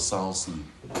 I'll have a sound sleep.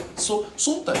 So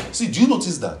sometimes, see, do you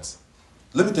notice that?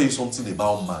 Let me tell you something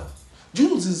about man. Do you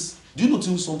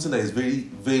notice something that is very,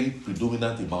 very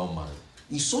predominant about man?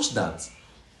 It's such that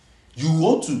you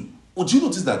want to, or do you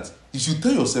notice that if you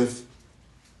tell yourself,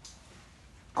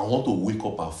 I want to wake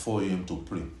up at 4 a.m. to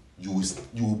pray, you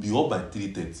will be up by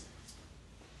 3:30.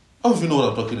 How do you know what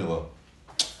I'm talking about?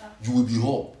 You will be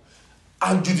up.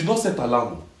 And you did not set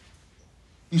alarm.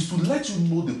 It's to let you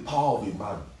know the power of a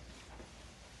man.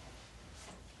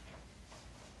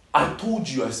 I told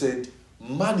you, I said,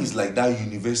 man is like that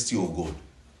university of God.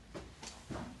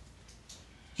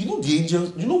 You know the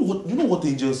angels, you know what the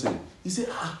angel said? He said,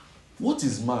 what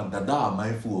is man that thou art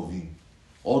mindful of him?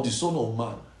 Or the son of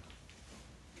man?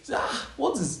 He said,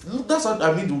 what is, that's what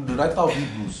I mean, the writer of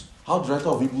Hebrews. How the writer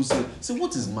of Hebrews said,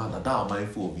 what is man that thou art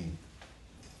mindful of him?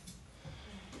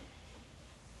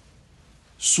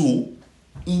 So,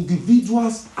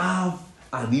 individuals have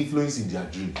an influence in their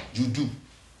dream. You do.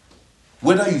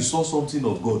 Whether you saw something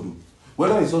of God,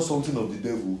 whether you saw something of the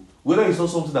devil, whether you saw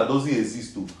something that doesn't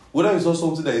exist, whether you saw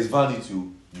something that is vanity,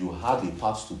 you had a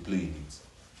part to play in it.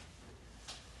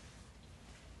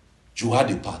 You had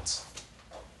a part.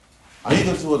 Are you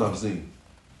getting what I'm saying?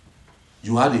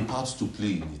 You had a part to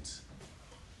play in it.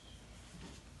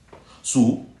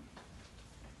 So,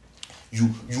 you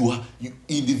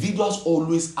individuals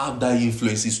always have that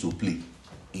influences to play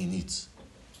in it.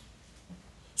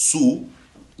 So,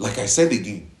 like I said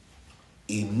again,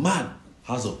 a man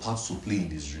has a part to play in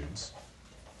his dreams.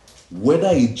 Whether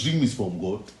a dream is from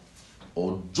God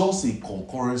or just a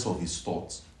concurrence of his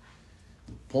thoughts,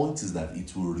 the point is that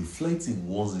it will reflect in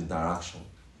one's interaction,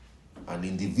 and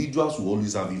individuals will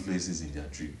always have influences in their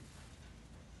dream.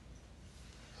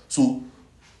 So,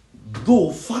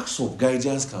 though facts of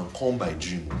guidance can come by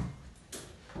dream,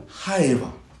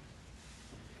 however,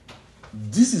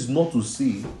 this is not to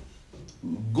say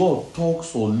God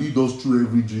talks or leads us through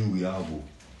every dream we have.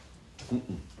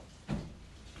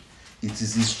 It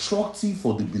is instructive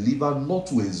for the believer not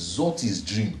to exalt his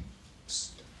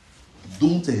dreams.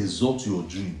 Don't exalt your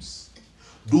dreams.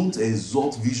 Don't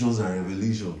exalt visions and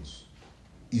revelations.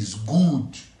 It's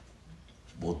good,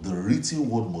 but the written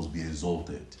word must be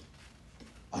exalted.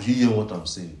 Are you hearing what I'm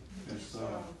saying? Yes, sir.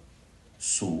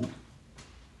 So,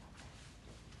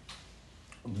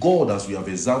 God, as we have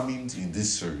examined in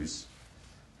this series,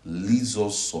 leads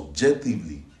us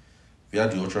subjectively via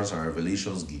the utterance and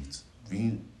revelations gift,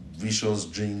 visions,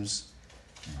 dreams,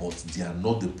 but they are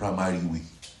not the primary way.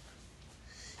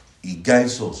 He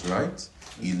guides us, right?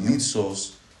 He leads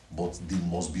us, but they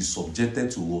must be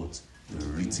subjected to what? The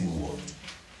written word.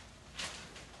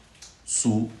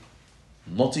 So,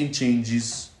 nothing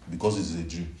changes because it's a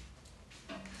dream.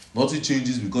 Nothing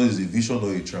changes because it's a vision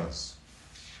or a trance.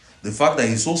 The fact that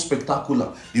it's so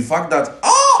spectacular, the fact that,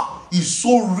 it's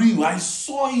so real, I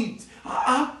saw it.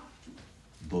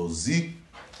 Does it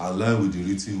align with the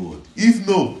written word? If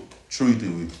no, throw it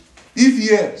away.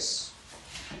 If yes,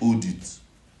 hold it.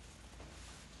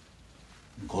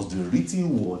 Because the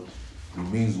written word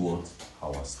remains what?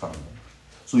 Our standard.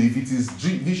 So if it is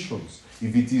visions,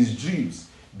 if it is dreams,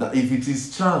 if it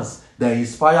is trance that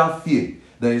inspire fear,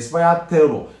 that inspire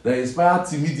terror, that inspire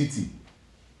timidity,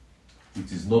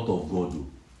 it is not of God, though.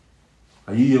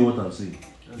 Are you hearing what I'm saying?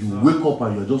 Yes, you wake up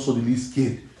and you're just suddenly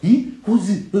scared. Who's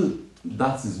it?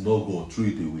 That is not God. Throw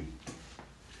it away.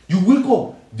 You wake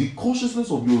up, the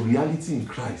consciousness of your reality in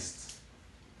Christ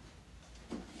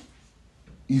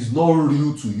is not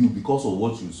real to you because of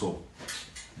what you saw.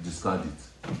 Discard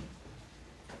it.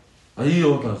 Are you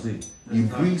hearing what I'm saying? It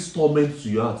brings torment to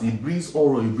your heart. It brings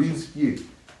horror. It brings fear.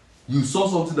 You saw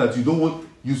something that you don't want.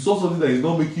 You saw something that is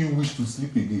not making you wish to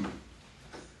sleep again.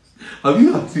 Have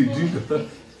you had a dream that?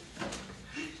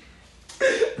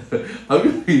 Have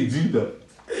you had a dream that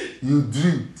you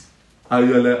dreamed and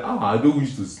you're like, I don't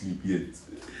wish to sleep yet.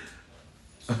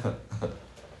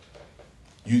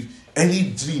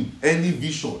 Any dream, any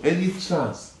vision, any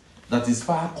chance that is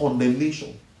fire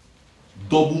condemnation,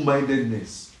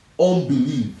 double-mindedness,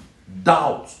 unbelief,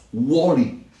 doubt,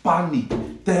 worry, panic,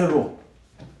 terror,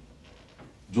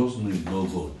 just know it's not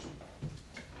God.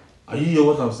 Are you hear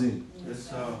what I'm saying? Yes,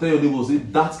 sir. Tell your neighbor, say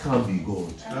that can be God.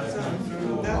 That can be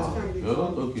You're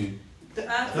God. not okay.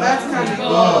 That can be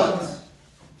God.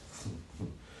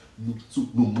 So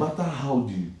no matter how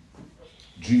the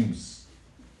dreams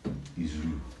is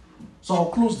real. So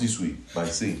I'll close this way by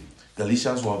saying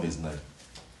Galatians 1 verse 9.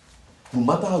 No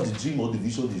matter how the dream or the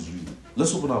vision is real.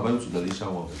 Let's open our Bible to Galatians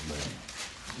 1 verse 9.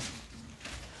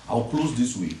 I'll close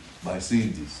this way by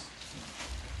saying this.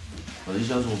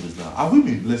 Galatians 1 verse 9. Have we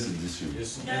been blessed in this series? Yes,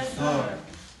 sir. Yes, sir.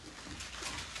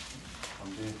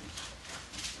 I'm doing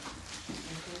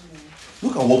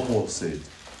Look at what Paul said.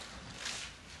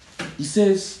 He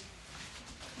says,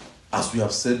 as we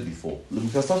have said before, we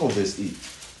can start from verse 8.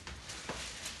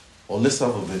 Or let's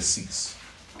start from verse 6.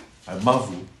 I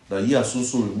marvel that ye are so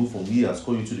removed from me as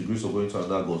called you to the grace of going to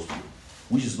another gospel,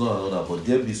 which is not another, but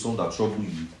there be some that trouble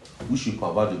you, which will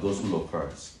pervert the gospel of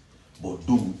Christ. But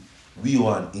though we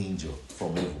are an angel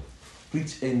from heaven,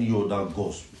 preach any other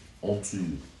gospel unto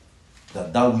you,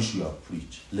 that which you have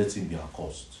preached, let him be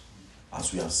accursed.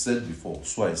 As we have said before,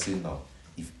 so I say now,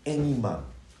 if any man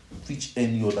preach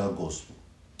any other gospel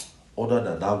other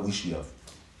than that which we have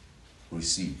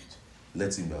received,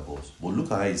 let him be accursed. But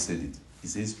look at how he said it. He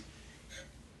says,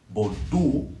 but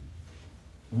though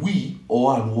we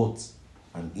or an what?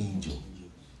 An angel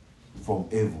from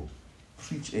heaven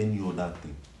preach any other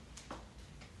thing,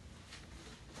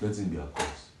 let him be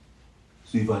accursed.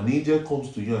 So if an angel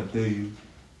comes to you and tell you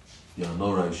you are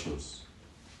not righteous,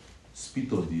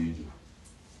 spit on the angel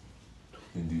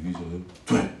in the vision.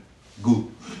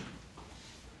 Go.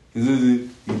 He says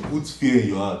he puts fear in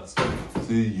your heart.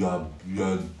 Say you are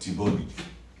demonic.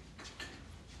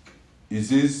 He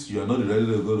says you are not the right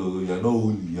of God, or you are not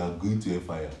holy, you are going to a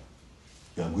fire.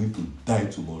 You are going to die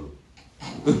tomorrow.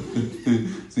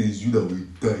 Say it's you that will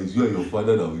die, it's you and your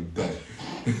father that will die.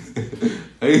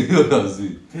 You know what I'm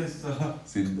saying? Yes, sir.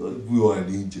 Say we are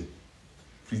an angel.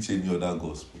 Preach any other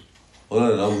gospel.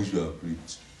 Other than that which you have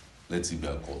preached, let it be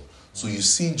a call. So you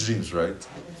see dreams, right?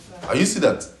 And you see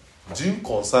that dream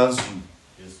concerns you.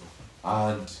 Yes, sir.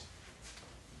 And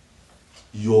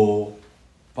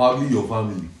probably your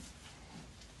family.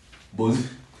 But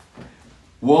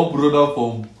one brother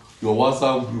from your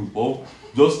WhatsApp group or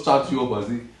just chat you up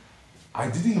and say, I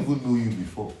didn't even know you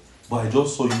before, but I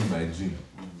just saw you in my dream.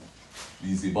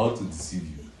 He's about to deceive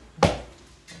you.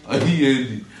 Are you hearing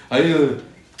me? Are you hearing me?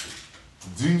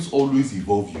 Dreams always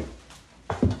involve you.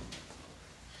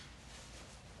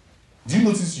 Do you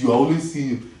notice you are always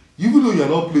seeing, even though you are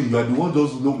not playing, you are the one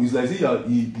just look. It's like say you are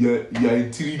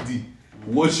in 3D,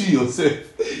 watching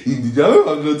yourself in the dream.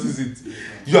 I've noticed it.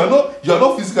 You are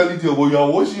not physically there, but you are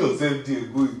watching yourself there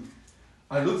going.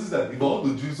 I noticed that if I want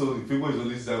to dream something, people is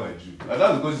always inside my dream, and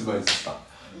that's because it's my sister.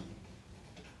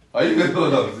 Are you getting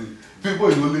what I'm saying? People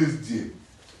is always there.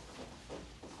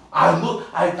 I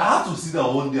had to sit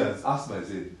down one day and ask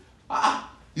myself,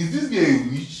 is this guy a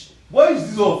witch? Why is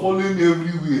this one following me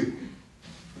everywhere?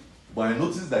 But I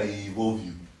noticed that he involved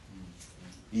you.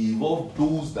 He involved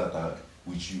those that are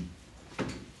with you.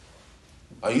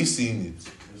 Are you seeing it?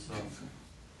 Yes,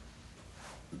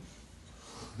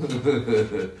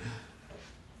 sir.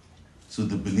 So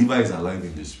the believer is alive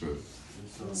in the spirit.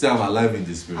 Say, I'm alive in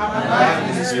the spirit. I'm alive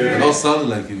in the It spirit. don't sound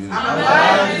like it. I'm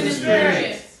alive in the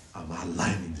spirit. I'm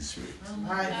alive in the spirit. I'm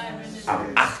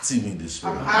I'm active in the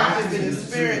spirit. active in the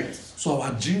spirit. So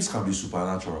our dreams can be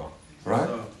supernatural, right?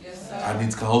 Yes, Yes, And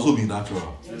it can also be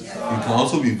natural. Yes, It can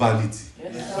also be vanity.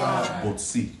 Yes, sir. But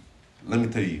see, let me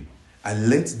tell you, I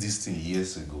learned this thing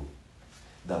years ago.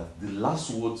 That the last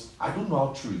words, I don't know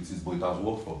how true it is, but it has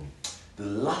worked for me. The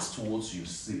last words you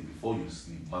say before you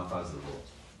sleep matters a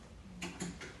lot.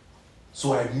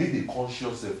 So I made a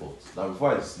conscious effort that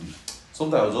before I sleep,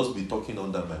 sometimes I'll just be talking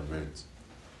under my breath.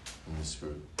 From the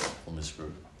spirit, from the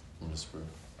spirit, from the spirit.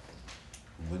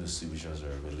 I'm going to see visions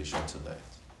and revelation tonight.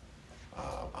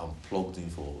 I'm plugged in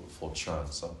for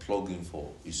trance. I'm plugged in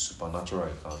for a supernatural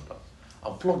encounter.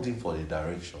 I'm plugged in for a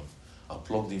direction. I'm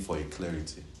plugged in for a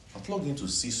clarity. I'm plugged in to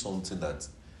see something that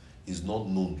is not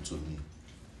known to me.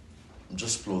 I'm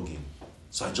just plugged in.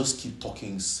 So I just keep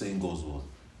talking, saying God's word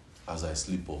as I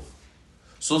sleep off.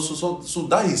 So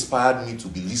that inspired me to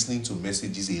be listening to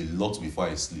messages a lot before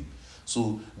I sleep.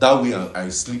 So that way I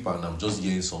sleep and I'm just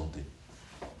hearing something.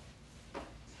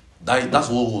 That's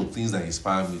one of the things that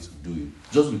inspired me to do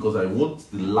it. Just because I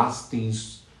want the last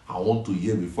things I want to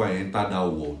hear before I enter that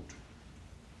world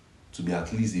to be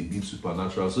at least a bit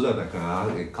supernatural, so that I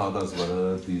can encounter some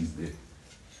other things there.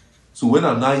 So when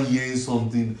I'm now hearing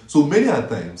something, so many a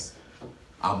times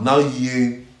I'm now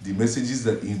hearing the messages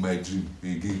that in my dream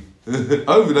again.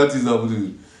 How will that thing happen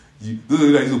to you? Those of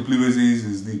you that used to play messages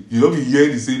in sleep, you don't be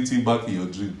hearing the same thing back in your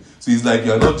dream. So it's like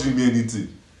you are not dreaming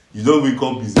anything. You don't wake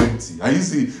up, it's empty. And you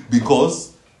see,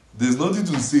 because there's nothing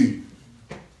to say.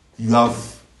 You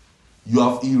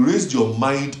have erased your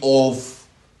mind off.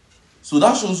 So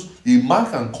that shows a man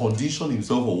can condition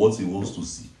himself for what he wants to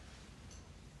see.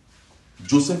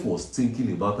 Joseph was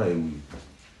thinking about her away.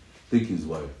 Take his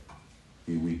wife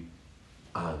away.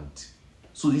 And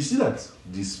so you see that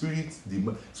the spirit,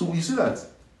 so you see that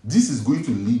this is going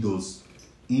to lead us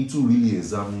into really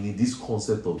examining this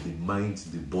concept of the mind,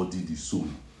 the body, the soul,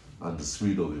 and the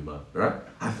spirit of a man, right?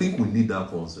 I think we need that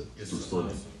concept to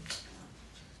study.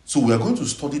 So we are going to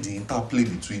study the interplay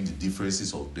between the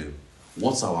differences of them.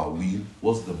 What's our will?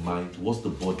 What's the mind? What's the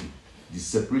body? The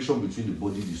separation between the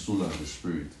body, the soul, and the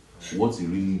spirit. What it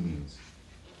really means.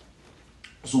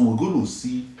 So we're going to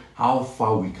see how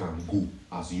far we can go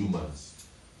as humans.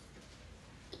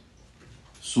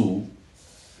 So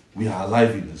we are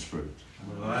alive in the spirit.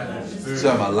 Say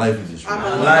I'm alive in the spirit.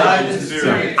 I'm alive in the Say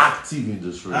spirit. I'm active in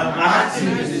the spirit. I'm active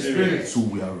in the spirit. So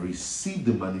we have received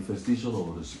the manifestation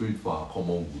of the spirit for our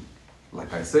common good.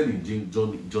 Like I said in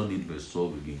John 8 verse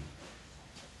 12 again.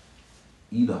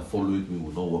 He that followeth me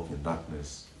will not walk in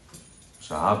darkness,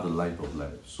 shall have the light of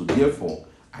life. So therefore,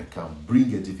 I can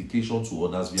bring edification to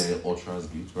others via utterance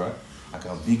gifts, right? I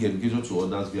can bring edification to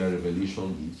others via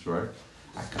revelation gifts, right?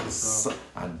 I can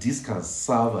and this can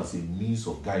serve as a means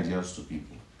of guidance to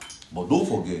people. But don't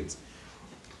forget,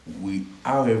 we,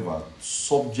 however,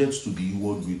 subject to the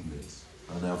inward witness.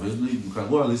 And eventually, you can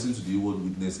go and listen to the inward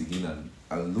witness again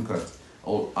and look at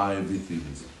how everything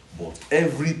is. But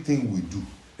everything we do,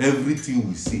 everything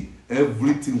we say,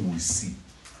 everything we see,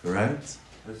 right,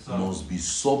 must be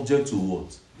subject to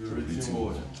what? The written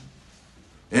word.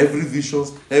 Every vision,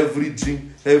 every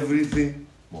dream, everything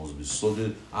must be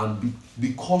subject. And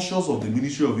be cautious of the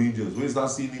ministry of angels. When you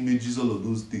start seeing images, all of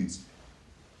those things,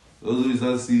 when you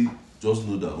start seeing, just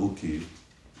know that, okay,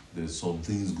 there's some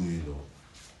things going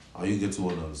on. Are you getting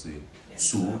what I'm saying?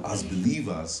 So, as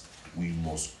believers, we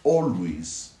must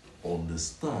always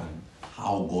understand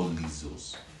how God leads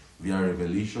us. Via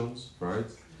revelations, right?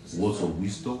 Words of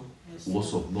wisdom,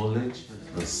 words of knowledge,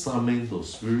 the sermons of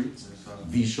spirit,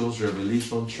 visions,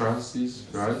 revelation, trances,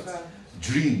 right?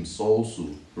 Dreams also,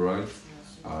 right?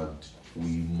 And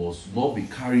we must not be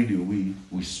carried away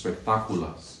with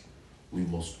spectaculars. We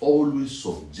must always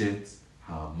subject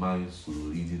our minds to the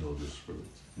leading of the Spirit.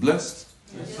 Blessed?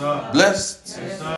 Yes, sir. Blessed? Yes, sir.